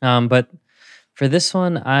 But for this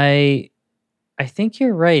one, I think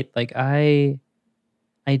you're right. Like I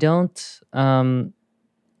don't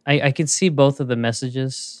I can see both of the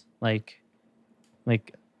messages, like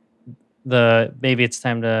the maybe it's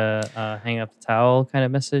time to hang up the towel kind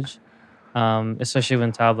of message. Especially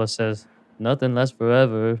when Tabla says nothing lasts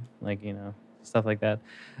forever, like, you know, stuff like that.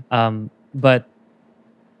 But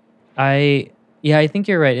I think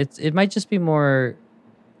you're right. It might just be more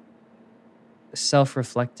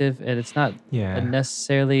self-reflective, and it's not Yeah.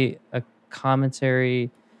 necessarily a commentary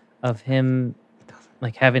of him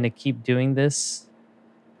like having to keep doing this,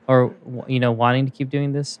 or you know, wanting to keep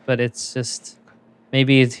doing this, but it's just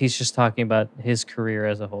maybe he's just talking about his career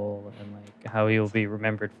as a whole, and like how he will be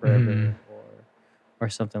remembered forever, Mhm. or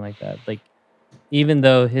something like that. Like even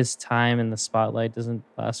though his time in the spotlight doesn't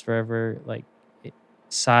last forever, like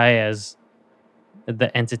Psy as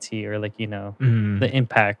the entity or like the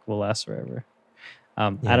impact will last forever. I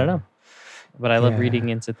don't Yeah. know, but I love Yeah. reading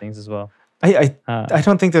into things as well. I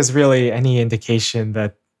don't think there's really any indication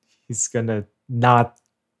that he's gonna not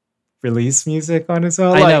release music on his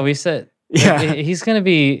own. I know Like, we said yeah. he's gonna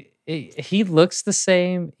be. He looks the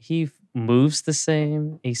same. He moves the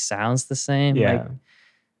same. He sounds the same. Yeah.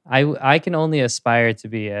 Like I can only aspire to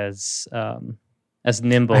be as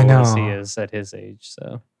nimble I as he know. is at his age.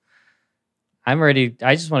 So I'm ready.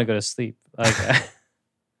 I just want to go to sleep. Like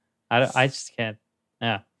I just can't.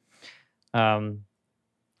 Yeah.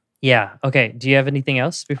 Yeah. Okay. Do you have anything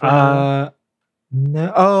else before? we move on?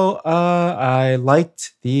 No. Oh, I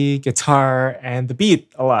liked the guitar and the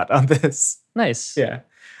beat a lot on this. Nice. Yeah.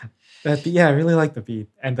 I really like the beat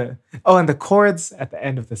and the chords at the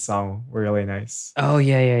end of the song were really nice. Oh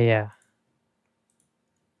yeah.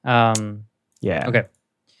 Yeah. Okay.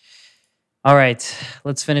 All right.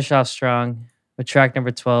 Let's finish off strong with track number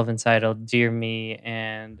 12 entitled "Dear Me,"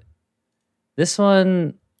 and this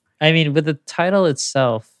one, I mean, with the title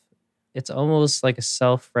itself, it's almost like a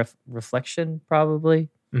self-reflection, probably.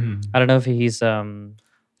 Mhm. I don't know if he's hold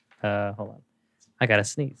on. I gotta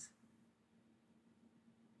sneeze.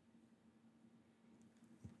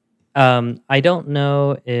 I don't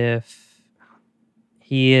know if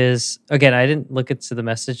he is, again, I didn't look into the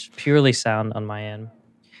message, purely sound on my end.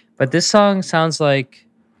 But this song sounds like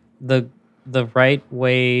the right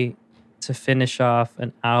way to finish off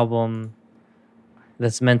an album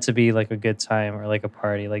that's meant to be like a good time or like a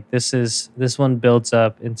party. Like this one builds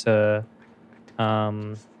up into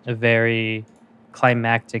a very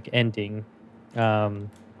climactic ending. And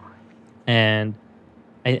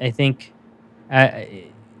I think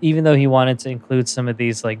even though he wanted to include some of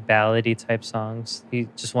these like ballady type songs, he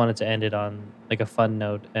just wanted to end it on like a fun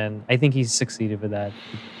note, and I think he succeeded with that.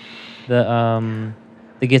 The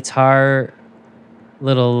guitar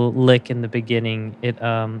little lick in the beginning,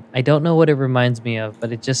 I don't know what it reminds me of,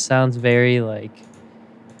 but it just sounds very like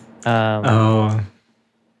Oh.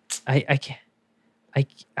 I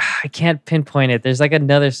can't pinpoint it. There's like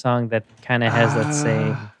another song that kind of has that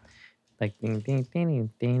same like ding ding ding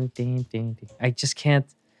ding ding ding ding.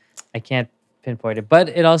 I can't pinpoint it, but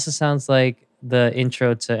it also sounds like the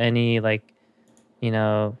intro to any like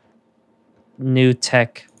new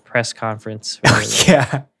tech press conference. Where, like,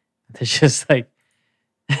 Yeah. it's just like,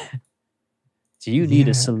 do you need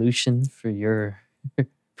Yeah. a solution for your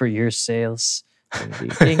sales?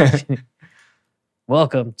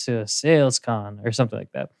 Welcome to SalesCon or something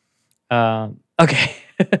like that. Okay.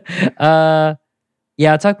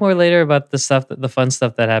 Yeah, I'll talk more later about the fun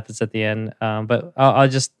stuff that happens at the end. But I'll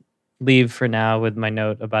just leave for now with my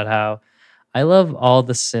note about how I love all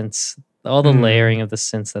the synths, all the layering of the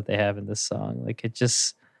synths that they have in this song. Like it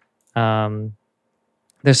just,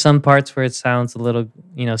 there's some parts where it sounds a little,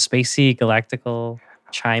 spacey, galactical,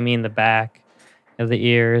 chimey in the back of the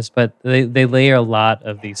ears, but they layer a lot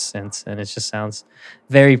of these synths, and it just sounds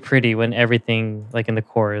very pretty when everything, like in the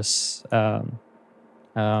chorus. Yeah.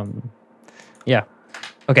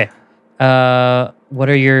 Okay. What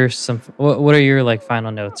are your like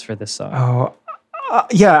final notes for this song? Oh,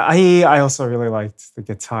 yeah. I also really liked the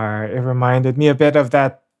guitar. It reminded me a bit of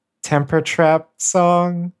that Temper Trap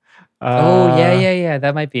song. Yeah.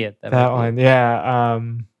 That might be it. That one, yeah.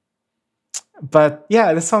 But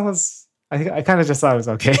yeah, this song was. I kind of just thought it was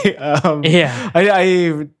okay. Yeah.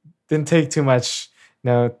 I didn't take too much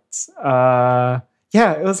notes. Yeah,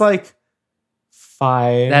 it was like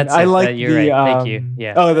fine. That's I it. like You're the. right. Thank you.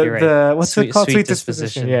 Yeah. Oh, you're right. the what's it called? Sweet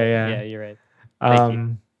disposition. Yeah. Yeah, you're right. Thank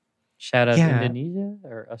you. Shout out yeah. Indonesia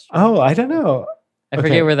or Australia? Oh, I don't know. I Okay.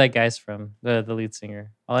 forget where that guy's from, the lead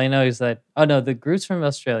singer. All I know is that, oh no, the group's from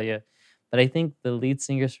Australia, but I think the lead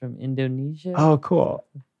singer's from Indonesia. Oh, cool.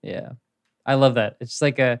 Yeah. I love that. It's just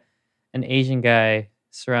like an Asian guy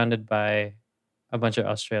surrounded by a bunch of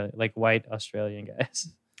white Australian guys.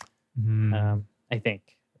 Mm. I think.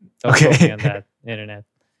 Don't quote Okay. me on that, internet.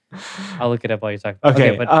 I'll look it up while you talk.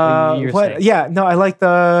 Okay. But you were saying. Yeah. No, I like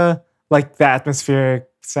the atmospheric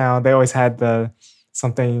sound. They always had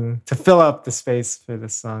something to fill up the space for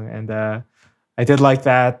this song, and I did like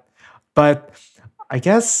that. But I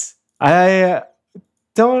guess I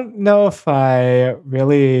don't know if I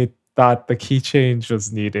really thought the key change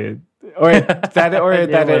was needed, or that It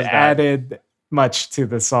it was bad. added much to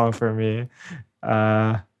the song for me.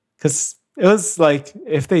 Because it was like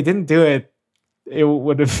if they didn't do it, it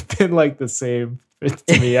would have been like the same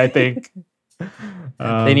to me. I think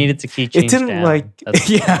They needed to key change it didn't down. like That's-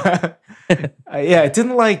 yeah it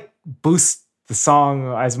didn't like boost the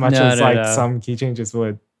song as much No, as no, like no. some key changes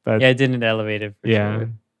would. But Yeah, it didn't elevate it for yeah. sure.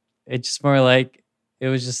 It's just more like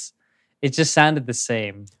it just sounded the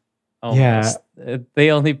same. Yeah. Almost. They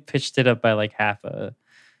only pitched it up by like half a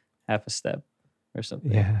step or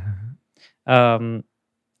something. Yeah. Um.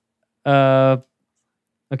 Uh.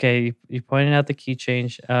 Okay. You pointed out the key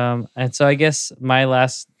change. And so I guess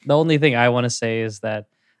the only thing I want to say is that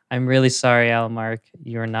I'm really sorry, Alan Mark,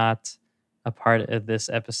 you're not a part of this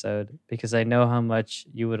episode because I know how much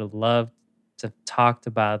you would have loved to talked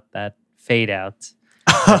about that fade out,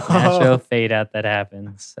 that natural fade out that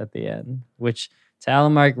happens at the end, which to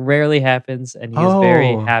Alan Mark rarely happens, and he is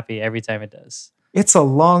very Oh. happy every time it does. It's a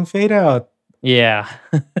long fade out. Yeah.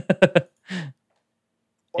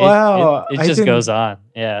 Wow. It I just didn't- goes on.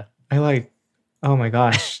 Yeah. I like, oh my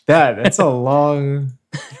gosh, that's a long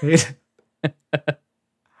fade.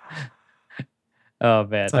 Oh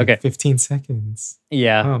man. It's like Okay. 15 seconds.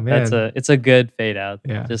 Yeah. Oh, man. It's a good fade out.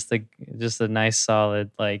 Yeah. Just a nice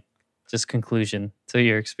solid like just conclusion to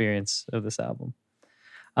your experience of this album.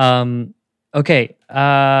 Okay.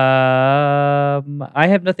 I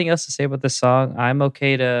have nothing else to say about this song. I'm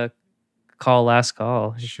okay to call last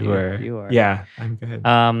call. if Sure. You are. Yeah, I'm good.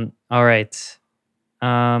 All right.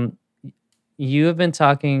 You have been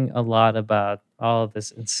talking a lot about all of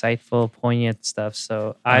this insightful, poignant stuff.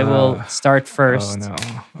 So I will start first. Oh,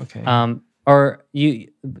 no. Okay. Or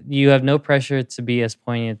you have no pressure to be as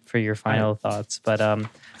poignant for your final thoughts, but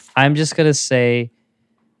I'm just gonna say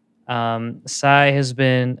Psy has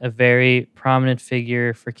been a very prominent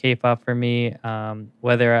figure for K-pop for me.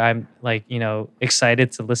 Whether I'm like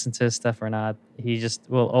excited to listen to his stuff or not, he just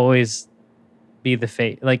will always be the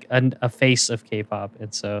face, like a face of K-pop,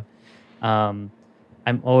 and so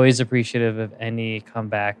I'm always appreciative of any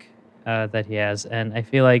comeback that he has, and I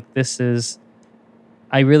feel like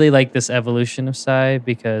I really like this evolution of Psy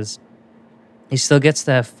because he still gets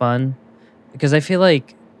to have fun. Because I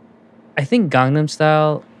think Gangnam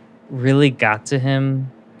Style really got to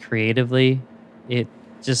him creatively. I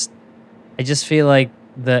just feel like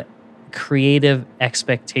the creative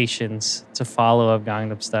expectations to follow of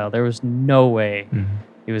Gangnam Style, there was no way Mhm.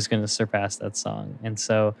 he was going to surpass that song. And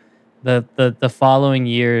so the following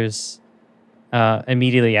years,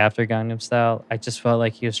 immediately after Gangnam Style, I just felt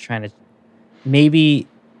like he was trying to, maybe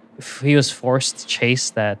he was forced to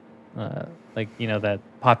chase that that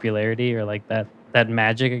popularity or like that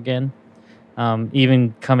magic again.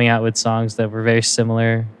 Even coming out with songs that were very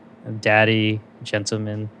similar, Daddy,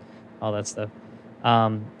 Gentleman, all that stuff.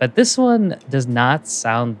 But this one does not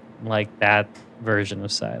sound like that version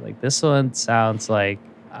of Psy. Like this one sounds like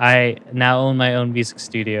I now own my own music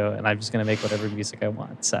studio and I'm just gonna make whatever music I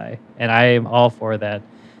want, Psy. And I am all for that.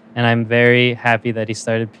 And I'm very happy that he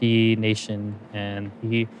started P Nation and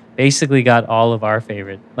he basically got all of our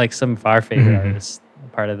favorite, like some of our favorite Mhm. artists,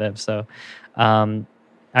 a part of them. So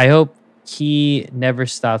I hope he never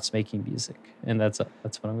stops making music. And that's what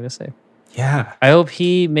I'm gonna say. Yeah. I hope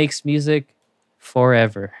he makes music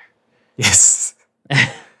forever. Yes.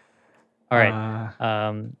 All right.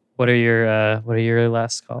 What are your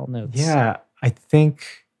last call notes? Yeah. I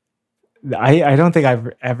think I don't think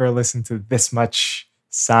I've ever listened to this much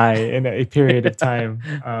Psy in a period of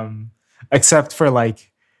time. Except for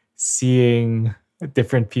like seeing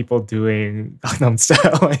different people doing Gangnam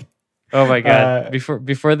Style. Like, Oh my god!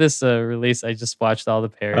 Before this release, I just watched all the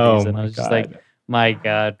parodies, and I was just like, "My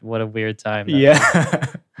god, what a weird time!" that was.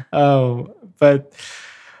 yeah. But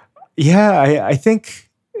yeah, I think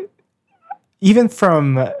even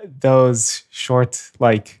from those short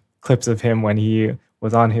like clips of him when he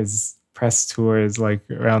was on his press tours like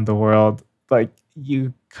around the world, like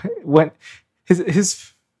when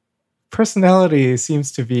his personality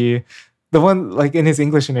seems to be the one, like in his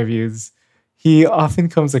English interviews, he often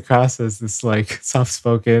comes across as this like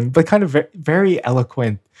soft-spoken but kind of very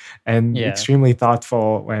eloquent and Yeah. extremely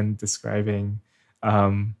thoughtful when describing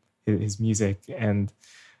his music and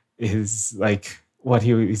his like what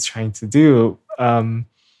he's trying to do. And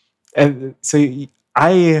so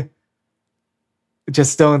I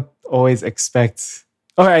just don't always expect,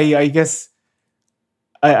 or I guess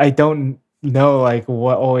I don't know like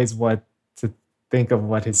what to think of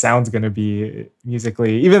what his sound's going to be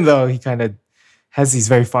musically, even though he kind of has these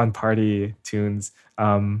very fun party tunes.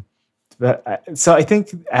 So I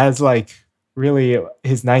think as like really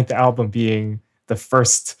his 9th album being the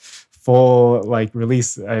first full like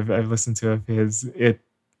release I've listened to of his, it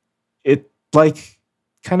like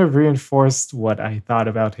kind of reinforced what I thought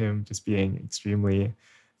about him just being extremely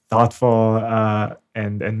thoughtful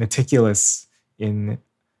and meticulous in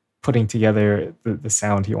putting together the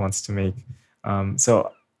sound he wants to make.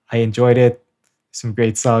 So I enjoyed it. Some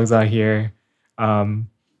great songs out here.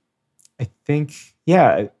 I think,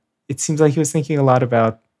 yeah, it seems like he was thinking a lot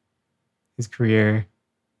about his career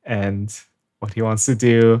and what he wants to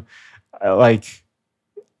do. Like,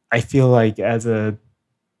 I feel like as the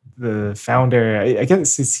founder, I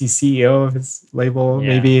guess he's CEO of his label.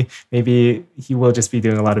 Yeah. Maybe he will just be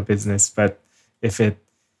doing a lot of business. But if it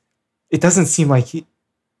doesn't seem like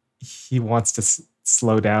he wants to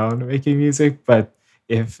slow down making music. But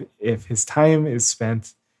if his time is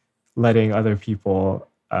spent letting other people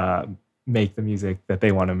make the music that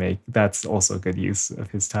they want to make, that's also good use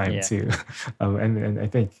of his time Yeah. too. And I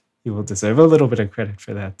think he will deserve a little bit of credit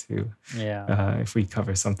for that too. Yeah. If we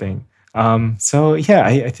cover something. So yeah,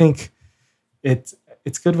 I think it's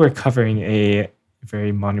good we're covering a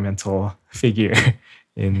very monumental figure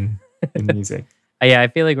in music. Yeah, I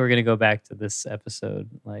feel like we're gonna go back to this episode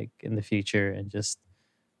like in the future and just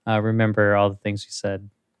remember all the things we said.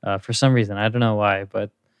 For some reason, I don't know why,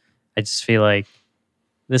 but I just feel like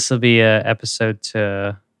this will be a episode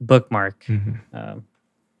to bookmark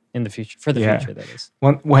in the future. For the Yeah. future, that is.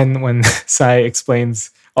 When Sai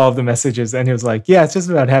explains all of the messages, and he was like, "Yeah, it's just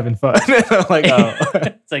about having fun." And I'm like, "Oh,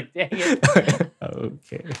 It's like, dang it.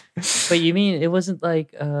 okay." But you mean it wasn't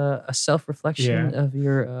like a self-reflection of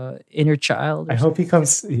your inner child? Or I hope he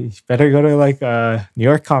comes. He better go to like New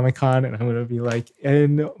York Comic Con, and I'm gonna be like,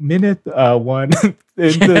 in minute 1,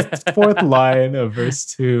 in the fourth line of verse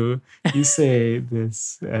 2, you say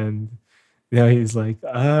this, and he's like,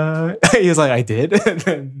 he's like, I did, and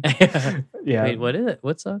then, something? yeah, Wait, what is it?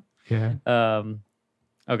 What song? yeah,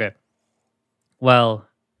 Okay. Well,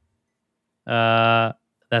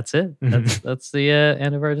 that's it. That's the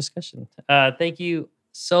end of our discussion. Thank you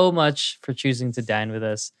so much for choosing to dine with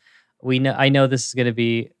us. I know this is going to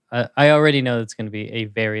be. I already know it's going to be a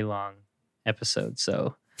very long episode.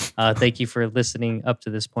 So, thank you for listening up to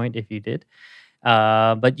this point. If you did,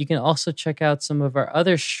 but you can also check out some of our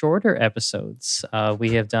other shorter episodes.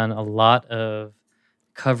 We have done a lot of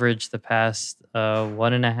coverage the past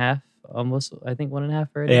 1.5, almost. I think 1.5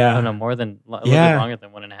 already. Yeah. Oh no, more than a little Yeah. bit longer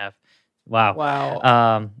than 1.5. Wow.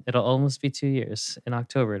 wow, It'll almost be 2 years. In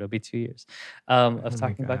October, it'll be 2 years of my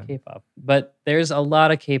talking about God. K-pop. But there's a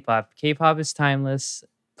lot of K-pop. K-pop is timeless.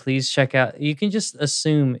 Please check out. You can just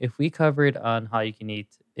assume if we cover it on How You Can Eat,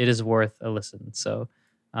 it is worth a listen. So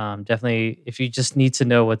definitely, if you just need to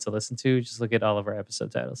know what to listen to, just look at all of our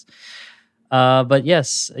episode titles. But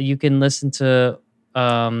yes, you can listen to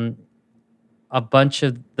a bunch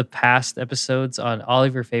of the past episodes on all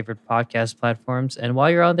of your favorite podcast platforms. And while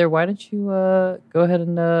you're on there, why don't you go ahead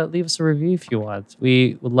and leave us a review if you want?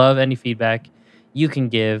 We would love any feedback you can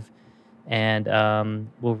give, and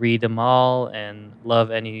we'll read them all and love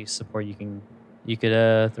any support you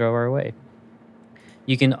could throw our way.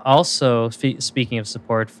 You can also, speaking of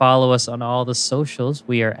support, follow us on all the socials.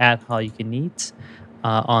 We are at How You Can Eat.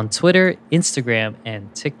 On Twitter, Instagram,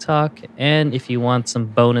 and TikTok. And if you want some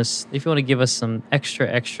bonus, if you want to give us some extra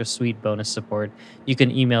sweet bonus support, you can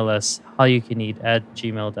email us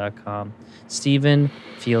howyoucaneat@gmail.com. Steven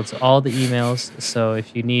fields all the emails. So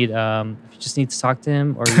if you need, if you just need to talk to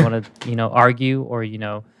him, or you want to, argue, or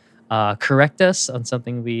correct us on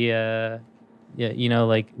something we,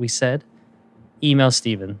 like we said, email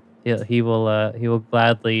Steven. He will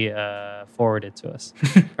gladly forward it to us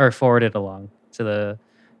or forward it along to the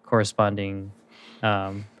corresponding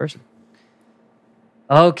person.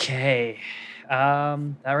 Okay. That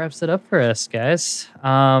wraps it up for us, guys.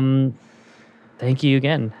 Thank you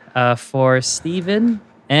again for Steven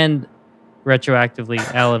and retroactively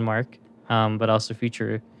Alan Mark, but also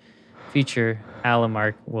future Alan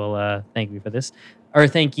Mark will thank me for this, or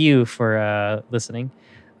thank you for listening.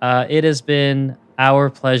 It has been our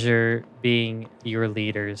pleasure being your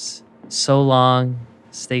leaders. So long,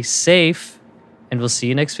 stay safe, and we'll see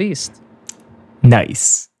you next feast.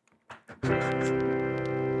 Nice.